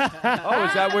friend. Oh,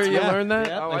 is that where you learned that?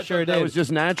 Yep, Oh, I sure thought that did. was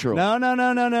just natural. No.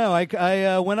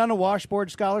 I went on a washboard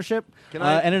scholarship. Can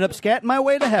I- Ended up scatting my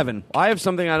way to heaven. I have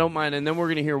something I don't mind, and then we're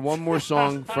going to hear one more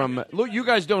song from. Look, you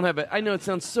guys don't have it. I know it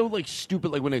sounds so like stupid,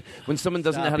 like when someone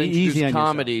doesn't know how to be easy introduce on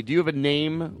comedy. Do you have a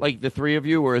name, like the three of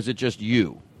you, or is it just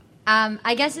you?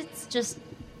 I guess it's just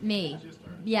me.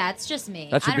 Yeah, it's just me.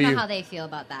 That should I don't know be- how they feel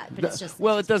about that, but it's just.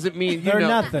 Well, it doesn't mean They're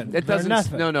nothing. It They're doesn't.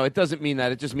 nothing. No, it doesn't mean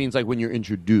that. It just means like when you're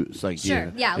introduced, like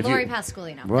Sure. Yeah, if Lori you-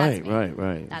 Pasqualino. Right, That's me.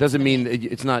 right. That's Doesn't the mean me.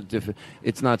 it's not.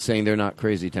 It's not saying they're not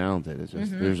crazy talented. It's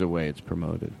just there's a way it's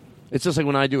promoted. It's just like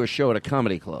when I do a show at a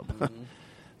comedy club.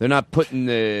 They're not putting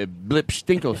the blip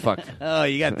stinkelfuck. Oh,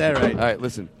 you got that right. All right,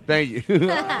 listen. Thank you.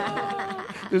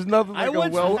 There's nothing like a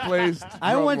well-placed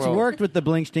I drum once roll. worked with the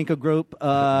Blink Stinko group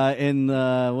in,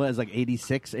 what was it, like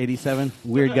 86, 87?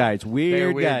 Weird guys.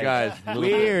 They're weird guys.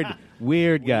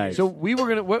 Weird guys. So we were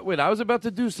going to... Wait, I was about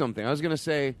to do something. I was going to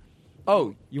say...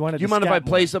 Oh, You wanted do you to mind if I scat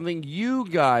play more. something? You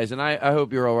guys, and I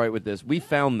hope you're all right with this. We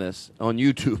found this on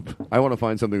YouTube. I want to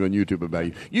find something on YouTube about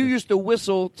you. You used to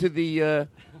whistle to the...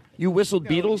 you whistled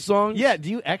Beatles songs? Yeah, do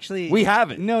you actually... We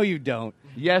haven't. No, you don't.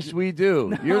 Yes, we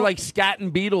do. You're like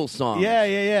scatting Beatles songs.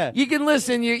 Yeah. You can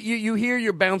listen. You hear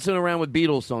you're bouncing around with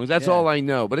Beatles songs. That's Yeah. all I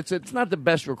know. But it's not the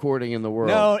best recording in the world.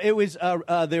 No, it was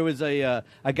there was a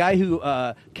guy who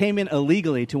came in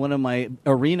illegally to one of my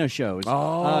arena shows.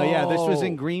 Oh. Yeah, this was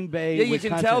in Green Bay. Yeah, you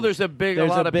Wisconsin. can tell there's a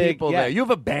lot of people there. You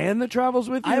have a band that travels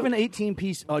with you? I have an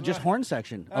 18-piece just horn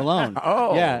section alone.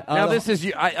 Oh, yeah. Now this is.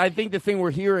 I think the thing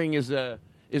we're hearing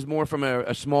is more from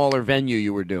a smaller venue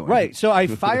you were doing. Right, so I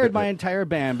fired my entire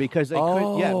band because they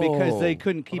Oh.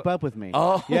 couldn't keep up with me.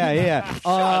 Oh. Yeah. Shut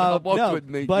up, what no,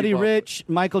 couldn't they Buddy keep up? Rich,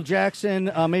 Michael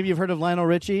Jackson. Maybe you've heard of Lionel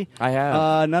Richie. I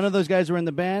have. None of those guys were in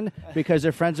the band because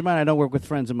they're friends of mine. I don't work with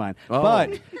friends of mine. Oh.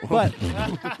 But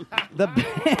the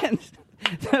band.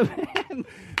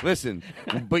 Listen,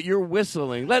 but you're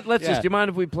whistling. Let's Yeah. just. Do you mind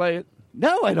if we play it?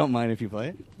 No, I don't mind if you play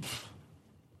it.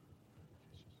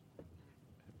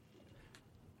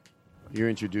 You're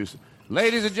introduced.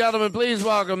 Ladies and gentlemen, please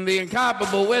welcome the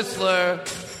incomparable whistler,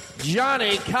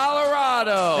 Johnny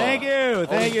Colorado. Thank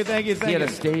you. He had a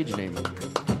stage name.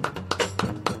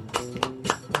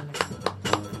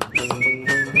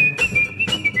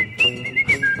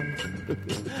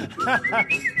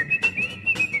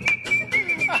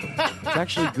 It's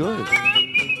actually good.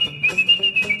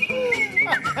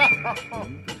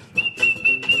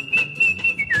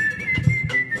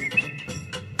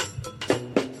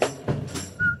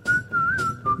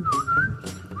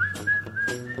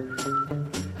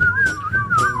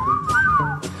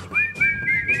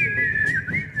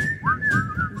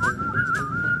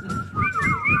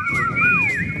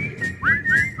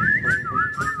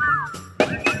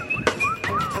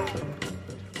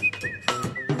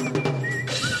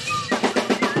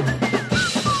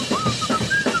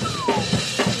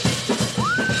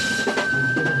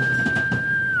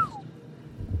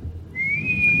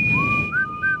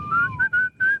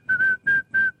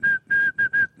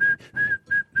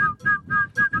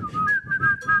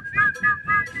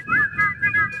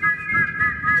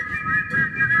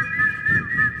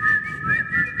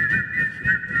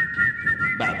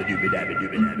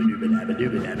 All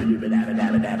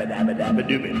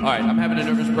right, I'm having a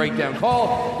nervous breakdown.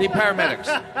 Call the paramedics.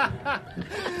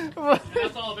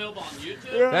 That's all available on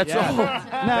YouTube? That's all.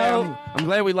 No. I'm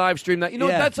glad we live streamed that. You know,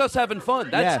 Yeah. that's us having fun.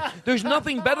 There's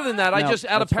nothing better than that. I No, just,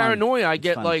 out of that's fun. paranoia, I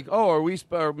get fun. like, oh,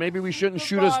 or maybe we shouldn't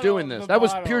shoot us doing this. That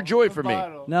was pure joy for me.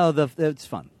 No, it's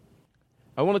fun.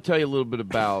 I want to tell you a little bit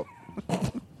about.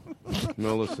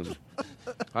 No, listen.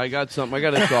 I got something. I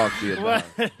got to talk to you about.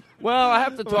 Well, I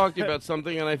have to talk to you about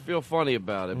something, and I feel funny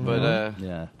about it. But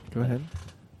yeah, go ahead.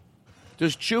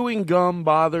 Does chewing gum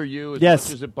bother you as Yes.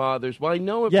 much as it bothers? Well, I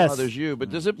know it Yes. bothers you, but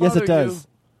does it Yes, bother it does.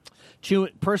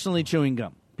 Personally chewing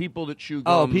gum. People that chew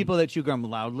gum. Oh, people that chew gum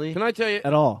loudly? Can I tell you?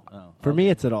 At all. For me,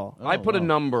 it's at all. I put a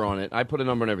number on it. I put a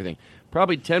number on everything.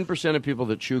 Probably 10% of people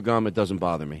that chew gum, it doesn't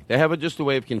bother me. They have just a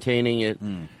way of containing it.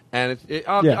 And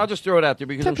I'll just throw it out there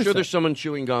because I'm sure 10%. there's someone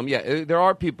chewing gum. Yeah, there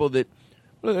are people that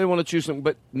they want to chew something,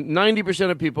 but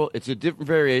 90% of people, it's a different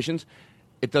variations.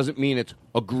 It doesn't mean it's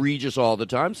egregious all the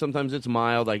time. Sometimes it's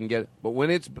mild. I can get it. But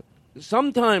when it's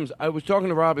sometimes, I was talking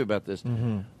to Robbie about this.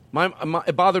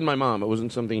 It bothered my mom. It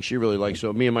wasn't something she really liked.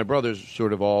 So me and my brothers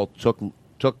sort of all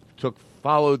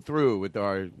followed through with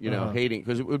our hating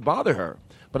because it would bother her.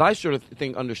 But I sort of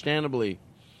think understandably.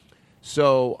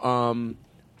 So,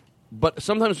 but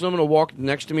sometimes someone will walk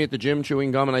next to me at the gym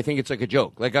chewing gum, and I think it's like a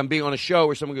joke. Like I'm being on a show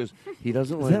where someone goes, "He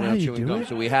doesn't like that how me you chewing do gum." it?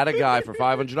 So we had a guy for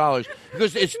 $500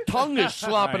 because his tongue is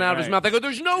slopping out of his mouth. I go,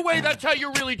 "There's no way that's how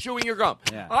you're really chewing your gum."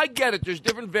 Yeah. I get it. There's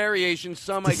different variations.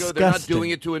 Some I go, they're not Disgusting. doing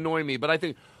it to annoy me, but I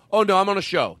think. Oh, no, I'm on a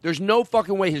show. There's no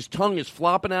fucking way his tongue is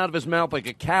flopping out of his mouth like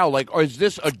a cow. Like, or is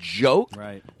this a joke?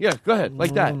 Right. Yeah, go ahead.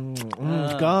 Like that.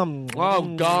 Gum.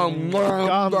 Oh, gum. Gum.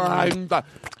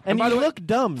 And by you the way- look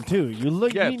dumb too. You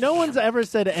look. Yeah. No one's ever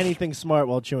said anything smart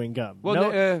while chewing gum. Well,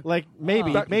 no, like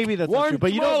maybe that's not one true.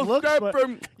 But you don't small look. step smart.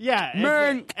 from Yeah,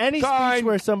 it's any mankind, speech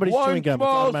where somebody's one chewing gum, it's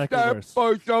small automatically step worse.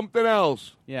 for something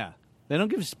else. Yeah. They don't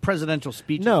give presidential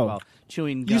speeches No. while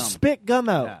chewing gum. You spit gum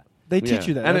out. Yeah. They teach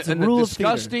you that. And, That's and a rule the of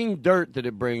theater. disgusting dirt that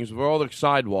it brings for all the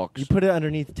sidewalks. You put it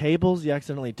underneath tables. You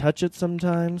accidentally touch it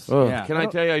sometimes. Ugh. Yeah. Can I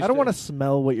tell you? I don't want to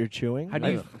smell what you're chewing. How do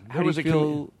you There was a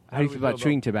feel about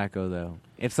chewing tobacco, though?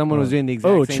 If someone was doing the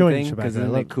Oh, exact same chewing thing, tobacco, because I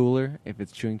isn't love it cooler if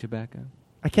it's chewing tobacco?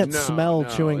 I can't No, smell no,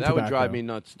 chewing that tobacco. would drive me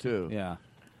nuts too. Yeah. I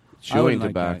Chewing wouldn't like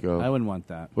tobacco. that. I wouldn't want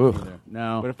that. Oof. either.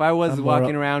 No. But if I was I'm more-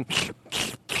 walking around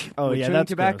Oh with yeah, chewing that's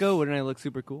tobacco, gross. wouldn't I look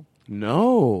super cool?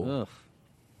 No. Ugh.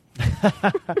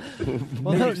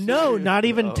 Well, no, not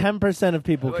even 10% of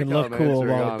people I like can how look I'm cool answering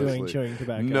while honestly. doing chewing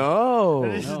tobacco.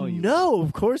 No. No,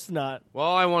 of course not. Well,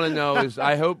 all I want to know is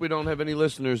I hope we don't have any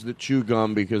listeners that chew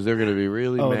gum because they're going to be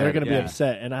really Oh, mad. they're going to be Yeah.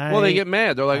 upset. And I Well, they get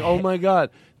mad. They're like, "Oh my God,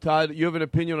 Todd, you have an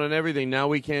opinion on everything. Now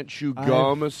we can't chew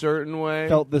gum a certain way."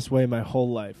 felt this way my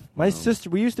whole life. My sister,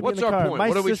 we used to What's be in the our car. point? My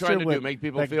What are we sister trying to do? would- Make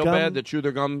people that feel gum- bad that chew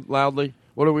their gum loudly?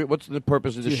 What are we? What's the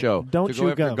purpose of the show? Don't to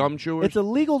chew go after gum. chewers? It's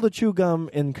illegal to chew gum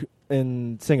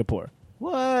in Singapore.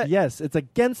 What? Yes, it's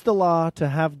against the law to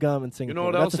have gum in Singapore.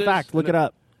 what That's else a fact. is? Look it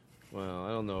up. Well, I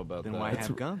don't know about Then that. why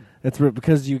have gum? It's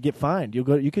because you get fined. You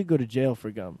could go to jail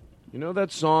for gum. You know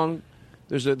that song?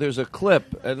 There's a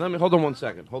clip. And let me hold on one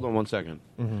second.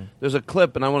 Mhm. There's a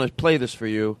clip, and I want to play this for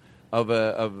you.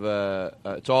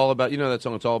 It's all about that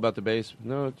song. It's all about the bass.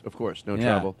 No, of course, no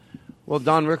Yeah. trouble. Well,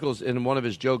 Don Rickles in one of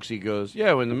his jokes, he goes,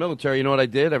 "Yeah, in the military, you know what I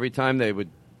did? Every time they would,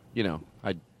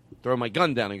 I'd throw my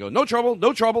gun down and go, 'No trouble,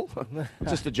 no trouble.'"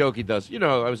 Just a joke he does.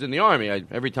 I was in the Army.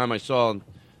 Every time I saw,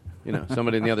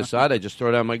 somebody on the other side, I just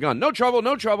throw down my gun. No trouble,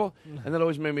 no trouble. And that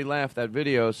always made me laugh. That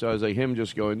video. So I was like him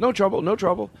just going, "No trouble, no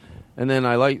trouble." And then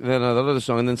I like another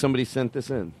song, and then somebody sent this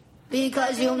in.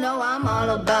 Because you know I'm all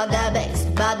about that bass,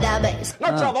 about that bass. No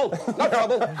trouble, no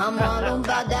trouble. I'm all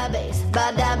about that bass,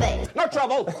 about that bass. No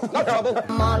trouble, no trouble.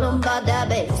 I'm all about that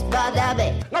bass, about that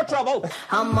bass. No trouble.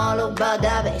 I'm all about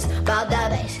that bass, about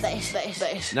that bass, bass, bass,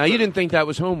 bass. Now, you didn't think that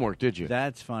was homework, did you?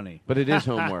 That's funny. But it is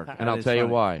homework, and That I'll is tell you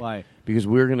funny. why. Why? Because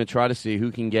we're going to try to see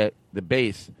who can get the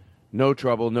bass. No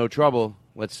trouble, no trouble.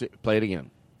 Let's play it again.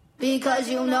 Because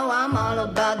you know I'm all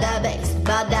about that bass,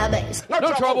 about that bass.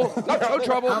 No trouble, no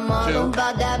trouble. I'm all Two.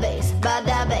 about that bass, about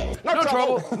that bass. No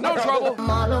trouble, no trouble. I'm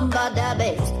all about that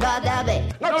bass, about that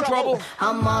bass. No trouble.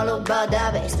 I'm all about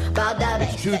that bass, about that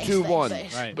bass. It's 2, 2, 1.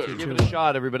 Right. Give it a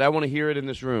shot, everybody. I want to hear it in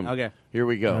this room. Okay. Here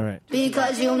we go. All right.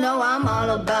 Because you know I'm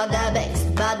all about that bass,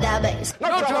 about that bass.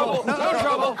 No trouble, no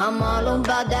trouble. I'm all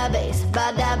about that bass,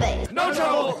 about that bass. No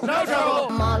trouble, no trouble.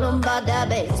 I'm all about that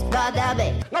bass, about that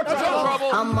bass. No trouble.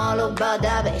 I'm all about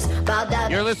that bass, about that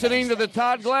bass. You're listening to the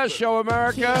Todd Glass Show,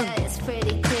 America. Yeah, it's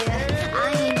pretty clear.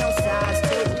 I ain't no size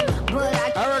 2, but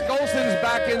I can Eric Olson's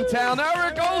back in town.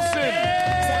 Eric Olson.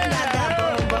 got that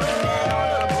boom boom that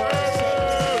all the boys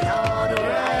say. All the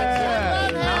right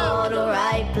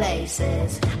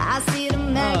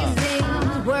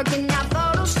working out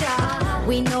Photoshop.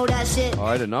 We know that shit. All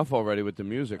right, enough already with the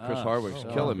music. Chris Hardwick's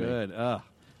killing me. Good.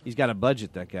 He's got a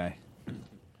budget, that guy.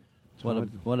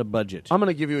 What a budget. I'm going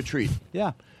to give you a treat.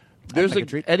 Yeah. There's a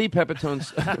treat. Eddie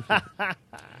Pepitone's...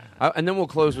 and then we'll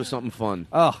close with something fun.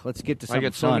 Oh, let's get to something I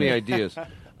get so fun. many ideas.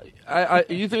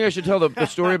 You think I should tell the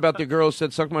story about the girl who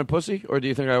said, suck my pussy? Or do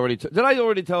you think I already... Did I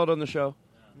already tell it on the show?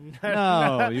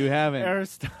 No, you haven't.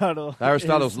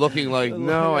 Aristotle's looking like,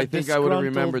 no, I think I would have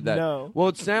remembered that. No. Well,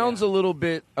 it sounds a little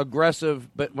bit aggressive,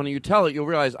 but when you tell it, you'll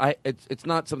realize it's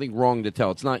not something wrong to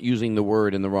tell. It's not using the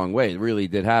word in the wrong way. It really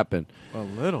did happen. A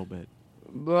little bit.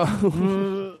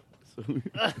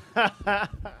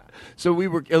 So we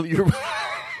were...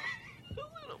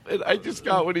 I just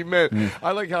got what he meant.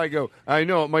 I like how I go, I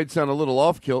know it might sound a little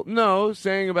off-kilt. No,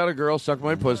 saying about a girl, suck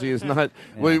my pussy, is not...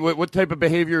 What type of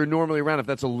behavior are normally around if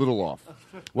that's a little off?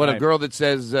 What, a girl that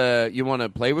says, you want to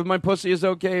play with my pussy is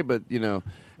okay, but,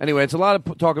 Anyway, it's a lot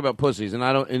of talk about pussies, and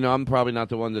I don't. I'm probably not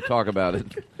the one to talk about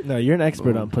it. No, you're an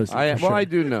expert on pussy. I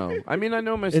do know. I mean, I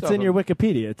know my stuff. It's in your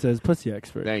Wikipedia. It says pussy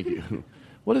expert. Thank you.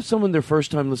 What if someone their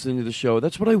first time listening to the show?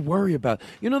 That's what I worry about.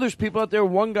 There's people out there.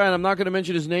 One guy, and I'm not going to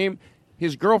mention his name.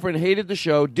 His girlfriend hated the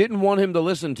show, didn't want him to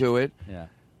listen to it. Yeah.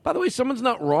 By the way, someone's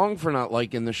not wrong for not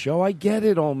liking the show. I get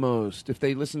it almost if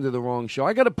they listen to the wrong show.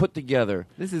 I got to put together.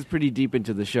 This is pretty deep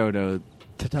into the show to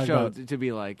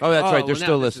be like. Oh, that's right. They're well,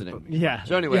 still now this is- listening. Yeah.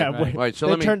 So anyway, right.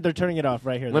 So they're turning it off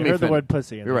right here. Let They me heard the finish. word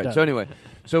pussy. And You're right. they're So done. anyway,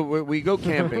 we go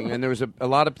camping, and there was a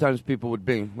lot of times people would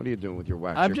bing. What are you doing with your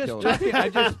wax? I'm You're just killing me.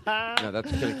 talking. No,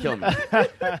 that's going to kill me.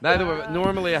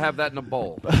 Normally, I have that in a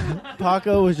bowl.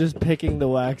 Paco was just picking the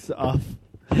wax off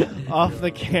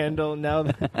the candle. Now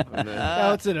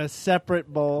it's in a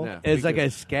separate bowl. Yeah. It's like a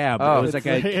scab. Oh.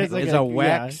 It's a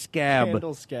wax scab.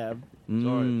 Candle scab.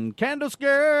 Candle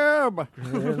scab.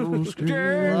 Candle scab.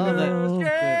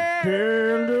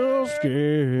 Candle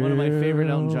scab. One of my favorite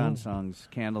Elton John songs,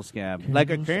 Candle Scab. Like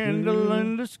a candle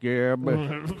in the scab.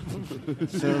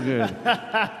 So good.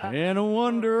 And I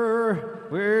wonder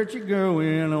where'd you go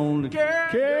in on the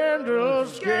candle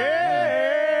scab.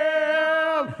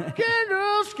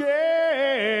 Candle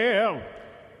scab.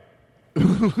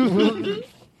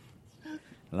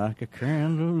 Like a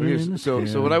candle in the scab.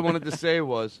 So what I wanted to say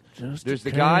was, there's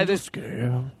the guy that's...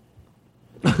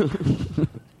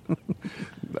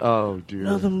 Oh, dear.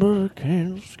 Nothing but a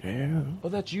candle scab. Oh,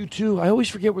 that's you, too. I always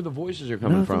forget where the voices are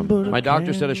coming Nothing but from. a My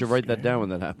doctor said I candle should write that down when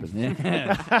that happens.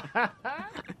 Yeah.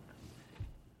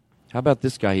 How about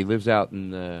this guy? He lives out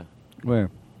in...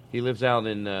 Where? He lives out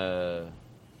in...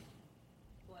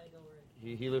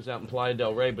 He lives out in Playa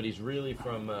del Rey, but he's really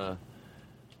from...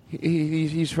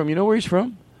 He's from... You know where he's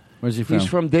from? Where's he from? He's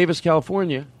from Davis,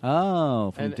 California. Oh,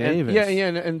 from Davis.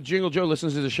 And Jingle Joe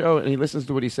listens to the show, and he listens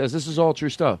to what he says. This is all true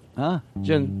stuff. Huh?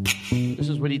 Jen, this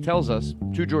is what he tells us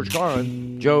to George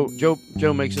Carlin. Joe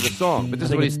makes it a song, but this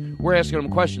is what we're asking him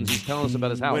questions. He's telling us about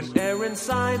his house. When Aaron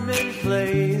Simon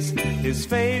plays his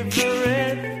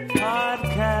favorite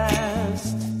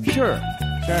podcast. Sure.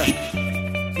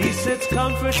 He sits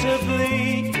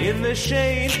comfortably in the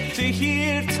shade to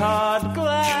hear Todd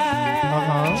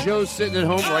Glass. Joe's sitting at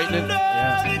home writing it.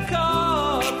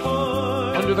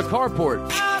 Under the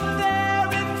carport. Out there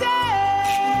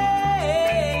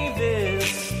in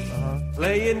Davis,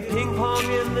 playing ping pong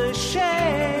in the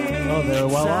shade. Oh, they're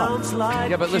well Sounds like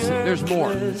Yeah, but listen, there's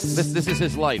more. This is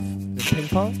his life. Ping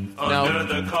pong? Under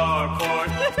the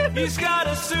carport, he's got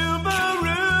a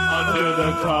Subaru. Under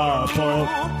the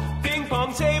carport. Ping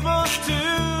pong tables too.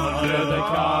 Under the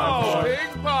carport.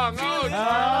 Ping pong. Oh,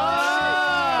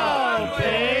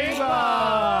 ping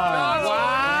pong.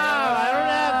 Wow. I don't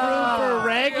have room for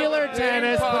regular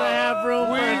tennis, but I have room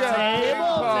for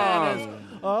table tennis.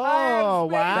 Oh,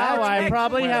 wow. I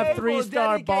probably have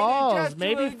 3-star balls,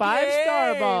 maybe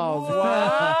 5-star balls.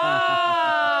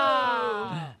 Wow.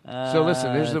 So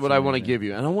listen, here's what I want to give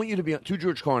you. And I want you to be... To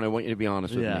George Carlin, I want you to be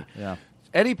honest with me. Yeah.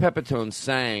 Eddie Pepitone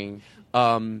sang...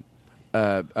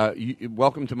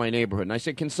 Welcome to My Neighborhood. And I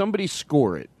said, can somebody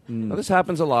score it? Now, this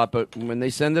happens a lot, but when they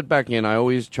send it back in, I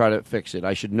always try to fix it.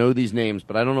 I should know these names,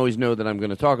 but I don't always know that I'm going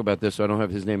to talk about this, so I don't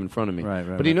have his name in front of me.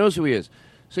 But he knows who he is.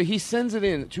 So he sends it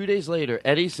in. 2 days later,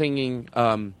 Eddie singing,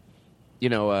 Won't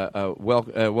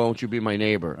You Be My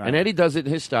Neighbor? Right. And Eddie does it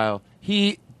in his style.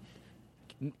 He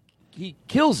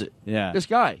kills it. Yeah. This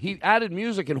guy. He added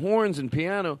music and horns and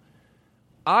piano.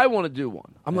 I want to do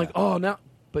one. I'm like, oh, now...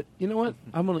 But you know what?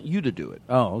 I want you to do it.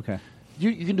 Oh, okay.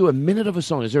 You can do a minute of a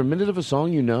song. Is there a minute of a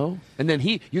song you know? And then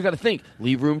you got to think,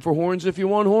 leave room for horns if you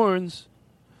want horns.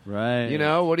 Right. You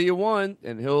know, what do you want?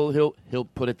 And he'll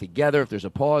put it together. If there's a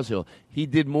pause, he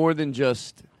did more than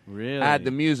just Really? add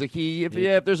the music. If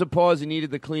there's a pause, he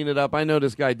needed to clean it up. I know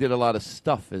this guy did a lot of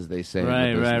stuff, as they say. in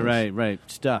the business. Right.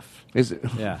 Stuff. Is it?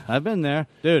 Yeah, I've been there,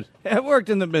 dude. I worked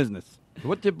in the business.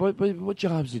 What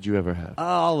jobs did you ever have?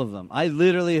 All of them. I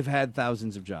literally have had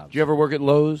thousands of jobs. Did you ever work at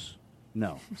Lowe's?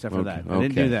 No, except for that. I Okay.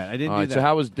 didn't do that. I didn't All do right, that. So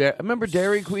how was remember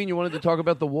Dairy Queen? You wanted to talk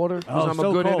about the water? 'Cause I'm so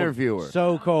a good cold. interviewer.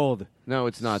 So cold. No,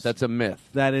 it's not. That's a myth.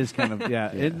 That is kind of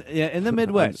In the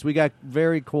Midwest, we got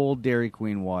very cold Dairy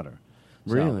Queen water.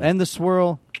 So- Really? and the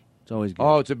swirl, it's always good.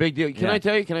 Oh, it's a big deal. Can Yeah. I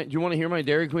tell you? Do you want to hear my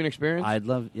Dairy Queen experience? I'd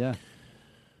love. Yeah.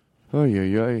 Oh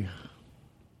yeah.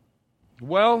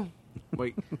 Well,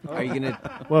 wait. Are you gonna?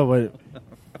 Well, what?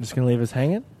 Just gonna leave us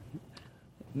hanging?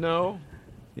 No.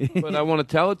 But I want to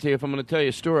tell it to you. If I'm going to tell you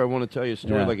a story, I want to tell you a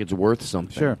story Yeah. like it's worth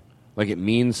something. Sure. Like it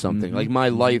means something. Mhm. Like my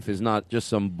life is not just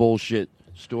some bullshit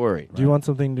story. Do you want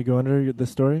something to go under the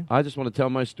story? I just want to tell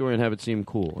my story and have it seem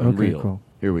cool and Okay, real. cool.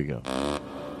 Here we go.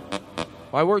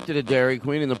 I worked at a Dairy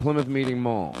Queen in the Plymouth Meeting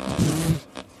Mall.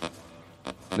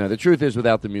 Now, the truth is,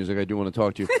 without the music, I do want to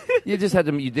talk to you. You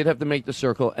did have to make the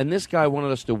circle, and this guy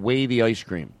wanted us to weigh the ice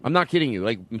cream. I'm not kidding you.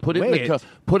 Like, put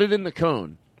it in the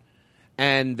cone,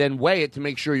 and then weigh it to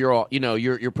make sure you're all,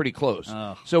 you're pretty close.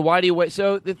 Oh. So why do you weigh?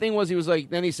 So the thing was, he was like,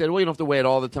 then he said, well, you don't have to weigh it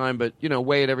all the time, but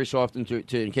weigh it every so often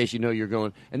to in case you're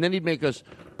going. And then he'd make us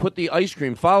put the ice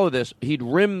cream. Follow this.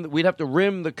 We'd have to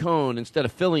rim the cone instead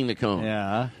of filling the cone.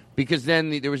 Yeah. Because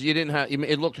then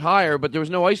it looked higher, but there was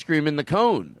no ice cream in the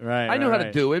cone. Right. I knew how to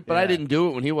do it, but I didn't do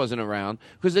it when he wasn't around.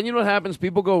 Because then you know what happens?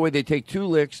 People go away, they take 2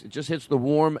 licks, it just hits the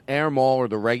warm air mall or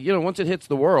the once it hits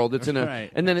the world, it's in a, Right.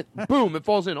 and then boom, it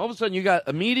falls in. All of a sudden you got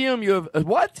a medium, you have a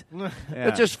what? Yeah.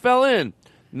 It just fell in.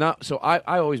 So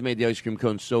I always made the ice cream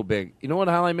cones so big. You know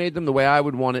how I made them? The way I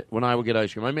would want it when I would get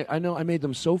ice cream. I made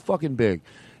them so fucking big.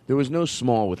 There was no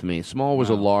small with me. Small was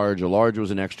a large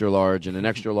was an extra large, and an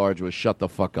extra large was shut the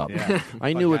fuck up. Yeah.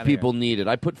 I knew what people needed.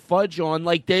 I put fudge on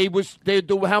like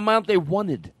how amount they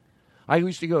wanted. I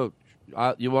used to go,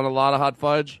 you want a lot of hot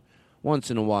fudge?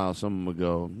 Once in a while, someone would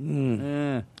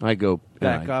go, I go,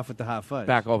 Back off with the hot fudge.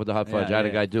 Back off with the hot fudge. Yeah, I had a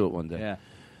yeah. guy do it one day. Yeah.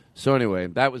 So anyway,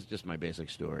 that was just my basic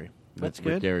story. That's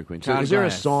with good. Dairy Queen. So Todd is there a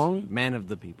Glass, song? Man of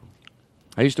the people.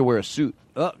 I used to wear a suit.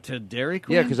 Oh, to Dairy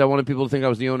Queen? Yeah, because I wanted people to think I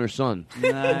was the owner's son.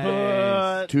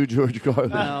 Nice. To George Carlin.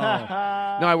 No.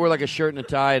 No, I wore like a shirt and a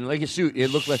tie and like a suit. It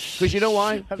looked like... Because you know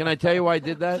why? Can I tell you why I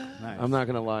did that? Nice. I'm not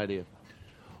going to lie to you.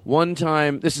 One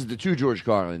time, this is the to George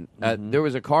Carlin. There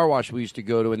was a car wash we used to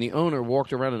go to, and the owner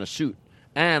walked around in a suit.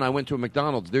 And I went to a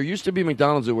McDonald's. There used to be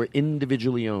McDonald's that were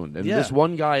individually owned. And Yeah. this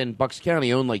one guy in Bucks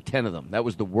County owned like 10 of them. That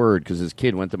was the word because his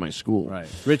kid went to my school. Right.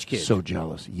 Rich kid. So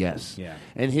jealous. Yes. Yeah.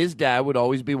 And his dad would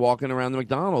always be walking around the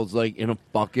McDonald's like in a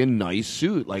fucking nice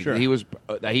suit. Like Sure.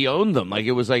 he owned them. Like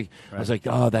it was like I was like,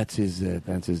 oh, that's his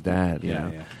dad. you Yeah,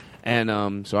 know? yeah.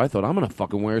 And so I thought I'm gonna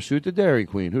fucking wear a suit to Dairy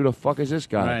Queen. Who the fuck is this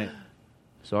guy? Right.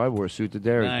 So I wore a suit to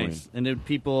Dairy Queen. Nice. And then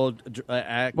people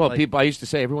act Well, like... people. I used to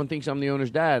say everyone thinks I'm the owner's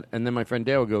dad, and then my friend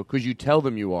Dale would go, "Because you tell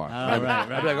them you are." right,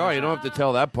 right. I'd be like, "Oh, you don't have to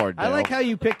tell that part." Dale. I like how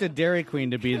you picked a Dairy Queen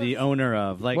to be the owner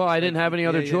of. Like, Well, I didn't have any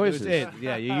other that was choices. it.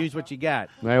 Yeah, you use what you got.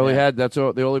 I only had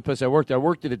the only place I worked. I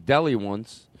worked at a deli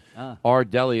once. Ah. Our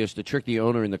deli used to trick the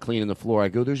owner into cleaning the floor. I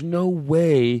go, "There's no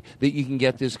way that you can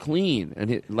get this clean."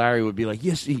 And Larry would be like,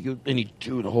 "Yes," and he'd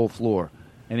do the whole floor.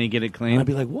 And he get it And clean. I'd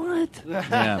be like, "What?"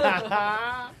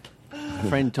 Yeah. A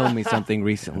friend told me something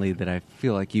recently that I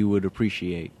feel like you would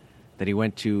appreciate. That he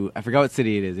went to, I forgot what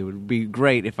city it is. It would be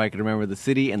great if I could remember the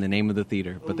city and the name of the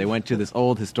theater. But they went to this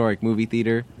old historic movie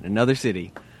theater in another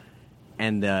city.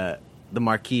 And the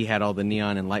marquee had all the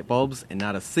neon and light bulbs, and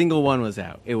not a single one was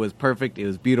out. It was perfect. It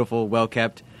was beautiful, well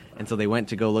kept. And so they went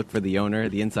to go look for the owner.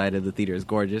 The inside of the theater is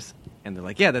gorgeous. And they're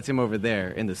like, yeah, that's him over there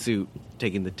in the suit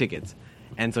taking the tickets.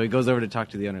 And so he goes over to talk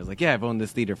to the owner. He's like, yeah, I've owned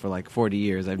this theater for like 40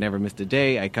 years. I've never missed a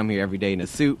day. I come here every day in a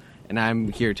suit, and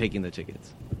I'm here taking the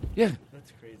tickets. Yeah,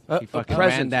 That's crazy. He fucking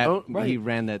presence. ran that. Oh, right. He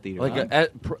ran that theater. like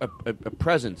a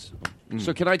presence.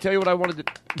 So can I tell you what I wanted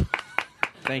to?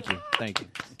 Thank you.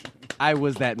 I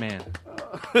was that man.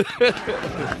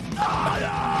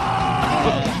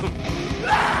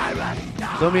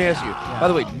 So let me ask you. By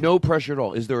the way, no pressure at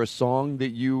all. Is there a song that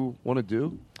you want to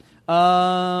do?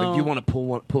 Like you want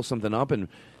to pull something up and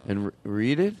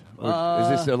read it? Or is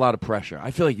this a lot of pressure?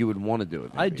 I feel like you would want to do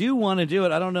it. I do want to do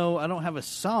it. I don't know. I don't have a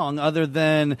song other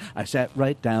than I sat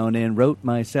right down and wrote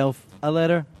myself a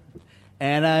letter,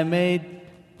 and I made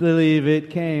believe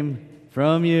it came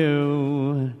from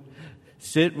you.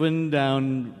 Sitting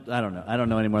down. I don't know. I don't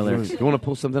know any more lyrics. You want to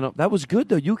pull something up? That was good,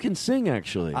 though. You can sing,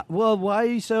 actually. Well, why are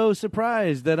you so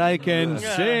surprised that I can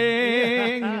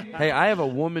sing? Hey, I have a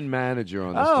woman manager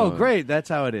on this Oh, phone. great. That's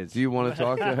how it is. Do you want to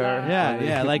talk to her?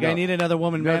 Yeah. Like, No. I need another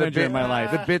woman No, the manager bit- in my life.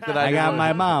 the bit that I got did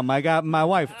my was- mom. I got my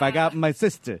wife. I got my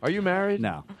sister. Are you married?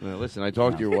 No. Listen, I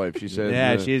talked to your wife. She said...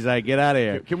 Yeah, she's like, get out of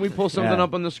here. Can we pull something Yeah.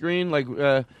 up on the screen? Like,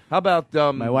 how about...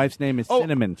 My wife's name is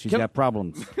Cinnamon. She's got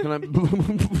problems. Can I...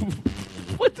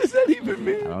 What does that even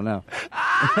mean? I don't know.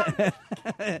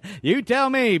 You tell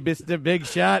me, Mr. Big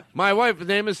Shot. My wife's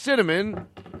name is Cinnamon.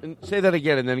 And say that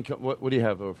again, and then what do you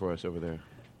have for us over there?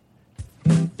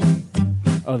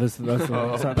 Oh, that's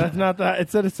not that.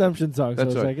 It's an Assumption song, so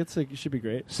That's it's right. like it should be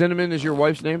great. Cinnamon is your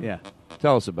wife's name? Yeah.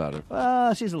 Tell us about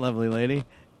her. She's a lovely lady.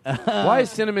 Why is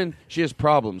Cinnamon... She has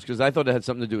problems, because I thought it had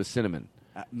something to do with cinnamon.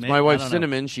 Man, My I wife's don't know.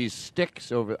 Cinnamon, she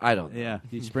sticks over... I don't know. Yeah,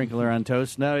 you sprinkle her on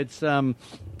toast. No, it's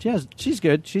she's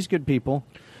good. She's good people.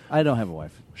 I don't have a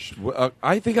wife.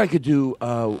 I think I could do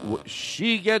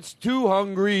she gets too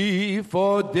hungry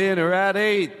for dinner at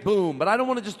 8. Boom. But I don't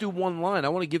want to just do one line. I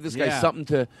want to give this guy Yeah. something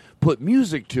to put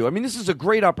music to. I mean, this is a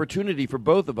great opportunity for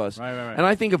both of us. Right. And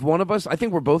I think if one of us... I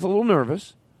think we're both a little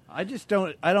nervous. I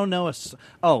don't know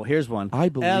Oh, here's one. I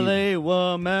believe... L.A.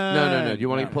 woman. No. Do you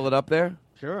want to pull it up there?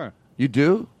 Sure. You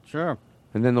do? Sure.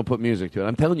 And then they'll put music to it.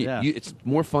 I'm telling you, Yeah. it's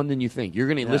more fun than you think. You're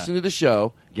going to Yeah. listen to the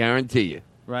show, guarantee you.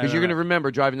 Right, Because you're right, going to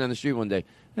remember driving down the street one day,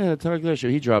 the Todd Glass Show,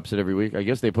 he drops it every week. I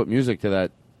guess they put music to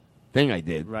that thing I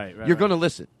did. Right. You're going to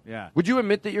listen. Yeah. Would you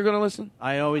admit that you're going to listen?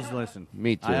 I always listen.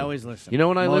 Me too. I always listen. You know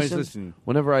when I I'm always listen? listening.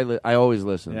 Whenever I always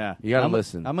listen. Yeah. You got to I'm a-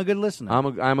 listen. I'm a good listener. I'm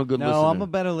a good listener. No, I'm a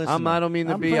better listener. I don't mean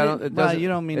to I'm be. pretty- I don't, it right, doesn't, you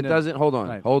don't mean it to- doesn't. Hold on.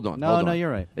 Right. Hold on. No, hold no, on.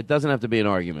 you're right. It doesn't have to be an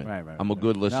argument. Right. I'm a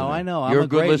good listener. No, I know. You're I'm a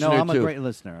good listener I'm too. a great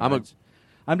listener.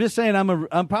 I'm just saying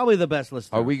I'm probably the best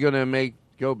listener. Are we going to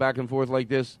go back and forth like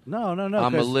this? No. I'm a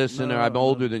 'cause- listener. no, I'm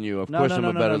older than you. Of no, course, no, I'm no,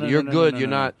 a no, better. no, You're no, good. no, You're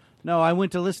no, not. No, I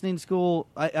went to listening school.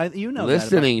 You know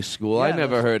Listening that school. I Yeah,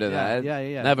 never that's- heard of yeah, that.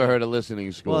 Yeah. Never heard of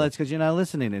listening school. Well, it's because you're not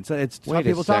listening. It's how Wait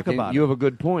people a second. talk about You it. have a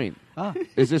good point. Ah.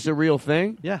 Is this a real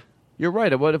thing? Yeah. You're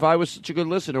right. What if I was such a good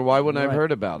listener? Why wouldn't I have Right.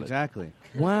 heard about it? Exactly.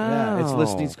 Wow. Yeah, it's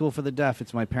listening school for the deaf.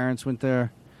 It's my parents went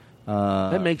there.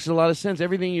 That makes a lot of sense.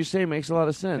 Everything you say makes a lot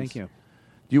of sense. Thank you.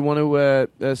 Do you want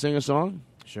to sing a song?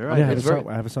 Sure. I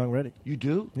have a song ready. You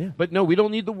do? Yeah. But no, we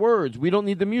don't need the words. We don't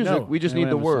need the music. No. We just Yeah,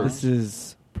 need we the have a song. words. This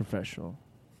is professional.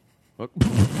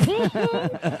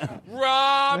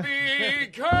 Robbie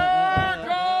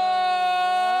Kirkhope!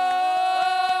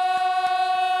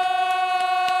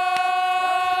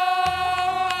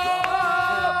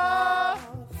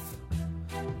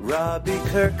 Robbie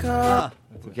Kirkhope.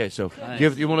 Okay, so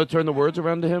Nice. you want to turn the words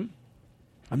around to him?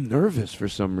 I'm nervous for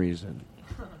some reason.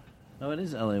 Oh, it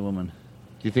is L.A. Woman.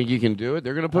 Do you think you can do it?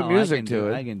 They're going to put music to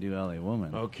it. I can do L.A.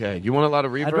 Woman. Okay. Do you want a lot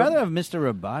of reverb? I'd rather have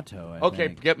Mr. Roboto. I Okay,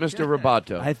 think. get Mr.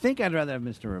 Roboto. I think I'd rather have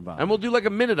Mr. Roboto. And we'll do like a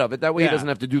minute of it. That way Yeah. he doesn't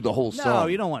have to do the whole No, song.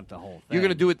 you don't want the whole thing. You're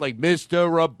going to do it like Mr.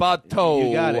 Roboto.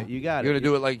 You got it. You got it. You're going to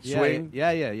do it like Yeah, swing?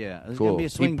 Yeah. There's Cool. going to be a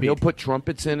swing beat. He'll put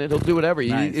trumpets in it. He'll do whatever.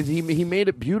 Nice. He made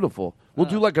it beautiful. We'll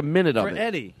do like a minute of For it.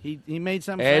 Eddie. He made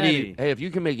something Eddie. for Eddie. Hey, if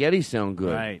you can make Eddie sound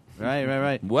good.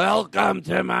 Right. Welcome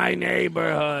to my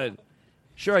neighborhood.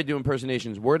 Sure, I do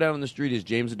impersonations. Word out on the street is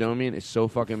James Adomian is so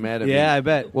fucking mad at me. Yeah, I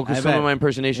bet. Well, because I some bet. of my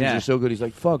impersonations Yeah. are so good. He's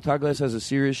like, fuck, Todd Glass has a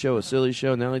serious show, a silly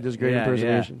show. Now he does great Yeah,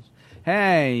 impersonations.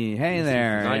 Hey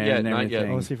there. Not yet, and not yet.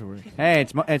 everything. Let's see if it works. Hey,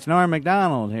 it's Norm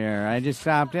Macdonald here. I just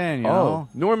stopped in, you Oh, know.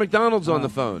 Norm Macdonald's on the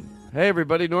phone. Hey,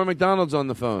 everybody, Norm Macdonald's on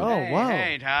the phone. Oh, wow.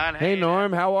 Hey, Todd. Hey,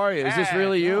 Norm, how are you? Is this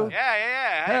really you?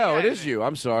 Yeah. Hell, it is you.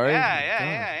 I'm sorry.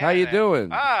 Yeah. How you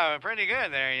doing? Oh, pretty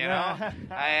good there, you know.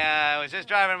 I was just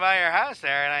driving by your house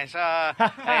there, and I saw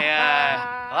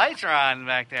the lights are on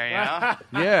back there, you know.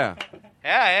 Yeah.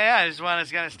 Yeah. I just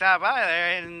was going to stop by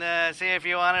there and see if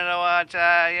you wanted to watch,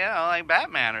 like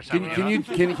Batman or something.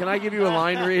 Can I give you a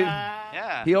line read?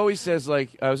 Yeah. He always says like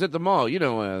I was at the mall. You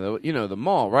know the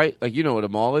mall, right? Like you know what a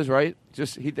mall is, right?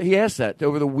 Just he asks that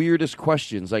over the weirdest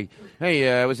questions. Like,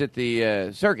 hey, I was at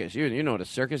the circus. You know what a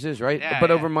circus is, right? Yeah, but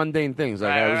yeah. over mundane things. Like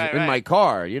Right, I was right, in right. my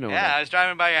car. You know. Yeah, I was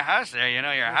driving by your house there, you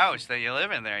know, your house that you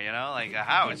live in there, you know, like a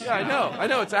house. Yeah, I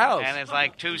know, it's a house. And it's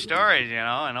like 2 stories, you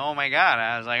know, and oh my God,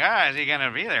 I was like, is he going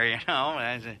to be there, you know? And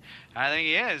I said, I think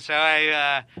he is. So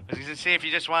I was going to see if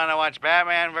you just wanted to watch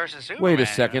Batman versus Superman. Wait a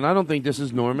second. I don't think this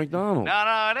is Norm Macdonald.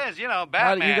 No, it is. You know,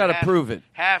 Batman. You got to prove it.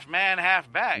 Half man, half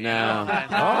bat. You No. know?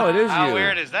 Oh, it is How you.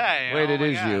 weird is that? You Wait, know? it Oh, my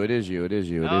is God. you. It is you. It is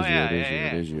you. It Oh, is you. yeah, It is yeah, you.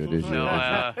 It yeah. is you. It is you.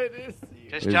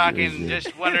 So, just talking,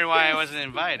 just wondering why I wasn't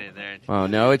invited there. Oh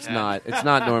no, it's not. It's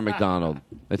not Norm Macdonald.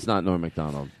 It's not Norm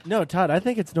Macdonald. No, Todd, I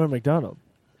think it's Norm Macdonald.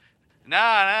 No,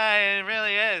 it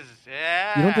really is.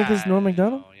 Yeah. You don't think this is Norm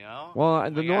Macdonald? Well,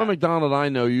 the Norm Macdonald I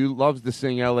know, you loves to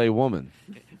sing "L.A. Woman."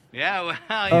 Yeah,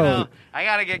 well, you know, I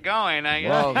got to get going.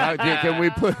 Well, can we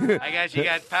put? I guess you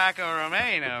got Paco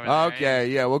Romane over there. Okay,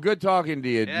 yeah. Well, good talking to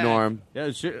you, Yeah. Norm.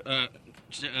 Yeah, sure.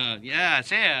 Yeah,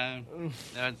 see ya.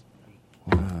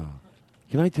 Wow.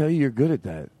 Can I tell you, you're good at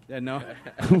that? Yeah, no.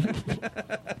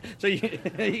 So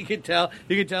you could tell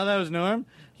that was Norm?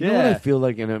 You know what I feel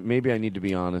like, and maybe I need to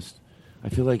be honest. I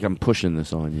feel like I'm pushing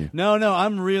this on you. No,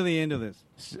 I'm really into this.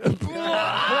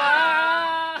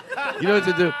 You know what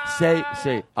to do?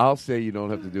 Say. I'll say you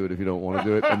don't have to do it if you don't want to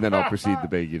do it, and then I'll proceed to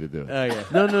beg you to do it. Okay.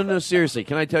 No. Seriously,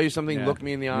 can I tell you something? Yeah. Look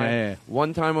me in the eye. Yeah.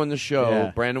 One time on the show,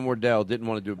 Yeah. Brandon Wardell didn't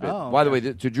want to do a bit. Oh, By the okay.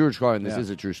 way, to George Carlin, this Yeah. is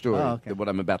a true story. Oh, okay. What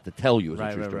I'm about to tell you is a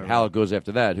Right, true right, story. right, How right. it goes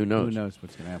after that, who knows? Who knows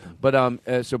what's going to happen?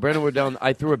 But so Brandon Wardell,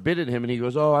 I threw a bit at him, and he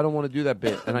goes, "Oh, I don't want to do that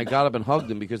bit." And I got up and hugged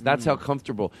him because that's how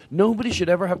comfortable. Nobody should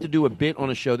ever have to do a bit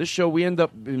on a show. This show, we end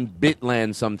up in bit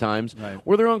land sometimes,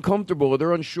 where they're uncomfortable, or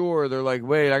they're unsure, or they're like,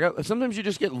 "Wait, I got." Sometimes you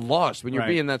just get lost when you're Right.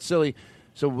 being that silly.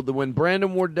 So when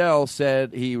Brandon Wardell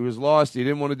said he was lost, he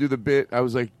didn't want to do the bit, I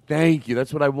was like, "Thank you."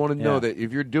 That's what I want to know. Yeah. That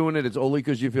if you're doing it, it's only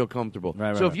because you feel comfortable.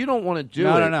 Right, so right, if you don't want to do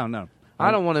No, it, no.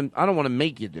 I don't want to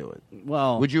make you do it.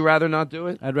 Well, would you rather not do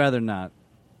it? I'd rather not.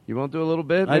 You won't do a little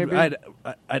bit? I'd- Maybe? I'd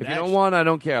if you don't want, I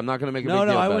don't care. I'm not going to make a No, big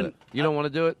no, deal I about wouldn't. it. You don't want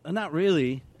to do it? Not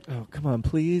really. Oh, come on,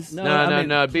 please.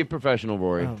 No. Be professional,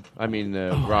 Rory. I mean,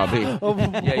 Robbie.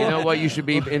 Yeah, you know what? You should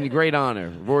be in great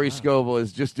honor. Rory Scovel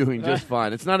is just doing just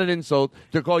fine. It's not an insult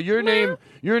to call your name.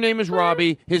 Your name is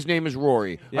Robbie. His name is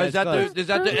Rory. Yeah, is that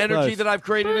the energy close. that I've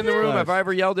created in the room? Have I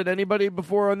ever yelled at anybody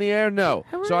before on the air? No.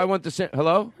 So I want to say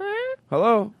hello.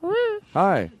 Hello.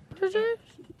 Hi.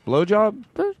 Blowjob.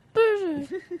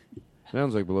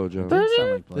 Sounds like blowjob.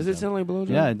 Does it sound like blowjob?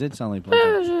 Yeah, it did sound like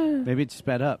blowjob. Maybe it's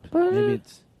sped up. Maybe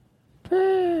it's.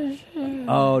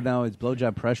 Oh no, it's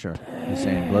blowjob pressure. He's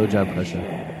saying blowjob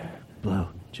pressure.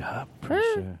 Blowjob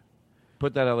pressure.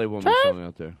 Put that LA Woman song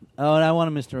out there. Oh, and I want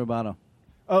a Mr. Roboto.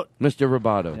 Oh, Mr.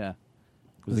 Roboto. Yeah.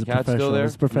 Is This the is cat still professional. there?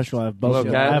 This is professional. I have both. Hello, of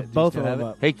them. Cat. I have both Do you of still them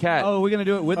have up. Hey, Cat. Oh, we're gonna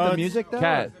do it with the it's- music though.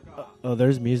 Cat. Oh,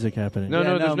 there's music happening. No,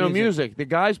 Yeah, there's no music. music. The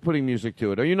guy's putting music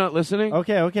to it. Are you not listening?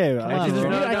 Okay. on, I can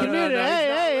Rory. mute it.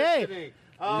 Hey.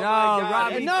 No,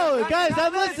 Robbie. No, guys,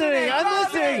 I'm listening. Guys, I'm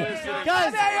listening. No,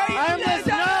 guys. I'm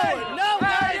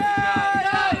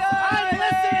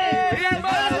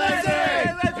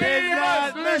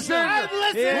Listen.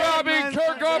 listening. Robbie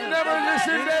Kirkhoff never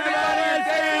listened to anybody a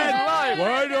day in his life.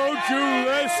 Why don't you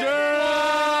listen?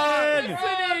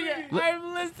 I'm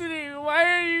listening. Why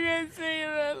are you guys saying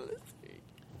that?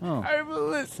 Oh. I'm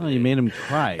listening. Oh, you made him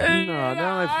cry. No,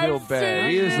 now I feel bad.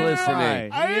 He is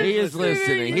listening. He is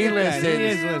listening. He listens. He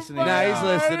is listening. No, he's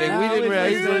listening. We didn't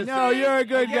realize he's listening. No, you're a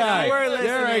good guy. We're listening.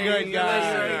 You're a good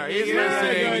guy. He's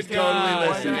listening. He's totally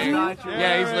listening.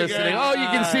 Yeah, he's listening. Oh, you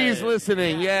can see he's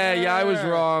listening. Yeah, I was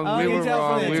wrong. Oh, We you were tell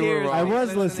from wrong. the We were tears. wrong. I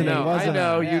was listening. No, wasn't I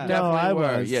know. You Yeah. definitely I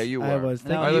were. was. Yeah, you were. I was.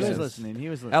 No, Thank he you. was listening. He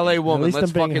was listening. L.A. At Woman, least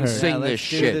let's I'm being fucking heard. sing let's this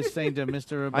do shit. this thing to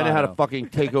Mr. Roboto. I know how to fucking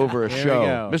take over a Here we show.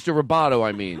 go. Mr. Roboto,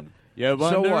 I mean. You're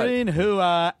So what? wondering who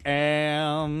I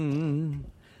am.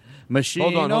 Machine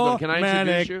Hold on. or Can I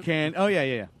introduce you? mannequin. Oh,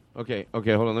 yeah. Okay, hold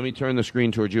on. Let me turn the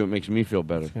screen towards you. It makes me feel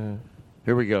better.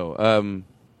 Here we go.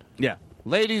 Yeah.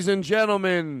 Ladies and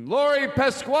gentlemen, Lori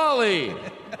Pasquale.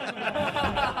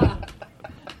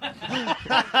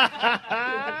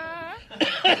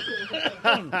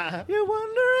 You're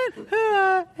wondering who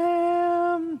I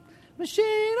am.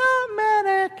 Machine or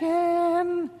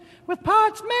mannequin with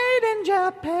parts made in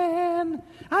Japan.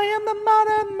 I am the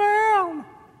modern man.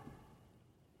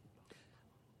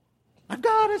 I've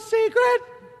got a secret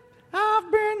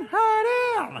I've been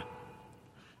hiding.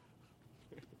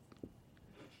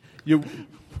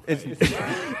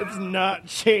 It's not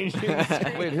changing.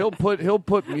 Wait, he'll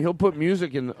put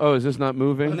music in. Oh, is this not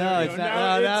moving? No, it's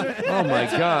not. No. Oh my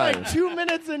God! Like 2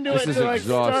 minutes into This it, is to, like,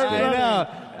 exhausting. start I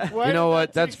running. You know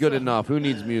what? That's good enough. Who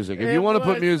needs music? If you want to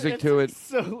put music to it,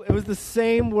 So it was the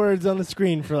same words on the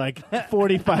screen for like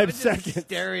 45 seconds.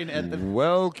 Staring at the.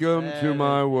 welcome to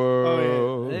my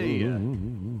world. There you go.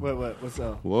 What's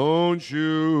up? Won't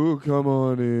you come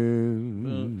on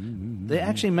in? They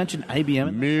actually mentioned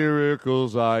IBM.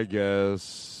 Miracles, I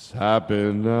guess,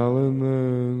 happen now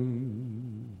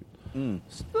and then.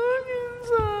 Stuck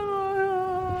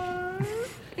inside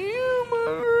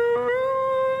my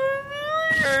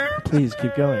heart, Please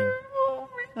keep going.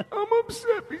 I'm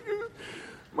upset because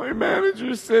my My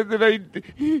manager said that I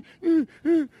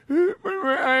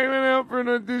went out for an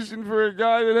audition for a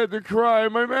guy that had to cry.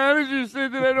 My manager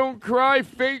said that I don't cry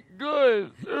fake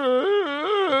good.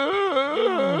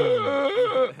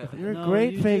 You're a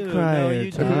great fake crier,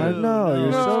 Todd. No,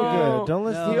 you're so good. Don't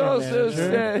listen to He your also manager.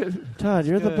 said, Todd,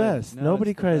 you're the good. best. No,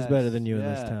 Nobody it's the cries best. better than you in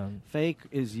Yeah. this town. Fake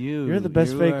is you. You're the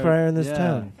best You fake are- crier in this yeah.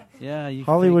 town. Yeah, you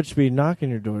Hollywood fake- should be knocking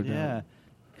your door down. Yeah,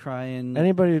 crying.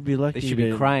 Anybody would be lucky. They should be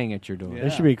to- crying at your door. They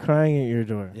should be crying at your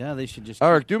door. Yeah, they should just.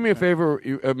 Eric, do me a favor.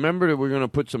 You, remember that we're going to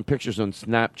put some pictures on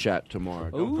Snapchat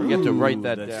tomorrow. Don't forget to write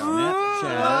that down.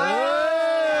 Snapchat.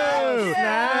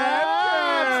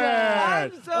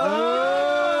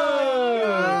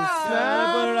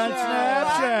 Put it on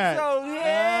Snapchat.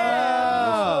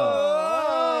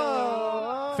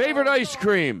 Favorite ice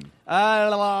cream?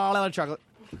 Chocolate.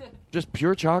 Just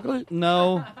pure chocolate?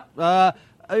 No. We're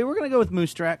going to go with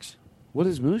Moose Tracks. What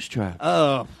is Moose Tracks?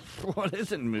 Oh, what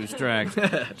isn't Moose Tracks?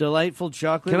 Delightful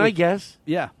chocolate. Can I guess?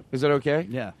 Yeah. Is that okay?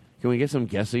 Yeah. Can we get some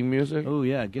guessing music? Oh,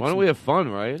 yeah. Why don't we have fun,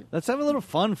 right? Let's have a little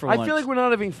fun for I once. feel like we're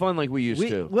not having fun like we used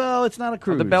to. Well, it's not a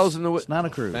cruise. The bells in the It's not a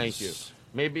cruise. Thank you.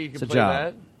 Maybe you can It's a play job.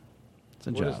 that. It's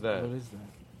a What job. is that? What is that?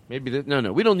 Maybe that.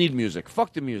 No, we don't need music.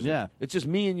 Fuck the music. Yeah. It's just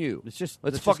me and you. It's just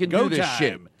let's it's fucking just go do this time.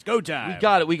 shit. It's go time. We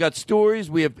got it. We got stories.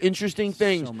 We have interesting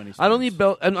things. So many I don't need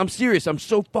bell. And I'm serious. I'm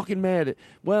so fucking mad.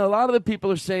 Well, a lot of the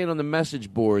people are saying on the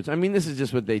message boards. I mean, this is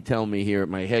just what they tell me here at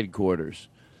my headquarters,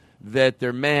 that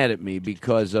they're mad at me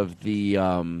because of the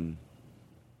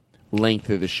length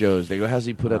of the shows. They go, "How's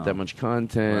he put out that much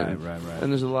content?" Right.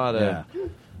 And there's a lot of. Yeah.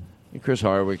 Chris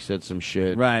Hardwick said some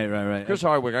shit. Right. Chris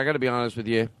Hardwick, I got to be honest with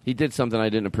you. He did something I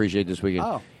didn't appreciate this weekend.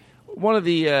 Oh. One of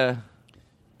the.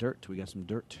 Dirt. We got some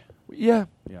dirt. Yeah.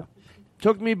 Yeah.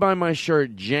 Took me by my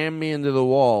shirt, jammed me into the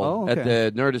wall at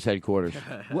the Nerdist headquarters.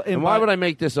 And why would I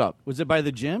make this up? Was it by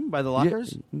the gym? By the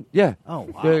lockers? Yeah. Oh,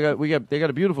 wow. They got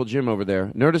a beautiful gym over there.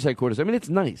 Nerdist headquarters. I mean, it's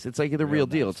nice. It's like the real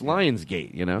deal. It's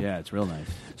Lionsgate, you know? Yeah, it's real nice.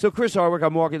 So Chris Hardwick,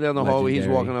 I'm walking down the hallway. He's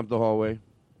Legendary. walking up the hallway.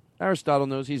 Aristotle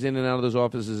knows he's in and out of those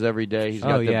offices every day. He's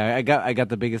got the, yeah, I got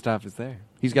the biggest office there.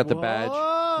 He's got the badge.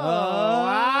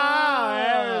 Wow,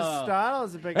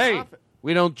 Aristotle's a big Hey, office.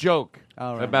 we don't joke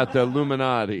All right. about the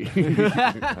Illuminati. It's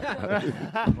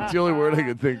the only word I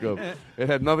could think of. It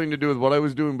had nothing to do with what I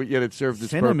was doing, but yet it served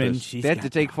its purpose. They had to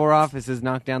take 4 offices,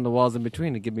 knock down the walls in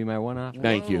between to give me my one office.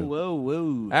 Thank you.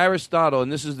 Whoa. Aristotle,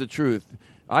 and this is the truth.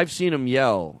 I've seen him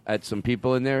yell at some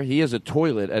people in there. He has a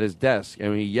toilet at his desk,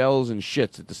 and he yells and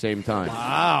shits at the same time.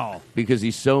 Wow. Because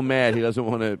he's so mad he doesn't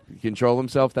want to control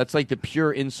himself. That's like the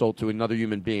pure insult to another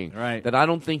human being. Right. That I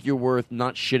don't think you're worth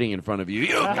not shitting in front of you.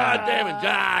 You goddamn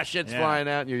it, shit's flying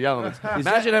out and you're yelling.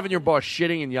 Imagine having your boss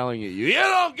shitting and yelling at you. You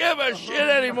don't give a shit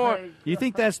anymore. You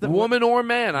think that's the Woman or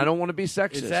man, I don't want to be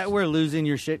sexist. Is that where losing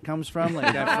your shit comes from?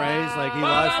 Like that phrase? Like he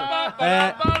lost.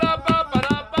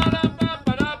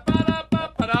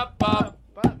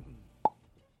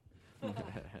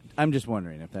 I'm just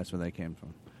wondering if that's where that came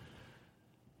from.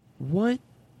 What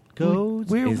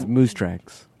goes is Moose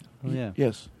Tracks. Oh, yeah.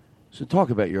 Yes. So talk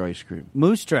about your ice cream.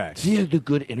 Moose Tracks. See the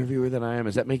good interviewer that I am.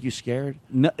 Does that make you scared?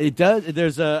 No, it does.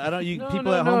 There's a. I don't. You people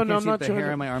no, at home no, can see I'm not the trying hair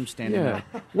to- on my arm standing Yeah.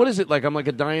 up. What is it like? I'm like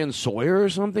a Diane Sawyer or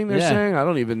something. They're Yeah. saying I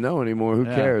don't even know anymore. Who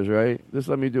Yeah. cares, right? Just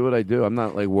let me do what I do. I'm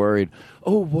not like worried.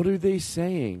 Oh, what are they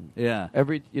saying? Yeah.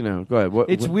 Every go ahead. What?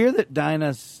 It's what- weird that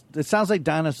It sounds like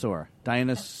dinosaur.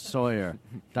 Dinah Sawyer.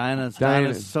 Diane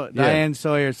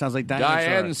Sawyer sounds like dinosaur.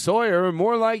 Diane Sawyer,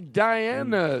 more like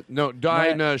Diana. No,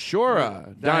 Dinah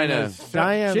Shora. Dinah.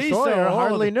 Diane She's Sawyer so old.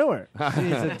 hardly knew her.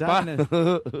 She's a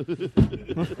dinosaur.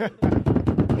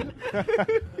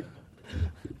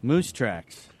 Moose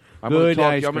Tracks. I'm going to Good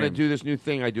talk. ice I'm going to cream. do this new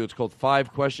thing I do. It's called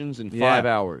 5 questions in Yeah. 5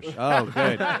 hours. Oh,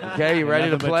 good. Okay, you ready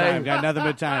to Nothing but play? time. Got nothing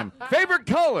but time. Favorite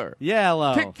color?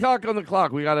 Yellow. Tick-tock on the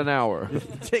clock. We got an hour.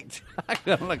 TikTok.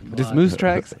 Does Moose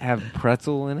Tracks have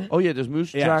pretzel in it? Oh, yeah. Does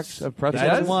Moose Yes. Tracks have pretzels?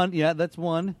 That's one. Yeah, that's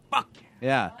one. Fuck.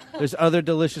 Yeah. There's other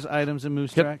delicious items in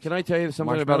Moose Tracks. Can I tell you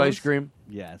something about ice cream?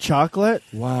 Yes. Chocolate,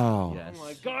 Wow. Yes. Oh,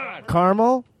 my God.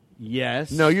 caramel.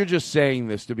 Yes. No, you're just saying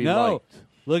this to be No. liked.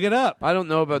 Look it up. I don't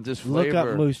know about this flavor. Look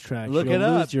up Moose Tracks. Look You'll it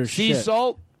up. lose your Sea shit.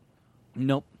 salt?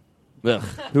 Nope. Ugh.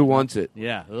 Who wants it?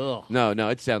 Yeah. Ugh. No,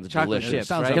 it sounds Chocolate delicious. chips,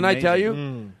 Sounds right? Can I tell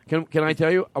amazing. you? Can I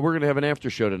tell you? We're going to have an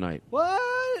after show tonight. What?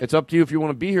 It's up to you if you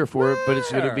want to be here for it, but it's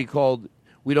going to Where? be called.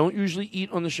 We don't usually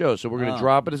eat on the show, so we're going to Oh.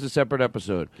 drop it as a separate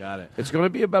episode. Got it. It's going to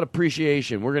be about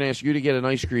appreciation. We're going to ask you to get an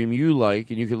ice cream you like,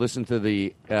 and you can listen to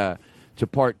the to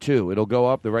part 2. It'll go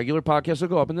up. The regular podcast will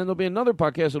go up, and then there'll be another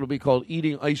podcast. It'll be called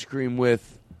Eating Ice Cream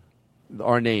with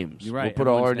our names. You're right, We'll put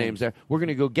all our everyone's names there. We're going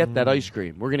to go get that ice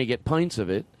cream. We're going to get pints of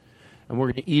it. and we're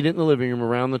going to eat it in the living room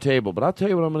around the table. But I'll tell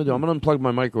you what I'm going to do. I'm going to unplug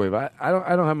my microwave. I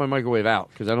don't have my microwave out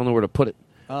because I don't know where to put it.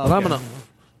 Oh, but I'm okay. going to...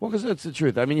 Well, because that's the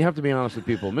truth. I mean, you have to be honest with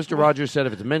people. Mr. Rogers said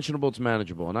if it's mentionable, it's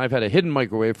manageable. And I've had a hidden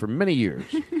microwave for many years.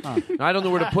 And I don't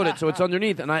know where to put it, so it's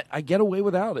underneath. And I get away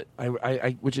without it,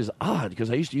 which is odd because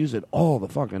I used to use it all the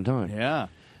fucking time. Yeah. It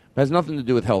has nothing to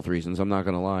do with health reasons, I'm not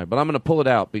going to lie. But I'm going to pull it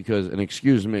out because, and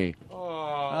excuse me,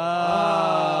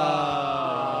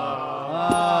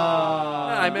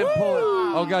 I meant pull it.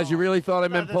 Oh, guys, you really thought I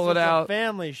meant pull it out?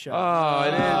 Family show. Oh, I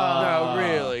didn't. No,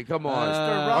 really. Come on.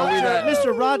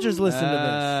 Mr. Rogers listened to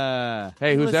this.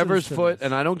 Hey, He who's listens ever's to foot,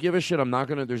 and I don't give a shit. I'm not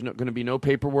gonna. There's going to be no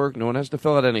paperwork. No one has to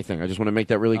fill out anything. I just want to make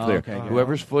that really clear. Okay, good.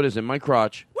 Whoever's foot is in my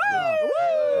crotch.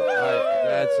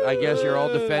 I guess you're all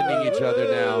defending each other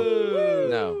now.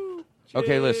 No.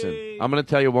 Okay, listen. I'm going to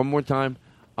tell you one more time.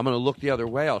 I'm going to look the other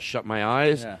way. I'll shut my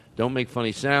eyes. Yeah. Don't make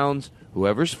funny sounds.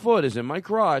 Whoever's foot is in my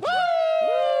crotch.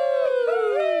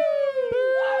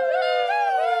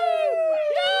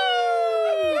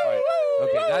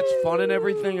 Okay, that's fun and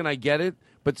everything, and I get it,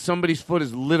 but somebody's foot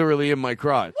is literally in my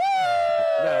crotch.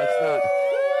 No, it's not.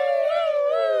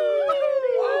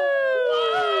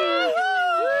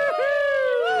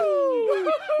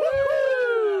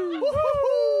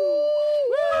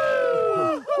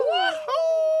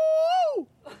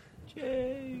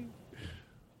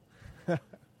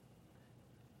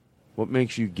 What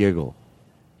makes you giggle?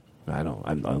 I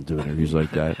don't do interviews like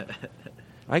that.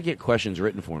 I get questions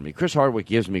written for me. Chris Hardwick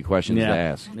gives me questions to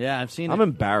ask. Yeah, I've seen it. I'm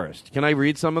embarrassed. Can I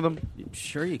read some of them?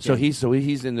 Sure you can. So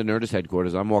he's in the Nerdist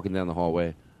headquarters. I'm walking down the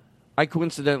hallway. I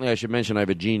should mention I have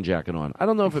a jean jacket on. I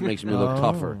don't know if it makes me look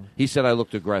tougher. He said I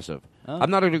looked aggressive. Oh. I'm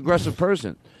not an aggressive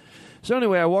person. So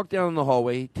anyway, I walk down the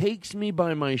hallway. He takes me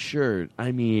by my shirt.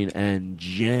 And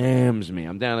jams me.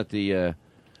 I'm down at the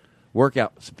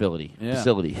workout facility.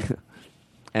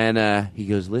 And he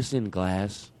goes, "Listen,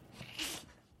 Glass.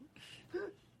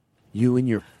 You and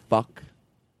your fuck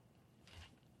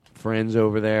friends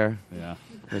over there." Yeah.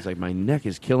 It's like my neck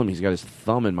is killing me. He's got his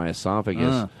thumb in my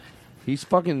esophagus. He's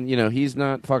fucking, he's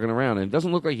not fucking around. And it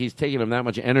doesn't look like he's taking him that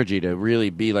much energy to really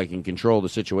be like in control of the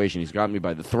situation. He's got me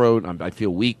by the throat. I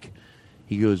feel weak.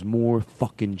 He goes, "More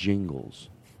fucking jingles."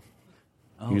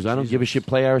 He goes, "I don't give a shit.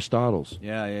 Play Aristotle's."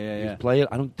 Yeah. Play it.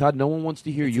 Todd, no one wants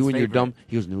to hear you and your favorite. dumb.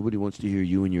 He goes, "Nobody wants to hear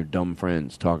you and your dumb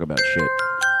friends talk about shit."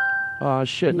 Oh,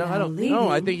 shit. No, I don't. No,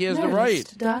 I think he has the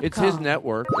right. It's his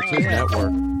network. It's his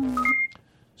network.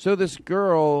 So this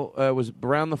girl was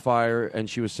around the fire, and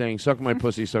she was saying, "Suck my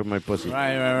pussy, suck my pussy."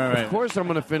 Right. Of course I'm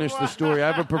going to finish the story.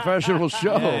 I have a professional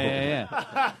show. Yeah.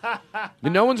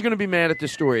 No one's going to be mad at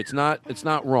this story. It's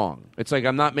not wrong. It's like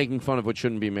I'm not making fun of what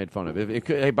shouldn't be made fun of.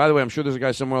 Hey, by the way, I'm sure there's a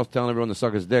guy somewhere else telling everyone to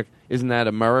suck his dick. Isn't that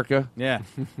America? Yeah.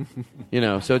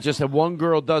 So it's just that one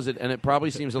girl does it, and it probably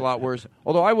seems a lot worse.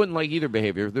 Although I wouldn't like either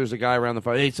behavior. If there's a guy around the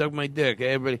fire, "Hey, suck my dick,"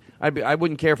 hey, everybody, I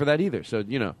wouldn't care for that either. So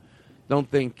don't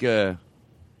think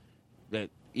that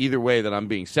either way that I'm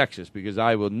being sexist, because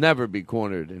I will never be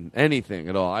cornered in anything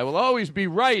at all. I will always be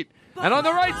right and on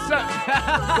the right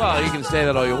side. Well, you can say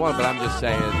that all you want, but I'm just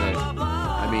saying that.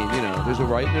 There's a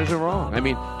right and there's a wrong.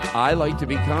 I like to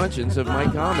be conscious of my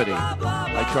comedy.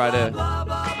 I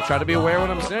try to be aware of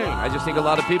what I'm saying. I just think a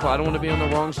lot of people, I don't want to be on the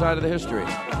wrong side of the history.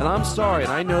 And I'm sorry,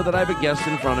 and I know that I have a guest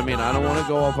in front of me, and I don't want to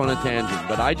go off on a tangent,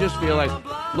 but I just feel like,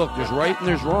 look, there's right and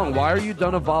there's wrong. Why are you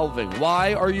done evolving?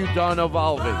 Why are you done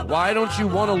evolving? Why don't you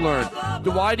want to learn?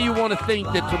 Why do you want to think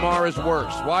that tomorrow is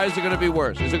worse? Why is it going to be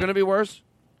worse? Is it going to be worse?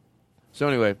 So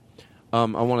anyway, I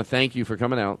want to thank you for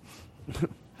coming out.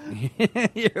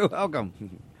 You're welcome.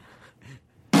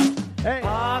 Hey.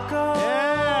 Paco.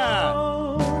 Yeah.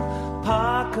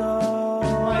 Paco.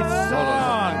 My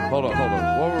song. Hold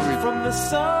on. What were we From the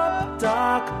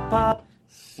Subdoc Pop.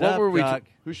 What were we? Doc.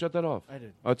 Who shut that off? I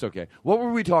did. Oh, it's okay. What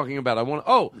were we talking about?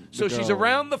 So she's girl.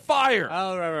 around the fire.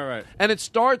 Oh, right. And it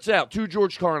starts out, to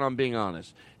George Carlin, I'm being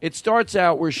honest. It starts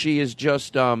out where she is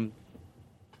just, singing,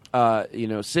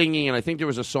 and I think there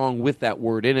was a song with that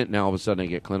word in it. Now all of a sudden I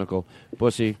get clinical.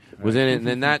 Pussy was in it, and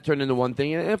then that turned into one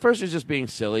thing. And at first it was just being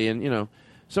silly, and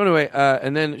So anyway,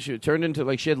 and then she turned into,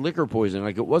 like, she had liquor poisoning.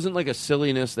 Like, it wasn't like a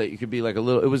silliness that you could be like a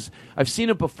little. It was. I've seen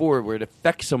it before where it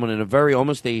affects someone in a very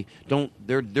almost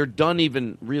they're done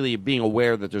even really being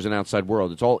aware that there's an outside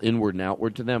world. It's all inward and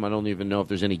outward to them. I don't even know if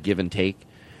there's any give and take.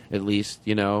 At least,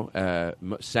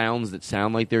 sounds that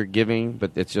sound like they're giving,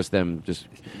 but it's just them. Just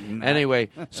anyway.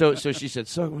 So she said,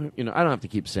 I don't have to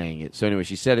keep saying it. So anyway,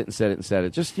 she said it and said it and said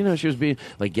it. Just she was being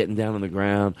like getting down on the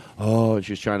ground. Oh, and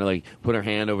she was trying to like put her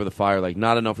hand over the fire, like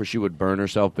not enough where she would burn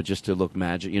herself, but just to look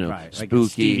magic, right, spooky. like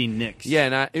Stevie Nicks.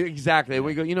 Yeah, exactly.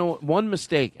 We go. One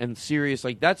mistake and serious.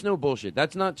 Like that's no bullshit.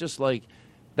 That's not just like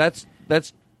that's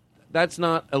That's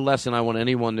not a lesson I want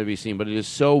anyone to be seen, but it is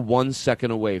so 1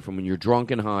 second away from when you're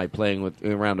drunk and high playing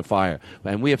around a fire.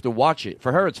 And we have to watch it.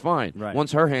 For her, it's fine. Right.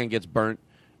 Once her hand gets burnt,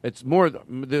 it's more,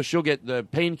 she'll get the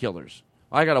painkillers.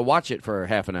 I got to watch it for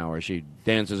half an hour. She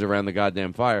dances around the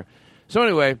goddamn fire. So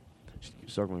anyway,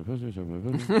 suck my pussy.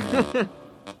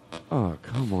 Oh,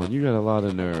 come on. You got a lot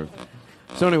of nerve.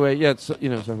 So anyway, yeah, it's, suck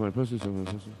my pussy.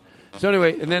 So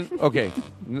anyway, and then, okay.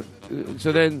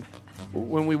 So then,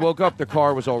 when we woke up, the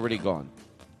car was already gone.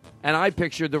 And I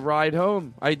pictured the ride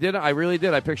home. I really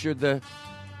did. I pictured the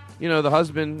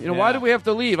husband. Why did we have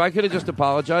to leave? I could have just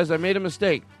apologized. I made a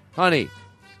mistake. Honey,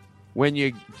 when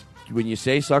you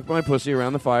say suck my pussy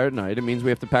around the fire at night, it means we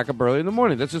have to pack up early in the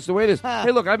morning. That's just the way it is.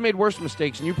 Hey, look, I've made worse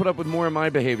mistakes, and you put up with more of my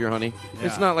behavior, honey. Yeah.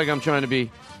 It's not like I'm trying to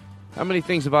be... How many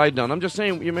things have I done? I'm just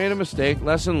saying you made a mistake.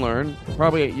 Lesson learned.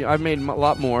 Probably I've made a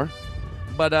lot more.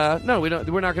 But no, we're not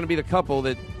going to be the couple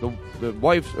that the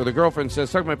wife or the girlfriend says,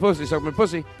 suck my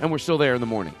pussy, and we're still there in the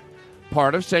morning.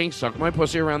 Part of saying suck my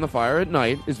pussy around the fire at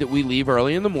night is that we leave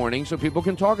early in the morning so people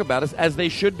can talk about us, as they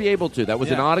should be able to. That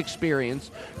was an odd experience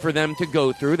for them to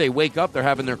go through. They wake up, they're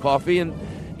having their coffee, and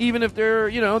even if they're,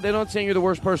 they're not saying you're the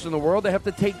worst person in the world, they have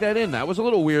to take that in. That was a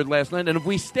little weird last night, and if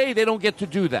we stay, they don't get to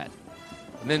do that.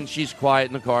 And then she's quiet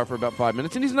in the car for about 5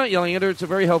 minutes, and he's not yelling at her. It's a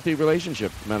very healthy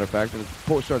relationship, matter of fact, and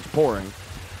it starts pouring.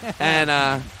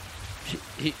 And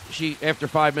she, after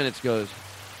 5 minutes, goes,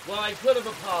 well, I could have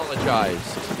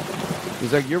apologized.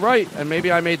 He's like, you're right, and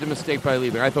maybe I made the mistake by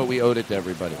leaving. I thought we owed it to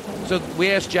everybody. So we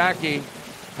asked Jackie,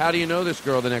 how do you know this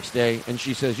girl the next day? And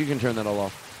she says, you can turn that all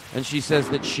off. And she says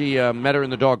that she met her in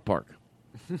the dog park.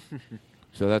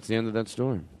 So that's the end of that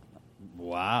story.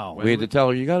 Wow. We had to tell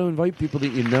her, you got to invite people that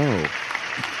you know.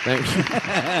 Thanks.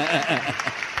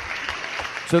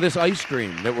 So this ice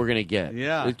cream that we're going to get.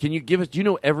 Yeah. Can you give us, do you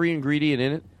know every ingredient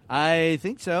in it? I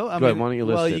think so. Go ahead, why don't you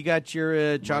list it? You got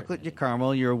your chocolate, your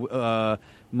caramel, your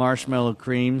marshmallow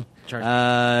cream. You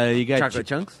got chocolate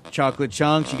chunks? Chocolate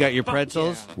chunks. You got your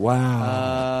pretzels. Wow.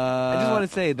 I just want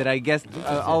to say that I guessed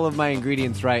all of my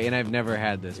ingredients right, and I've never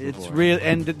had this before. It's real.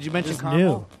 And did you mention caramel?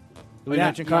 New. Did we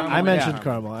mention caramel? I mentioned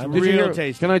caramel. Did you hear,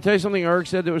 tasty. Can I tell you something Eric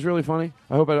said that was really funny?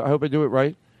 I hope I do it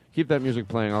right. Keep that music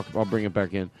playing. I'll bring it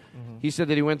back in. Mm-hmm. He said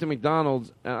that he went to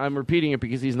McDonald's. I'm repeating it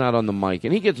because he's not on the mic,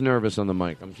 and he gets nervous on the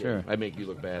mic. I'm sure. I make you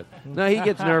look bad. No, he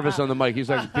gets nervous on the mic. He's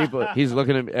like He's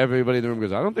looking at everybody in the room. And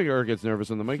goes, I don't think Eric gets nervous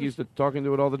on the mic. He's talking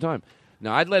to it all the time.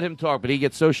 Now I'd let him talk, but he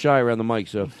gets so shy around the mic.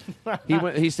 So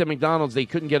he said McDonald's, they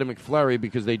couldn't get a McFlurry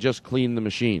because they just cleaned the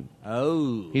machine.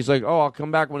 Oh. He's like, I'll come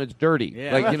back when it's dirty.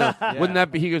 Yeah. Like, Yeah. Wouldn't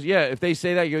that be? He goes, yeah. If they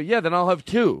say that, you go, yeah. Then I'll have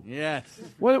two. Yes.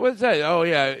 What's that? Oh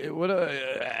yeah. What?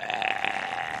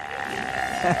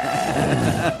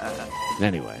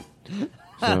 Anyway,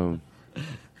 so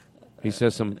he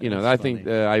says some. I think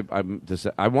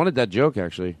I wanted that joke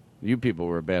actually. You people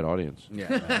were a bad audience.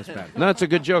 Yeah, that's bad. No, it's a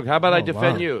good joke. How about I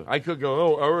defend wow. you? I could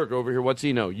go, Eric over here, what's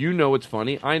he know? You know it's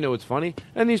funny. I know it's funny.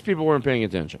 And these people weren't paying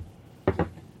attention.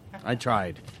 I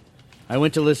tried. I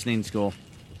went to listening school.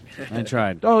 I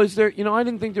tried. Oh, is there, I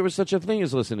didn't think there was such a thing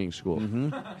as listening school.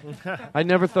 Mm-hmm. I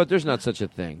never thought there's not such a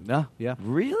thing. No, yeah.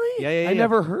 Really? Yeah. I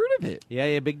never heard of it.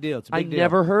 Yeah, big deal. It's a big deal.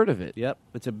 never heard of it. Yep,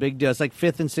 it's a big deal. It's like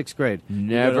 5th and 6th grade.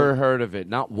 Never heard of it.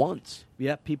 Not once.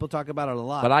 Yep, people talk about it a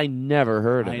lot. But I never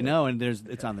heard of it. I know, and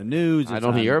it's on the news. I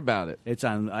don't hear about it. It's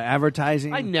on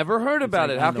advertising. I never heard about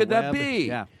it. How could that be?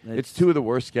 Yeah, it's two of the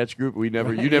worst sketch group. You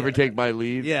never take my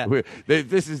leave. Yeah.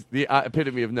 This is the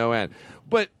epitome of no end.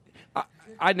 But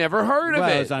I never heard of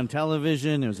it. It was on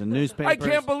television. It was in newspapers. I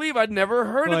can't believe I'd never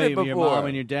heard of it before. Your mom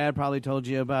and your dad probably told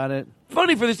you about it.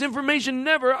 Funny, for this information,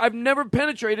 I've never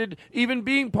penetrated even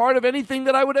being part of anything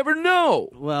that I would ever know.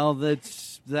 Well,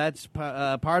 that's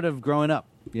part of growing up.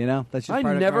 That's just I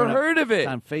part never of heard of it. It's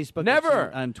on Facebook.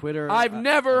 Never. On Twitter. I've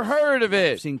never heard of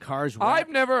it. I've seen cars. I've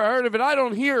never heard of it. I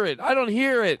don't hear it. I don't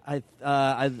hear it. I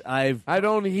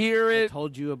don't hear it. I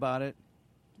told you about it.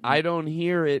 I don't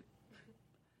hear it.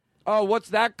 Oh, what's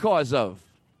that cause of?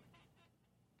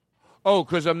 Oh,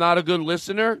 because I'm not a good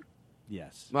listener?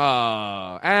 Yes.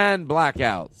 And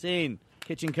blackout. Scene.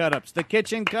 Kitchen cut-ups. The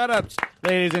kitchen cut-ups,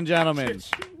 ladies and gentlemen.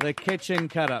 The kitchen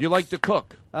cut-ups. You like to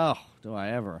cook? Oh, do I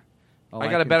ever. I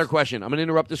got a better question. I'm going to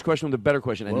interrupt this question with a better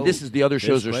question. And this is the other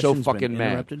shows are so fucking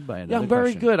mad. Yeah, I'm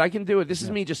very good. I can do it. This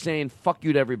is me just saying fuck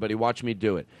you to everybody. Watch me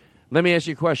do it. Let me ask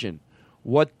you a question.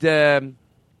 What would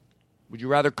you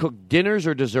rather cook, dinners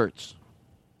or desserts?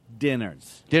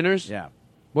 Dinners. Dinners? Yeah.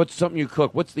 What's something you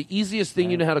cook? What's the easiest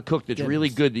thing you know how to cook that's really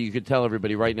good that you could tell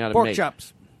everybody right now to Pork make?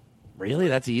 chops. Really?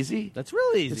 That's easy? That's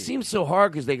really easy. It seems so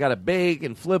hard because they got to bake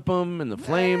and flip them and the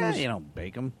flames. You don't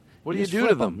bake them. What do you just do to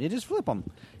flip them? You just flip them.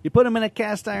 You put them in a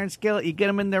cast iron skillet. You get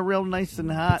them in there real nice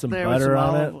and hot. Put some there butter with some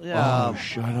on olive- it. Yeah. Oh,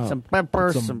 shut up. Some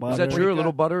pepper. Some Some butter. Is that true? A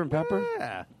little butter and pepper?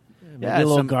 Yeah. Maybe a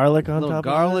little garlic on little top of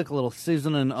garlic, a little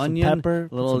seasoning onion, pepper,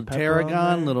 put little some pepper on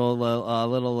tarragon, there.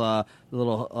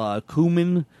 little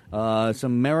cumin,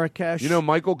 some marrakesh. You know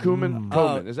Michael Kumin?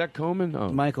 Koman. Is that Koman? Oh.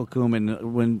 Michael Kumin,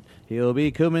 when he'll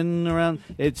be coming around.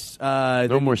 It's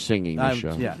No more singing this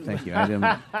show. Yeah, thank you. I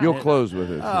didn't. You'll close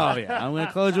with it. Oh yeah, I'm going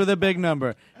to close with a big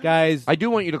number, guys. I do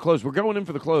want you to close. We're going in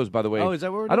for the close, by the way. Oh, is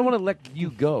that what we're I don't doing? want to let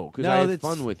you go because I had it's-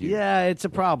 fun with you. Yeah, it's a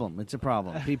problem. It's a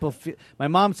problem. People feel. My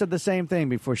mom said the same thing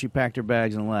before she packed her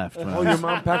bags and left. Oh, your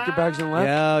mom packed her bags and left?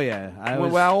 Yeah, oh yeah.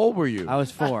 Well, how old were you? I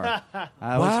was 4.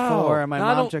 I was Wow. 4, and my Now, I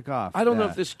mom don't- took off. I don't know Yeah.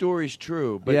 if this story's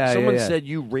true, but Yeah, someone yeah. said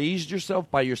you raised yourself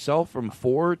by yourself from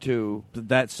 4 to...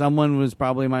 That someone was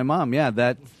probably my mom. Yeah,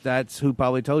 that's who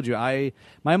probably told you.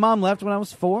 My mom left when I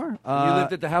was 4. you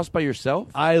lived at the house by yourself?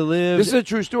 I lived. This is a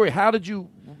true story. How did you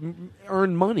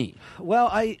earn money? Well,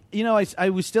 I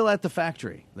was still at the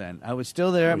factory then. I was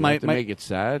still there. You have to make it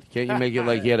sad? Can't you make it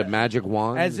like you had a magic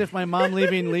wand? As if my mom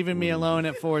leaving me alone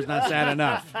at 4 is not sad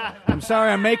enough. I'm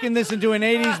sorry, I'm making this into an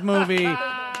 80s movie.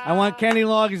 I want Kenny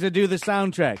Loggins to do the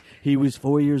soundtrack. He was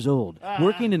 4 years old,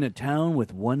 working in a town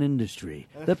with one industry,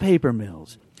 the paper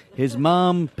mills. His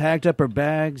mom packed up her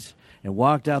bags and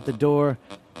walked out the door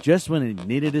just when he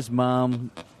needed his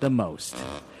mom the most.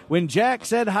 When Jack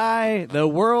said hi, the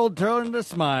world turned a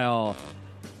smile.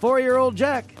 4-year-old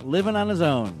Jack living on his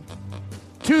own.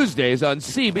 Tuesdays on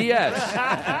CBS.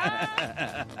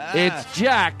 It's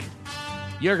Jack.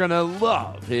 You're going to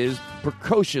love his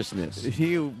precociousness.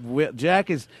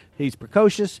 He's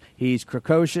precocious, he's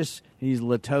crococious, he's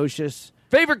latocious.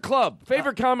 Favorite club,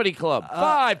 favorite comedy club.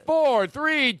 5, 4,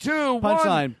 3, 2, 1.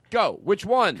 Punchline. Go. Which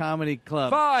one? Comedy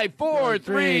club. 5, 4,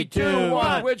 3, 2,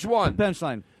 1. Which one?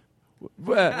 Punchline.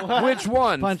 Which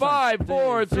one? Punchline. 5,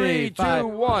 4, 3, 2,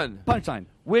 1. Punchline.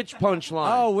 Which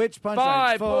punchline? Oh, which punchline?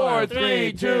 5, 4,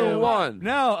 3, 2, 1.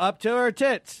 No, up to her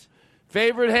tits.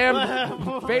 Favorite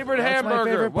hamburger. favorite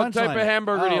What type punchline. of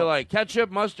hamburger do you Oh. like? Ketchup,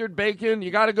 mustard, bacon.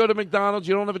 You got to go to McDonald's.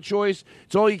 You don't have a choice.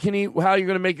 It's all you can eat. How you're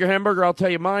going to make your hamburger? I'll tell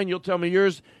you mine. You'll tell me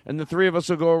yours, and the three of us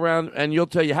will go around. And you'll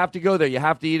tell you have to go there. You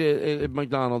have to eat it at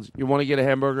McDonald's. You want to get a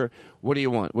hamburger? What do you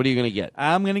want? What are you going to get?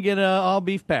 I'm going to get an all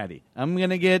beef patty. I'm going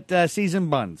to get seasoned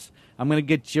buns. I'm going to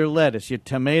get your lettuce, your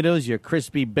tomatoes, your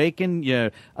crispy bacon,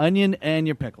 your onion, and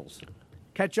your pickles.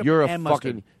 Ketchup You're a and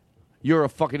mustard. You're a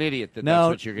fucking idiot. That's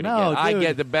what you're going to no, get. I dude.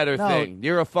 get the better No. thing.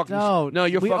 You're a fucking. No,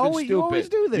 you're we fucking always- stupid. you always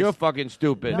do this. You're fucking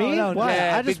stupid. Me? No, Why?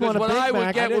 Yeah, I just because want a what Big I would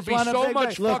Mac. get I would just be want a so Big much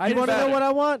Mac. Look, fucking you want to know better. what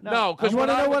I want? No, because you what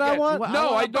want to I know would what I get. want? No,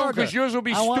 I don't, because yours will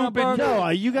be I want a stupid. burger. No,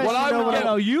 you guys What should I know would what get.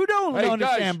 I want. you don't Hey,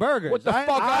 understand guys, burgers. What the fuck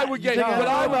I would get? think I What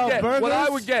I know would about get? What I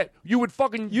burgers? would get? You would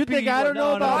fucking. You think I don't know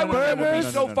What about I would get would be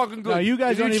burgers? so fucking good. No, you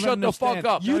guys You'd don't even shut the fuck understand.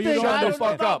 up. You think shut I the don't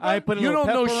fuck know up. about I put a You little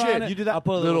don't know pepper shit. on it. You do that. I'll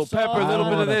put a Little salt pepper, a little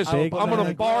on bit of it. this. Big I'm gonna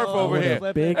Mac. barf over With a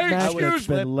here. Big Hey, Mac excuse that's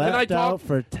me. been Can left I talk? out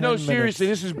for 10 No, seriously,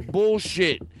 minutes. this is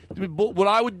bullshit. What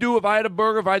I would do if I had a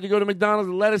burger, if I had to go to McDonald's,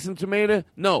 lettuce and tomato.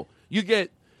 No, you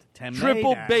get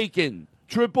triple bacon,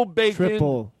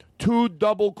 Triple. 2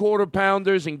 double quarter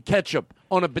pounders, and ketchup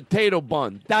on a potato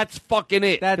bun. That's fucking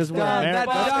it. That's we're American.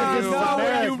 that's Fuck you. not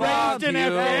where you Fuck raised in you.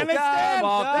 Afghanistan.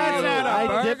 Fuck That's you. not a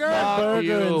I dip burger. my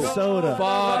burger in soda.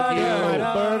 Fuck you.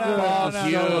 Fuck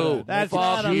you. That's Fuck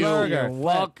not a you. burger.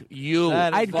 Fuck you.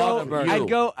 That is I'd not a burger.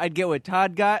 go. I'd get what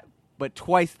Todd got, but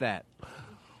twice that.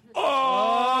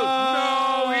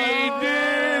 Oh, no, he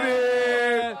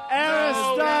didn't.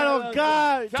 Aristotle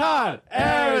got Todd.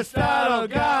 Aristotle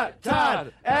got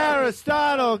Todd.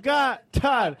 Aristotle got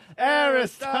Todd.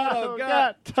 Aristotle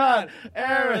got Todd.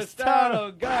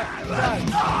 Aristotle got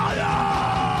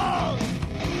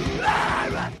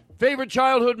Todd. Favorite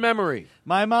childhood memory?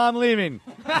 My mom leaving.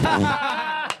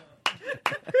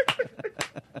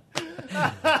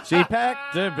 She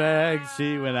packed her bags.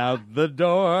 She went out the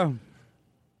door.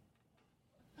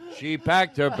 She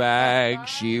packed her bag.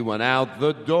 She went out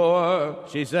the door.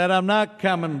 She said, I'm not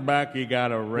coming back. You got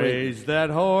to raise that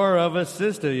whore of a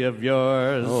sister of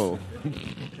yours. Oh.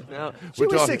 Now, She we're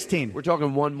was talking- 16. We're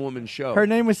talking one-woman show. Her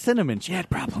name was Cinnamon. She had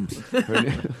problems.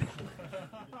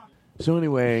 So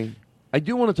anyway, I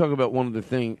do want to talk about one other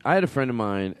thing. I had a friend of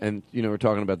mine, and we're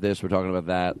talking about this, we're talking about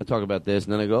that. I talk about this,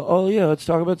 and then I go, oh yeah, let's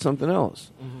talk about something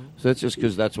else. So that's just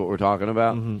because that's what we're talking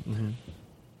about.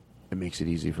 it makes it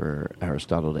easy for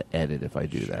Aristotle to edit if I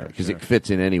do that because it fits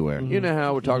in anywhere. You know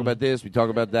how we're talking about this, we talk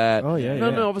about that. Oh, yeah, No,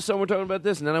 yeah. all of a sudden we're talking about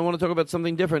this, and then I want to talk about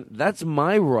something different. That's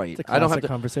my right. It's a I don't have classic to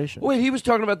conversation. Wait, he was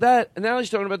talking about that, and now he's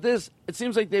talking about this. It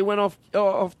seems like they went off.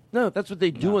 No, that's what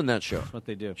they do on that show. That's what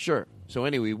they do. Sure. So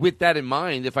anyway, with that in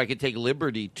mind, if I could take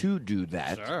liberty to do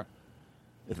that,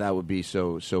 if that would be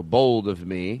so bold of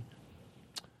me,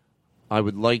 I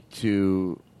would like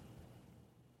to.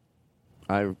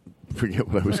 I forget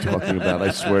what I was talking about.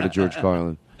 I swear to George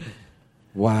Carlin.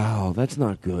 Wow, that's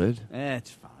not good.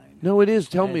 It's fine. No, it is.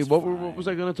 Tell me, what was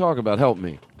I going to talk about? Help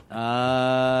me.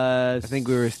 I think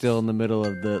we were still in the middle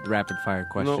of the rapid fire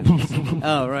questions.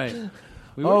 Oh, right.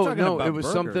 We were talking about it was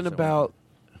burgers something at one about.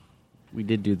 We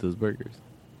did do those burgers.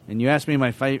 And you asked me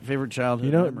my favorite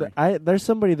childhood memory. There's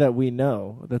somebody that we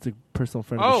know that's a personal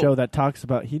friend of the show that talks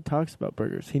about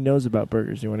burgers. He knows about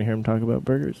burgers. You want to hear him talk about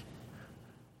burgers?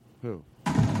 Who?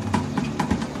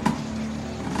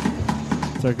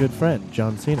 It's our good friend,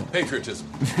 John Cena. Patriotism.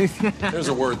 There's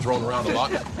a word thrown around a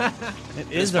lot. It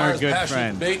is our good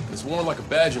friend. Debate, it's worn like a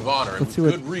badge of honor, and Let's for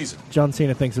see good what reason. John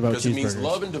Cena thinks about Because it means cheeseburgers.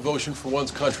 love and devotion for one's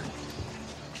country.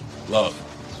 Love.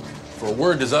 For a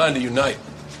word designed to unite,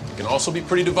 it can also be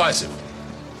pretty divisive.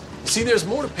 See, there's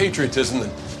more to patriotism than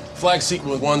flag seeking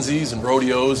with onesies and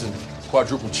rodeos and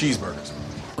quadruple cheeseburgers.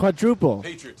 Quadruple.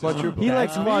 Quadruple. He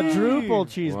likes quadruple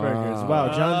cheeseburgers. Wow,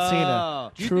 John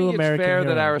Cena. Do you True think American it's fair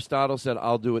hero. that Aristotle said,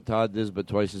 "I'll do what Todd does, but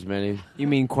twice as many"? You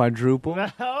mean quadruple?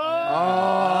 Aristotle's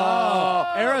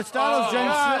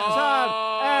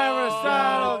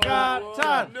Aristotle got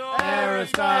Todd.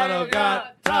 Aristotle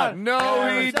got Todd.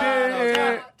 No, he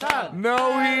didn't.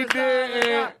 No, he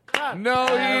didn't. No,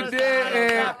 he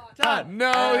didn't.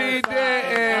 No, he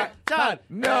didn't.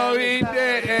 No, he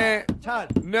didn't.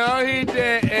 No, he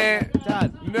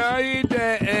didn't. No, he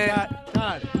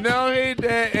didn't. No, he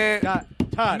didn't.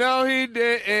 No, he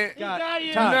didn't.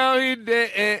 No, he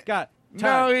didn't.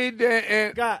 No, he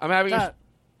didn't. I'm having a.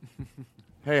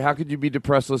 Hey, how could you be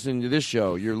depressed listening to this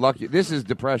show? You're lucky. This is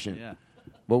depression. Yeah.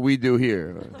 What we do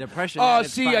here. Depression. Oh,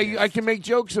 see, I can make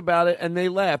jokes about it, and they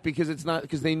laugh because it's not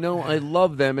because they know I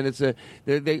love them, and it's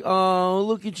they oh,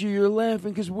 look at you, you're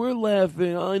laughing because we're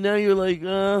laughing. Oh, now you're like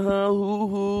hoo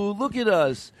hoo. Look at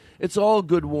us. It's all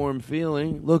good, warm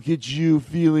feeling. Look at you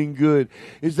feeling good.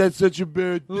 Is that such a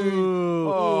bad thing? That's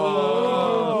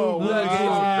so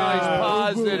nice,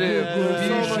 positive.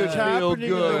 You should feel good.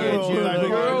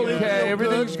 You're okay.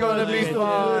 Everything's gonna be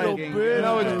fine.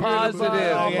 No, it's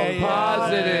positive.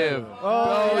 Positive.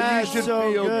 Oh, you should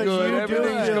feel good.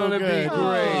 Everything's gonna be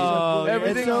great.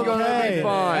 Everything's gonna be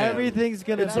fine. Everything's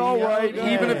gonna. It's all right,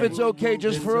 even if it's okay,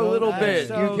 just for a little bit.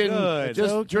 You can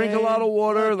just drink a lot of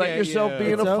water, let yourself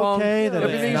be in a funk.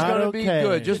 Everything's gonna be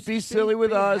good. Just be silly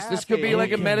with us. This could be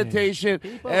like a meditation.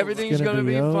 Everything's gonna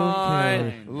be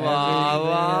fine. La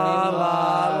la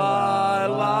la la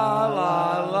la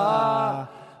la la.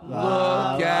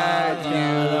 Look at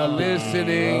you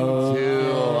listening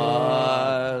to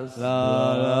us.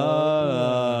 La la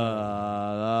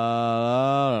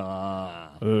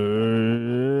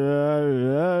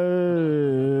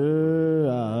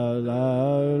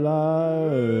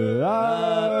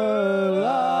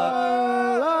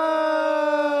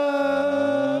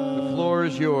The floor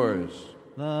is yours.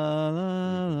 La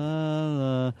la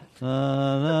la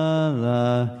la la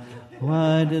la.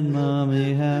 Why did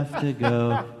mommy have to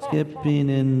go skipping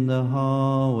in the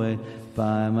hallway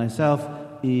by myself,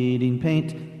 eating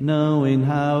paint, knowing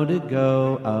how to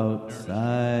go outside?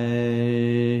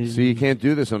 See, you can't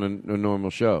do this on a normal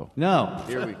show. No.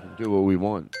 Here we can do what we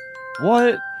want.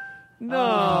 What?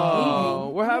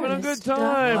 No, we're having a good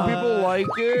time. People like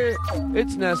it.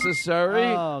 It's necessary.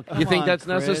 You think that's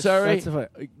necessary?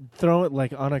 Throw it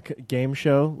like on a game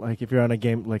show, like if you're on a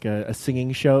game, like a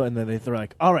singing show, and then they throw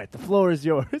like, all right, the floor is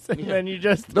yours, and then you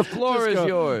just the floor is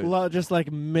yours. Just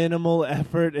like minimal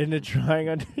effort into trying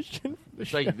audition.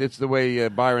 It's like it's the way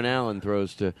Byron Allen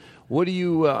throws to. What do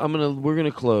you? We're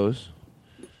gonna close.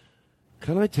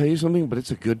 Can I tell you something? But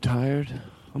it's a good tired.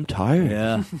 I'm tired.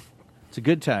 Yeah. It's a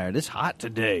good tired. It's hot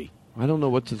today. I don't know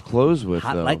what to close with.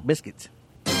 Hot though. like biscuits.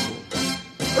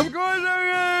 Of course,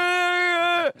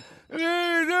 we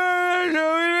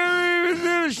never even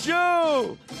did a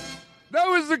show. That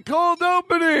was the cold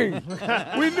opening.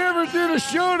 We never did a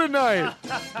show tonight.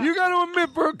 You got to admit,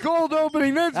 for a cold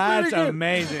opening, that's pretty good.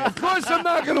 Amazing. Of course, I'm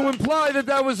not going to imply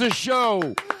that was a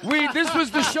show. This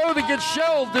was the show that gets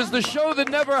shelved. Is the show that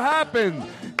never happened.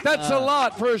 That's a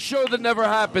lot for a show that never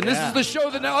happened. This is the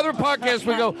show that now other podcasts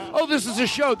would go, oh, this is a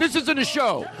show. This isn't a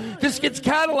show. This gets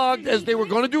cataloged as they were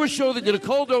going to do a show. They did a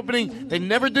cold opening. They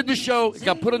never did the show. It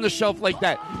got put on the shelf like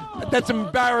that. That's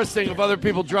embarrassing if other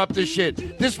people drop this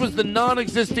shit. This was the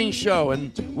non-existing show,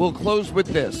 and we'll close with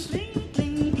this.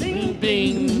 Bing,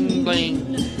 bing, bling.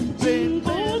 Bing,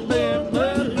 bing, bing, bing,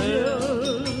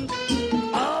 bing.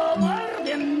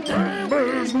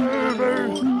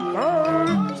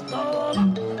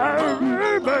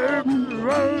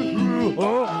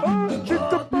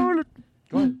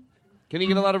 Go ahead. Can you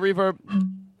get a lot of reverb?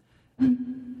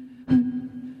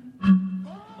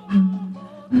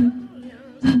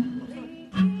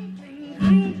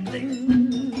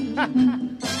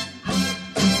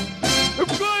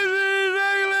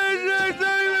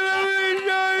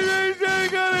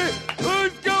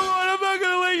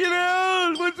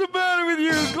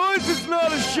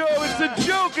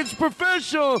 It's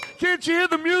professional. Can't you hear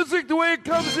the music, the way it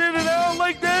comes in and out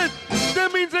like that?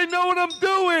 That means I know what I'm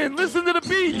doing. Listen to the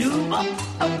beats.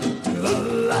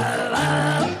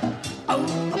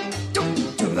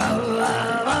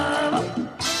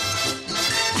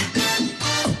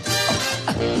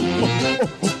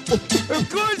 Of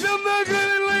course I'm not going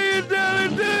to lay it down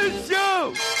and do this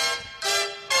show.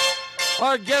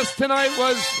 Our guest tonight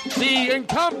was the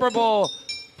incomparable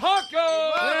Paco!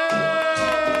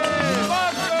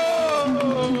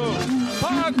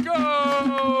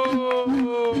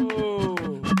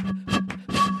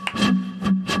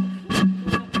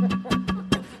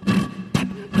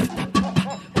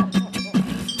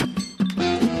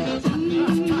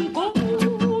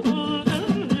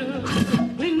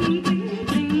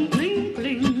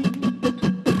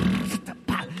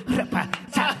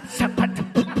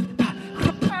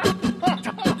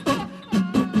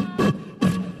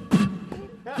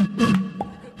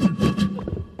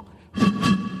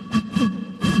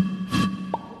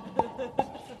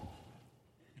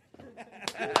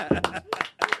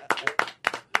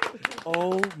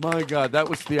 Oh my God, that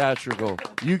was theatrical.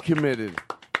 You committed.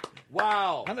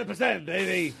 Wow. 100%,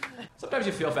 baby. Sometimes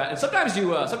you feel fat, and sometimes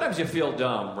you feel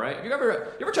dumb, right? You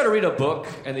ever try to read a book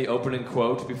and the opening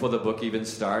quote before the book even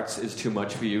starts is too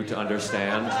much for you to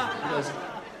understand? Because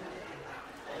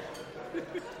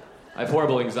I have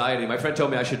horrible anxiety. My friend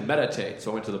told me I should meditate,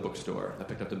 so I went to the bookstore. I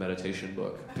picked up the meditation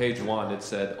book. Page 1, it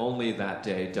said, "Only that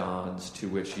day dawns to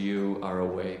which you are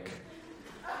awake."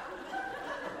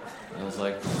 And I was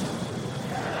like,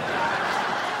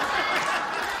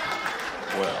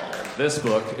 well, this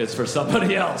book is for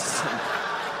somebody else.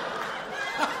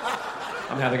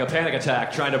 I'm having a panic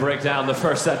attack trying to break down the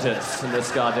first sentence in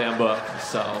this goddamn book,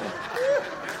 so...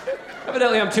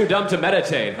 Evidently I'm too dumb to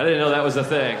meditate. I didn't know that was a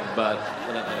thing, but...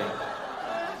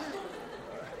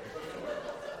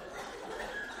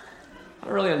 I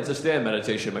don't really understand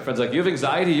meditation. My friend's like, you have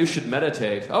anxiety, you should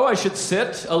meditate. Oh, I should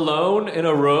sit alone in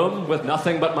a room with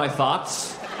nothing but my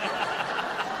thoughts?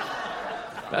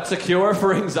 That's a cure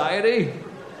for anxiety?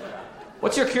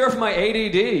 What's your cure for my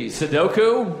ADD?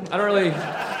 Sudoku? I don't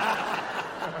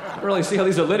really see how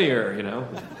these are linear, you know?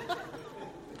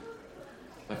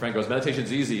 My friend goes,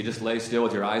 meditation's easy. You just lay still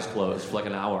with your eyes closed for like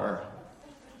an hour.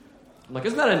 I'm like,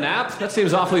 isn't that a nap? That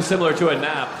seems awfully similar to a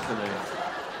nap.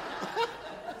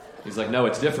 He's like, no,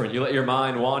 it's different. You let your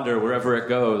mind wander wherever it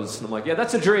goes. And I'm like, yeah,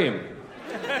 that's a dream.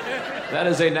 That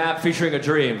is a nap featuring a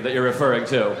dream that you're referring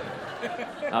to.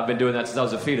 I've been doing that since I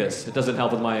was a fetus. It doesn't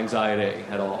help with my anxiety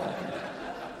at all.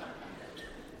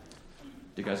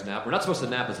 Do you guys nap? We're not supposed to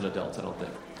nap as an adult, I don't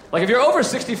think. Like, if you're over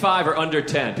 65 or under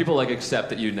 10, people, like, accept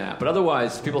that you nap. But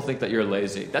otherwise, people think that you're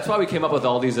lazy. That's why we came up with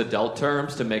all these adult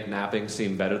terms to make napping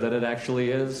seem better than it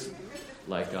actually is.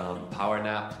 Like, power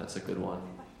nap, that's a good one.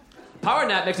 Power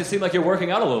nap makes it seem like you're working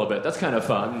out a little bit. That's kind of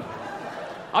fun.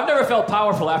 I've never felt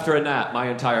powerful after a nap my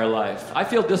entire life. I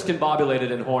feel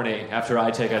discombobulated and horny after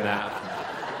I take a nap.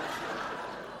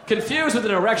 Confused with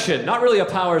an erection. Not really a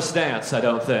power stance, I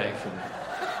don't think.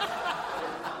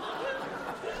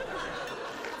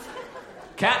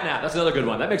 Cat nap, that's another good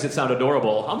one. That makes it sound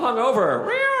adorable. I'm hungover.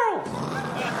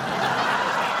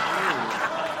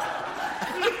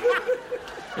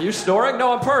 Are you snoring?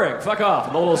 No, I'm purring. Fuck off.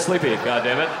 I'm a little sleepy,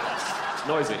 goddammit. It's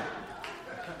noisy.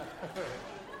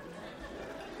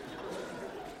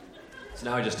 So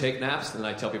now I just take naps, and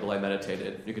then I tell people I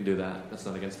meditated. You can do that. That's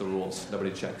not against the rules.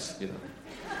 Nobody checks, you know.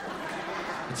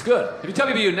 It's good. If you tell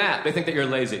people you nap, they think that you're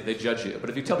lazy. They judge you.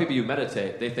 But if you tell people you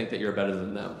meditate, they think that you're better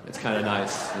than them. It's kind of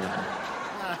nice. You know?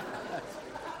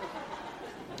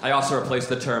 I also replaced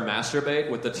the term masturbate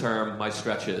with the term my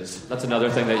stretches. That's another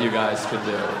thing that you guys can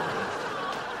do.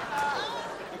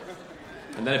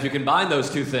 And then if you combine those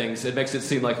two things, it makes it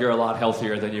seem like you're a lot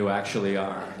healthier than you actually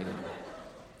are. You know?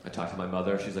 I talked to my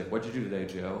mother. She's like, what'd you do today,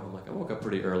 Joe? I'm like, I woke up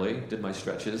pretty early, did my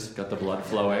stretches, got the blood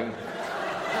flowing.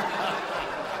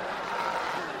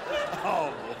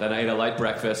 Then I ate a light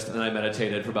breakfast, and then I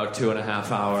meditated for about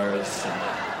 2.5 hours.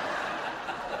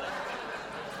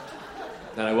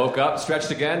 Then I woke up, stretched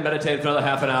again, meditated for another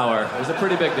half an hour. It was a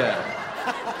pretty big day.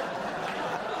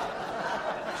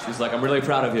 She's like, I'm really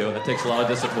proud of you. That takes a lot of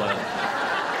discipline.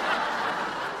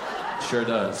 Sure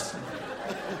does.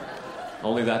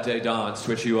 Only that day dawns to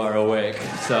which you are awake.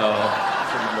 So,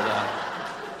 remember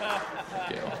that.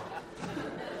 Thank you.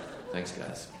 Thanks,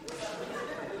 guys.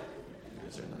 You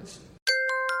guys are nice.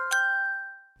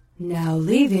 Now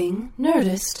leaving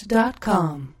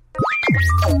Nerdist.com.